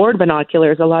can't afford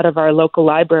binoculars, a lot of our local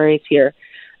libraries here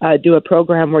do a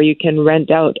program where you can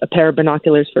rent out a pair of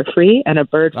binoculars for free and a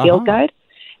bird field guide.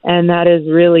 And that is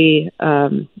really,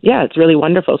 it's really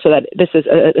wonderful. So that this is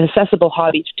an accessible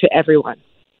hobby to everyone.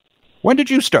 When did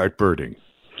you start birding?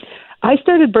 I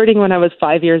started birding when I was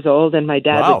 5 years old, and my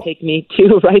dad would take me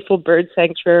to Rifle Bird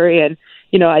Sanctuary, and,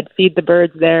 I'd feed the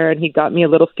birds there, and he got me a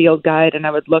little field guide, and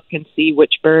I would look and see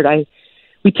which bird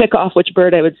we tick off which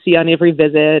bird I would see on every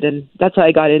visit, and that's how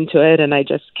I got into it, and I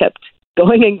just kept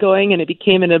going, and it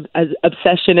became an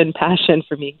obsession and passion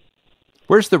for me.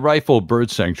 Where's the Rifle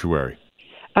Bird Sanctuary?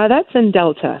 That's in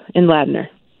Delta, in Ladner.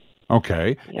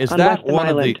 Okay. Is that one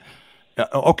of the...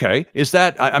 Okay. Is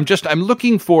that, I'm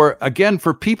looking for, again,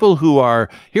 for people who are,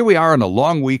 here we are on a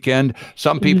long weekend.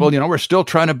 Some people, we're still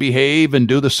trying to behave and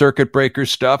do the circuit breaker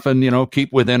stuff and,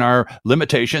 keep within our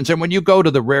limitations. And when you go to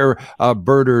the Rare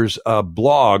Birders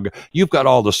blog, you've got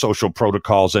all the social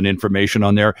protocols and information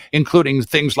on there, including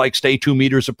things like stay 2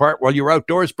 meters apart while you're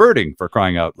outdoors birding, for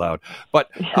crying out loud. But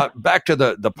back to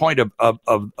the point of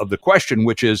the question,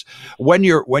 which is when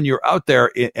you're out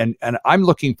there, and I'm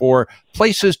looking for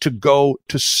places to go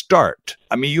to start.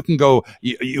 I mean, you can go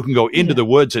into the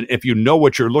woods, and if you know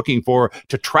what you're looking for,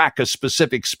 to track a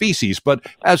specific species. But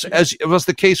as was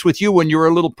the case with you when you were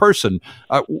a little person,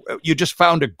 you just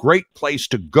found a great place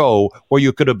to go where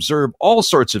you could observe all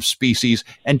sorts of species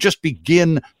and just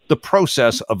begin the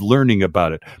process of learning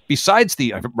about it. Besides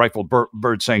the Rifle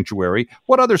Bird Sanctuary,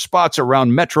 what other spots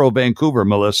around Metro Vancouver,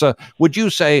 Melissa, would you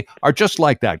say are just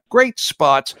like that? Great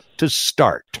spots to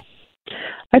start.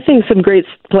 I think some great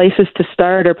places to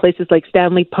start are places like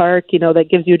Stanley Park, that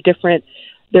gives you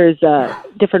there's a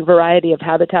different variety of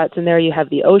habitats in there. You have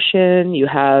the ocean, you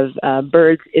have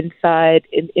birds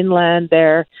inland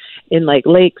there, in like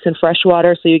lakes and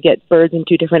freshwater, so you get birds in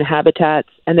 2 different habitats,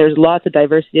 and there's lots of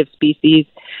diversity of species.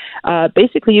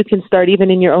 Basically, you can start even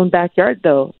in your own backyard,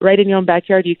 though. Right in your own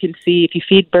backyard, you can see, if you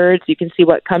feed birds, you can see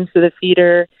what comes to the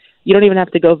feeder. You don't even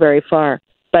have to go very far.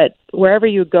 But wherever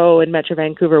you go in Metro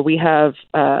Vancouver, we have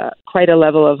quite a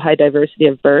level of high diversity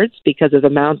of birds because of the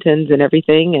mountains and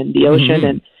everything and the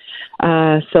ocean.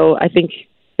 And so I think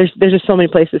there's just so many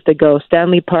places to go.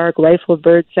 Stanley Park, Rifle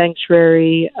Bird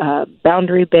Sanctuary,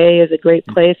 Boundary Bay is a great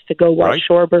place to go watch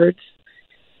shorebirds,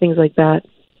 things like that.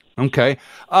 Okay.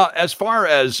 As far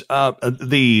as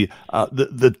the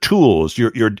tools,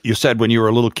 you said when you were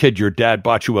a little kid, your dad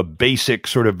bought you a basic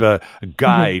sort of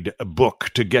guide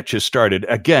book to get you started.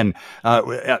 Again,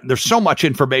 there's so much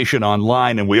information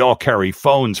online, and we all carry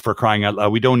phones, for crying out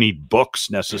loud. We don't need books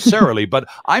necessarily, but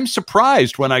I'm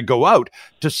surprised when I go out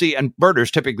to see, and birders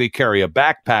typically carry a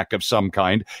backpack of some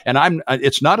kind, and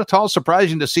it's not at all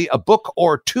surprising to see a book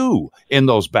or 2 in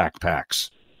those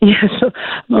backpacks. Yeah, so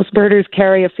most birders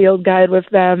carry a field guide with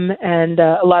them, and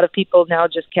a lot of people now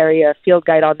just carry a field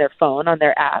guide on their phone, on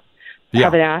their app. Yeah.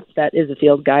 Have an app that is a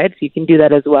field guide, so you can do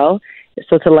that as well,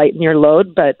 so to lighten your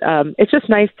load. But it's just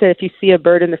nice to, if you see a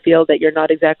bird in the field that you're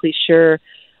not exactly sure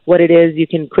what it is, you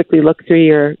can quickly look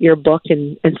through your book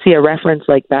and see a reference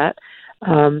like that.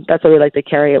 That's why we like to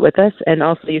carry it with us. And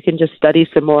also you can just study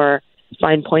some more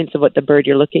fine points of what the bird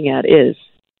you're looking at is.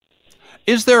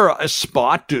 Is there a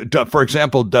spot, for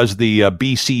example, does the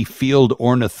BC Field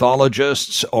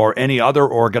Ornithologists or any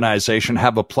other organization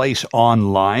have a place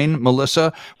online,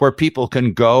 Melissa, where people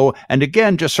can go and,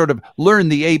 again, just sort of learn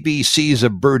the ABCs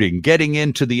of birding, getting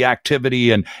into the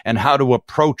activity and how to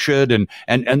approach it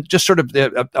and just sort of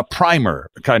a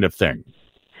primer kind of thing?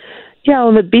 Yeah,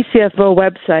 on the BCFO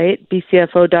website,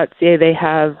 bcfo.ca, they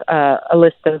have a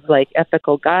list of like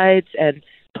ethical guides and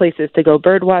places to go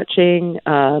bird watching,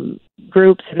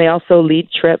 groups, and they also lead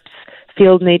trips,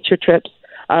 field nature trips.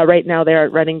 Right now they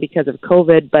aren't running because of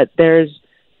COVID, but there's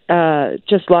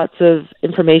just lots of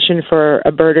information for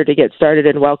a birder to get started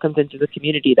and welcomed into the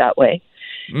community that way.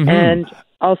 Mm-hmm. And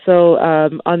also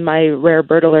on my Rare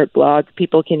Bird Alert blog,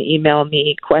 people can email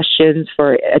me questions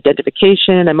for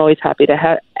identification. I'm always happy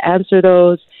to answer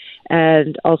those,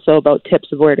 and also about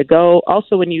tips of where to go.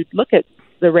 Also, when you look at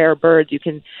the rare birds, you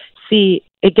can see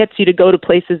it gets you to go to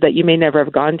places that you may never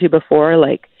have gone to before.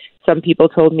 Like some people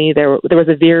told me there was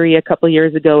a veery a couple of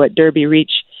years ago at Derby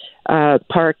Reach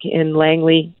Park in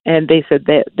Langley, and they said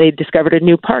that they discovered a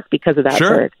new park because of that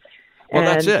bird. Well,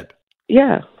 that's it.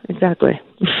 Yeah, exactly.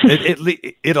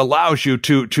 It allows you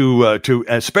to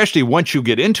especially once you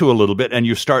get into a little bit and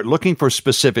you start looking for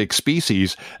specific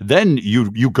species, then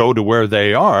you go to where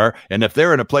they are, and if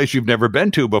they're in a place you've never been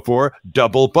to before,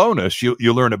 double bonus.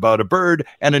 You learn about a bird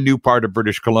and a new part of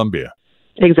British Columbia.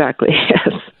 Exactly.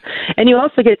 Yes. And you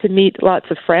also get to meet lots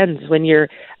of friends when you're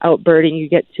out birding. You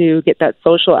get to get that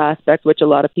social aspect, which a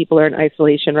lot of people are in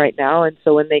isolation right now, and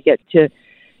so when they get to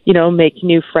make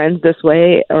new friends this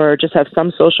way or just have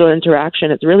some social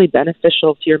interaction. It's really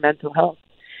beneficial to your mental health.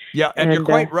 Yeah, and you're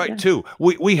quite right, too.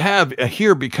 We have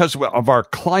here, because of our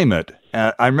climate,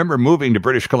 I remember moving to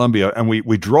British Columbia, and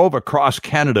we drove across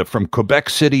Canada from Quebec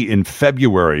City in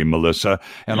February, Melissa,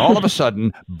 and all of a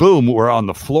sudden, boom, we're on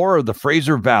the floor of the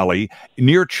Fraser Valley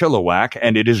near Chilliwack,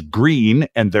 and it is green,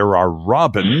 and there are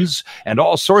robins and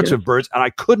all sorts of birds, and I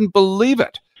couldn't believe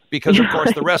it. Because, of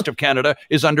course, the rest of Canada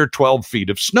is under 12 feet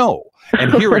of snow.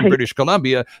 And here in British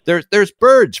Columbia, there's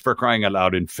birds, for crying out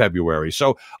loud, in February.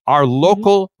 So our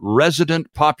local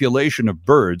resident population of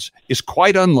birds is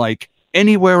quite unlike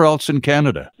anywhere else in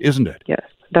Canada, isn't it? Yes,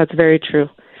 that's very true.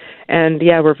 And,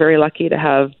 we're very lucky to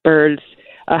have birds,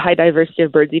 a high diversity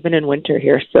of birds, even in winter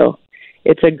here. So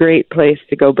it's a great place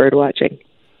to go bird watching.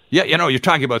 Yeah, you're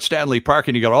talking about Stanley Park,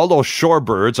 and you got all those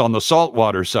shorebirds on the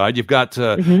saltwater side. You've got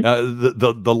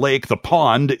the lake, the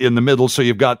pond in the middle, so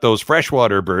you've got those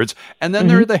freshwater birds. And then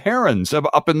there are the herons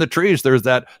up in the trees. There's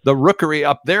the rookery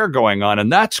up there going on,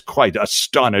 and that's quite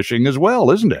astonishing as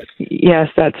well, isn't it? Yes,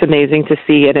 that's amazing to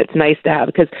see, and it's nice to have,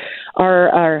 because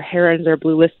our herons are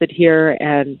blue listed here,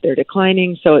 and they're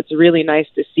declining, so it's really nice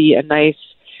to see a nice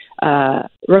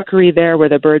rookery there where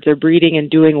the birds are breeding and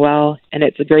doing well, and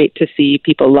it's great to see.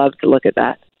 People love to look at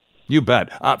that. You bet.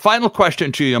 Final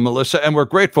question to you, Melissa, and we're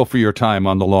grateful for your time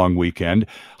on the long weekend.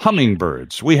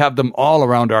 Hummingbirds. We have them all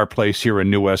around our place here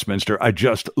in New Westminster. I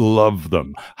just love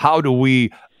them. How do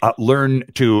we learn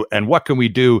to, and what can we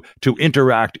do to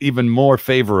interact even more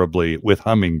favorably with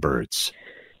hummingbirds?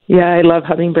 Yeah, I love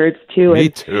hummingbirds too. Me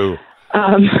too.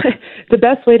 The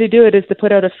best way to do it is to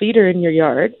put out a feeder in your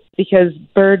yard, because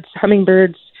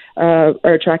hummingbirds are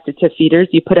attracted to feeders.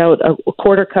 You put out a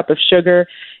quarter cup of sugar,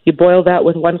 you boil that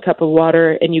with 1 cup of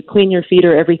water, and you clean your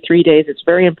feeder every 3 days. It's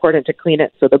very important to clean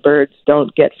it so the birds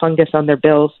don't get fungus on their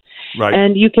bills. Right.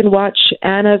 And you can watch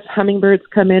Anna's hummingbirds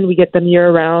come in. We get them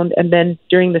year-round, and then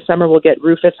during the summer we'll get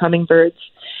Rufus hummingbirds.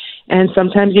 And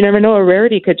sometimes you never know, a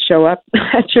rarity could show up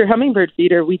at your hummingbird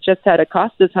feeder. We just had a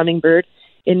Costa's hummingbird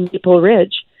in Maple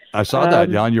Ridge. I saw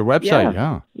that on your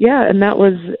website, Yeah, and that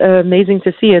was amazing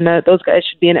to see, and those guys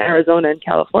should be in Arizona and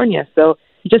California. So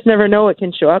you just never know it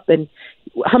can show up, and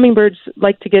hummingbirds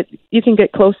you can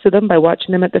get close to them by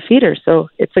watching them at the feeder, so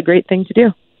it's a great thing to do.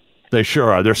 They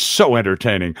sure are. They're so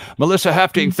entertaining. Melissa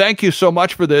Hafting, thank you so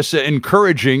much for this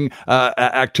encouraging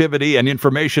activity and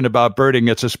information about birding.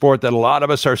 It's a sport that a lot of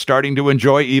us are starting to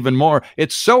enjoy even more.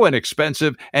 It's so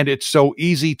inexpensive, and it's so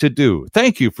easy to do.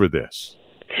 Thank you for this.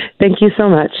 Thank you so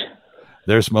much.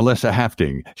 There's Melissa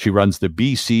Hafting. She runs the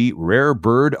BC Rare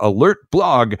Bird Alert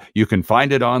blog. You can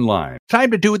find it online.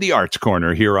 Time to do the Arts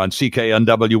Corner here on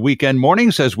CKNW Weekend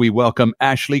Mornings as we welcome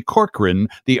Ashley Corcoran,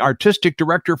 the Artistic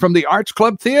Director from the Arts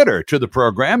Club Theatre, to the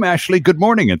program. Ashley, good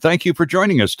morning, and thank you for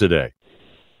joining us today.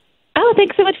 Oh,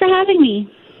 thanks so much for having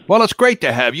me. Well, it's great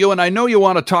to have you, and I know you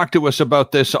want to talk to us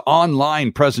about this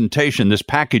online presentation, this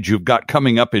package you've got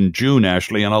coming up in June,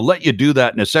 Ashley, and I'll let you do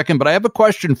that in a second, but I have a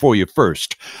question for you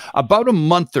first. About a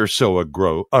month or so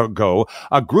ago,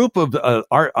 a group of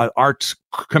arts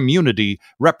community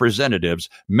representatives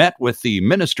met with the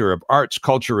Minister of Arts,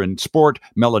 Culture and Sport,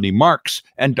 Melanie Marks,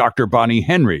 and Dr. Bonnie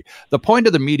Henry. The point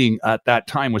of the meeting at that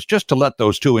time was just to let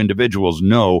those two individuals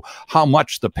know how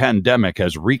much the pandemic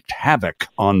has wreaked havoc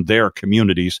on their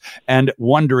communities, and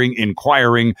wondering,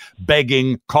 inquiring,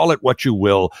 begging, call it what you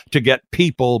will, to get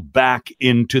people back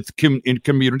into in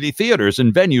community theaters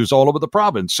and venues all over the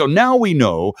province. So now we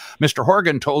know, Mr.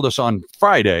 Horgan told us on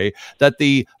Friday that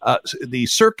the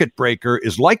circuit breaker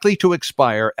is likely to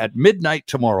expire at midnight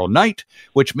tomorrow night,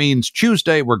 which means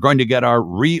Tuesday we're going to get our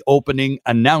reopening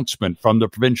announcement from the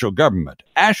provincial government.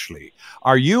 Ashley,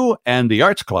 are you and the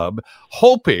Arts Club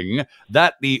hoping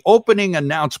that the opening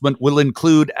announcement will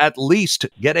include at least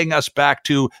getting us back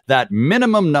to that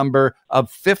minimum number of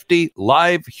 50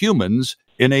 live humans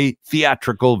in a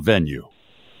theatrical venue?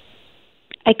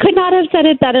 I could not have said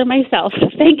it better myself.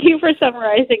 Thank you for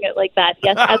summarizing it like that.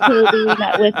 Yes, absolutely. We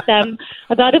met with them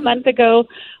about a month ago.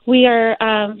 We are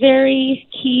very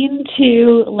keen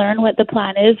to learn what the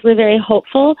plan is. We're very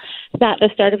hopeful that the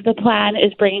start of the plan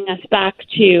is bringing us back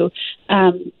to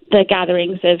the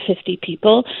gatherings of 50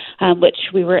 people, which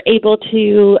we were able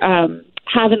to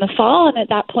have in the fall. And at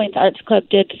that point, the Arts Club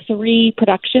did 3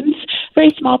 productions, very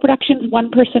small productions,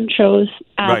 one-person shows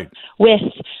with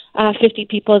 50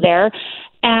 people there.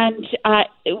 And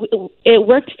it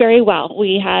worked very well.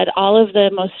 We had all of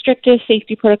the most strictest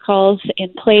safety protocols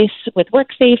in place with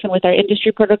WorkSafe and with our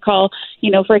industry protocol. You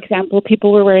know, for example,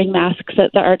 people were wearing masks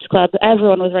at the Arts Club.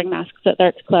 Everyone was wearing masks at the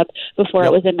Arts Club before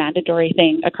it was a mandatory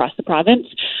thing across the province.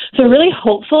 So we're really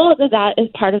hopeful that that is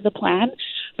part of the plan.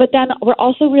 But then we're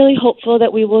also really hopeful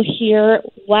that we will hear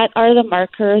what are the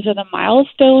markers or the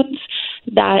milestones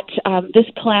that this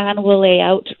plan will lay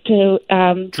out to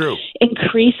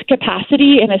increase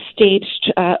capacity in a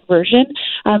staged version,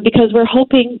 because we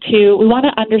want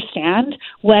to understand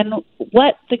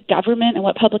what the government and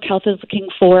what public health is looking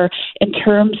for in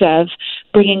terms of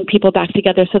bringing people back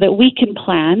together so that we can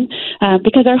plan,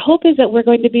 because our hope is that we're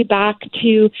going to be back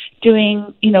to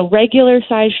doing, regular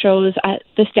size shows at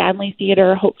the Stanley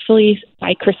Theatre, hopefully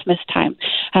by Christmas time.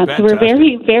 So we're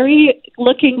very, very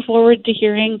looking forward to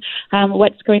hearing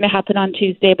what's going to happen on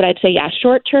Tuesday. But I'd say,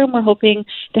 short term, we're hoping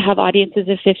to have audiences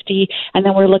of 50, and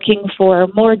then we're looking for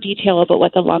more detail about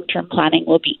what the long-term planning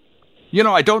will be.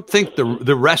 I don't think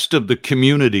the rest of the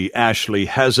community, Ashley,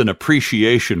 has an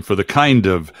appreciation for the kind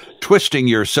of twisting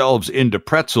yourselves into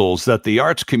pretzels that the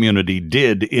arts community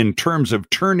did in terms of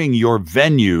turning your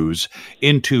venues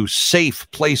into safe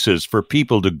places for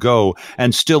people to go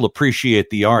and still appreciate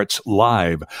the arts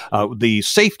live. The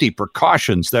safety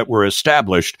precautions that were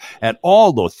established at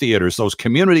all those theaters, those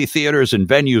community theaters and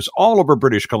venues all over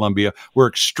British Columbia, were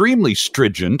extremely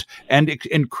stringent and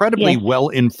incredibly well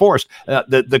enforced.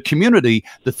 The community,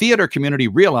 the theater community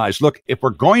realized, look, if we're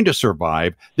going to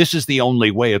survive, this is the only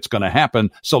way it's going to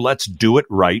happen. So let's do it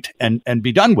right and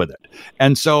be done with it.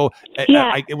 And so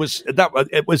it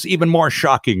was even more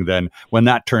shocking than when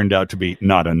that turned out to be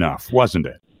not enough, wasn't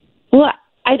it? Well,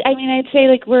 I'd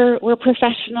say we're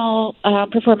professional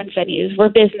performance venues. We're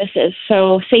businesses,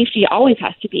 so safety always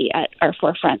has to be at our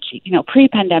forefront.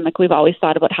 Pre-pandemic, we've always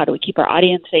thought about how do we keep our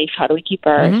audience safe, how do we keep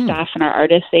our staff and our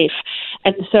artists safe,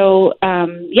 and so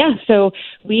so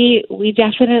we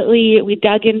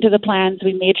dug into the plans.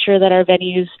 We made sure that our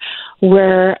venues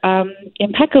were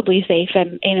impeccably safe,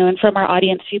 and from our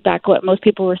audience feedback, what most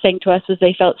people were saying to us was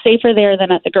they felt safer there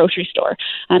than at the grocery store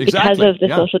because of the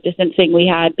social distancing we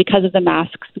had, because of the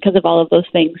masks, because of all of those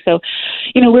things. So,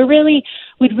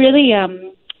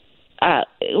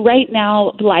 right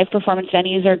now, live performance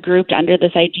venues are grouped under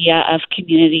this idea of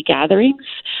community gatherings.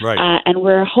 Right. And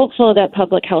we're hopeful that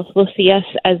public health will see us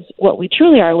as what we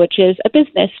truly are, which is a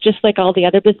business, just like all the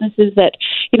other businesses that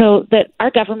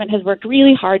our government has worked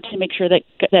really hard to make sure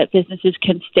that businesses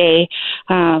can stay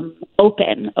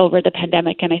open over the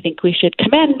pandemic. And I think we should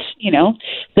commend,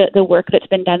 the work that's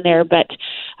been done there. But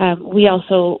we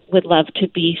also would love to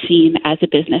be seen as a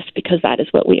business, because that is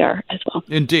what we are as well.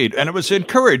 Indeed. And it was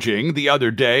encouraging the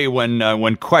other day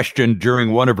when questioned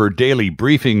during one of her daily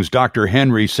briefings, Dr.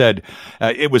 Henry said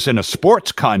it was in a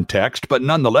sports context, but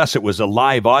nonetheless, it was a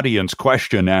live audience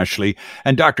question, Ashley.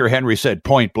 And Dr. Henry said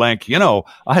point blank,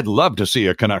 I'd love to see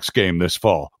a Canucks game this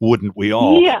fall. Wouldn't we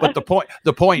all? Yeah. But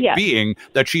the point being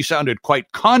that she sounded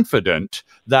quite confident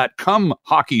that come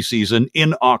hockey season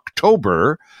in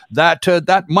October,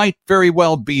 that might very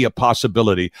well be a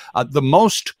possibility. The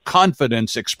most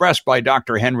confidence expressed by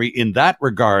Dr. Henry in that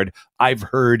regard I've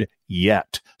heard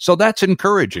yet. So that's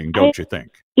encouraging, don't you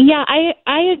think? Yeah,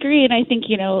 I agree. And I think,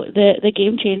 the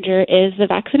game changer is the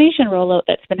vaccination rollout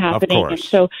that's been happening. And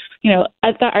so,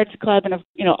 at the Arts Club and,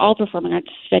 all performing arts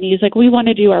venues, we want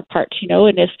to do our part,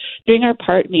 and if doing our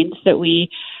part means that we,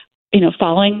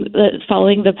 following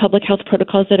the public health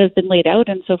protocols that have been laid out.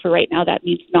 And so for right now, that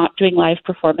means not doing live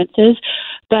performances.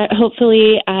 But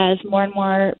hopefully, as more and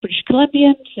more British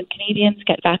Columbians and Canadians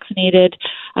get vaccinated,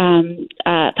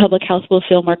 public health will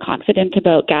feel more confident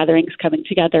about gatherings coming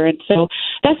together. And so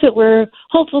that's what we're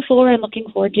hopeful for and looking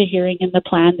forward to hearing in the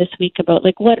plan this week about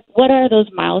what are those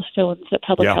milestones that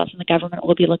public health and the government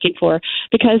will be looking for.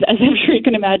 Because as I'm sure you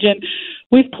can imagine,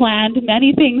 we've planned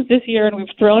many things this year and we've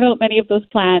thrown out many of those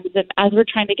plans. And as we're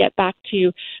trying to get back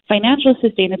to financial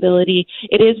sustainability,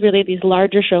 it is really these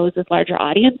larger shows with larger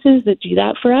audiences that do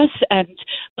that for us. And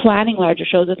planning larger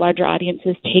shows with larger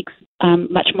audiences takes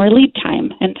much more lead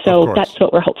time. And so that's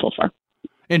what we're hopeful for.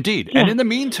 Indeed. Yeah. And in the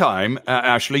meantime,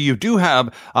 Ashley, you do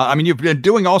have, you've been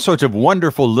doing all sorts of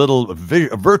wonderful little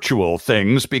virtual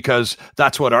things, because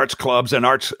that's what arts clubs and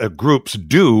arts groups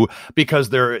do, because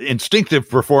they're instinctive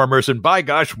performers. And by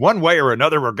gosh, one way or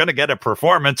another, we're going to get a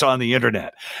performance on the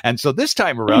internet. And so this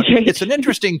time around, it's an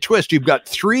interesting twist. You've got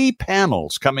 3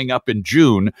 panels coming up in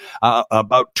June,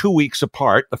 about 2 weeks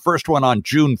apart. The first one on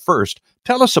June 1st.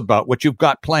 Tell us about what you've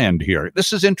got planned here.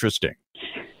 This is interesting.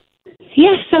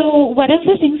 Yeah, so one of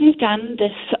the things we've done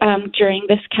this during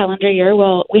this calendar year,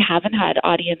 we haven't had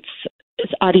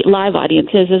live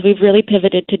audiences, is we've really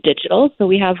pivoted to digital. So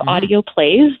we have audio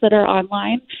plays that are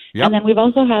online, and then we've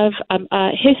also have a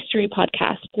history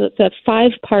podcast. So it's a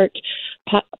 5-part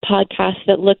podcast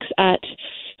that looks at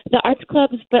the arts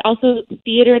clubs, but also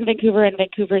theater in Vancouver and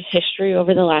Vancouver's history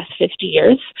over the last 50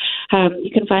 years.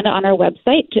 You can find it on our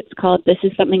website. It's called This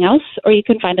Is Something Else, or you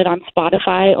can find it on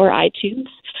Spotify or iTunes.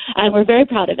 And we're very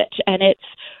proud of it. And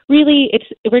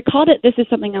we called it This Is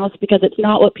Something Else because it's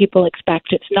not what people expect.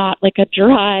 It's not like a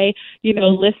dry,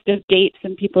 list of dates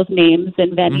and people's names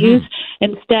and venues. Mm-hmm.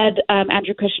 Instead,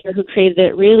 Andrew Kushner, who created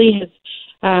it, really has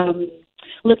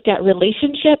looked at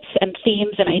relationships and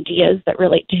themes and ideas that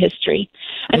relate to history.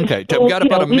 And okay, so, we've got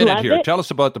about a minute here. Tell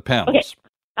us about the panels.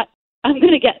 Okay. I'm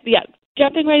going to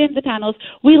jumping right into the panels.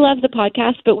 We love the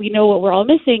podcast, but we know what we're all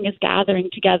missing is gathering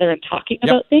together and talking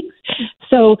about things.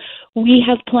 So we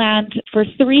have planned for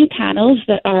 3 panels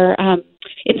that are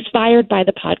inspired by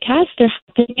the podcast. They're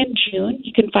happening in June.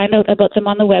 You can find out about them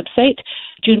on the website,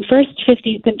 June 1st,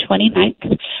 15th, and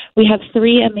 29th. We have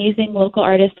 3 amazing local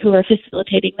artists who are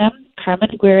facilitating them, Carmen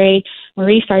Aguirre,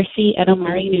 Marie Farsi, and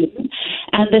Omari Newton.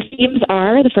 And the themes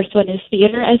are, the first one is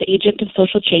Theater as Agent of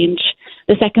Social Change.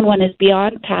 The second one is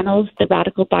Beyond Panels, the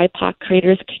Radical BIPOC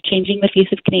Creators Changing the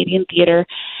Face of Canadian Theatre.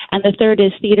 And the third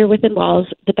is Theatre Within Walls,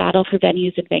 the Battle for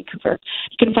Venues in Vancouver.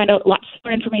 You can find out lots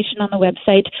more information on the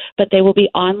website, but they will be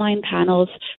online panels.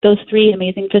 Those 3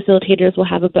 amazing facilitators will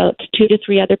have about 2 to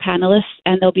 3 other panelists,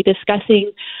 and they'll be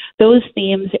discussing those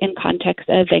themes in context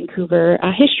of Vancouver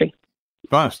history.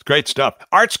 Bust. Great stuff.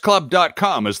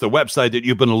 Artsclub.com is the website that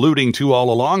you've been alluding to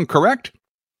all along, correct?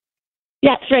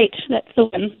 Yeah, that's right. That's the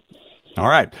one. All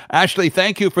right. Ashley,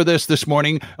 thank you for this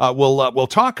morning. We'll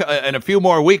talk in a few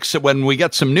more weeks when we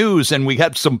get some news and we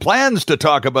have some plans to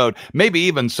talk about, maybe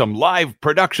even some live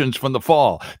productions from the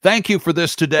fall. Thank you for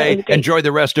this today. Enjoy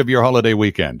the rest of your holiday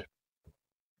weekend.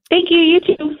 Thank you. You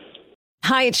too.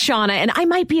 Hi, it's Shauna, and I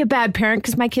might be a bad parent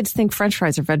because my kids think French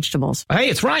fries are vegetables. Hey,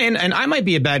 it's Ryan, and I might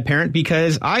be a bad parent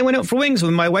because I went out for wings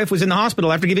when my wife was in the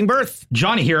hospital after giving birth.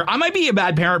 Johnny here. I might be a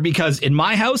bad parent because in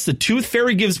my house, the tooth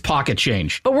fairy gives pocket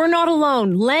change. But we're not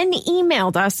alone. Len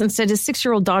emailed us and said his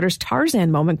 6-year-old daughter's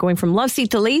Tarzan moment going from love seat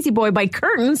to lazy boy by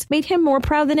curtains made him more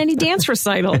proud than any dance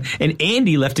recital. And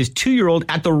Andy left his 2-year-old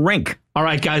at the rink. All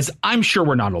right, guys, I'm sure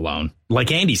we're not alone.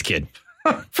 Like Andy's kid.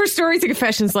 For stories and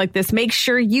confessions like this, make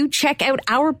sure you check out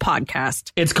our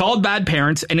podcast. It's called Bad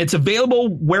Parents, and it's available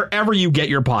wherever you get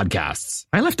your podcasts.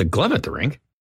 I left a glove at the rink.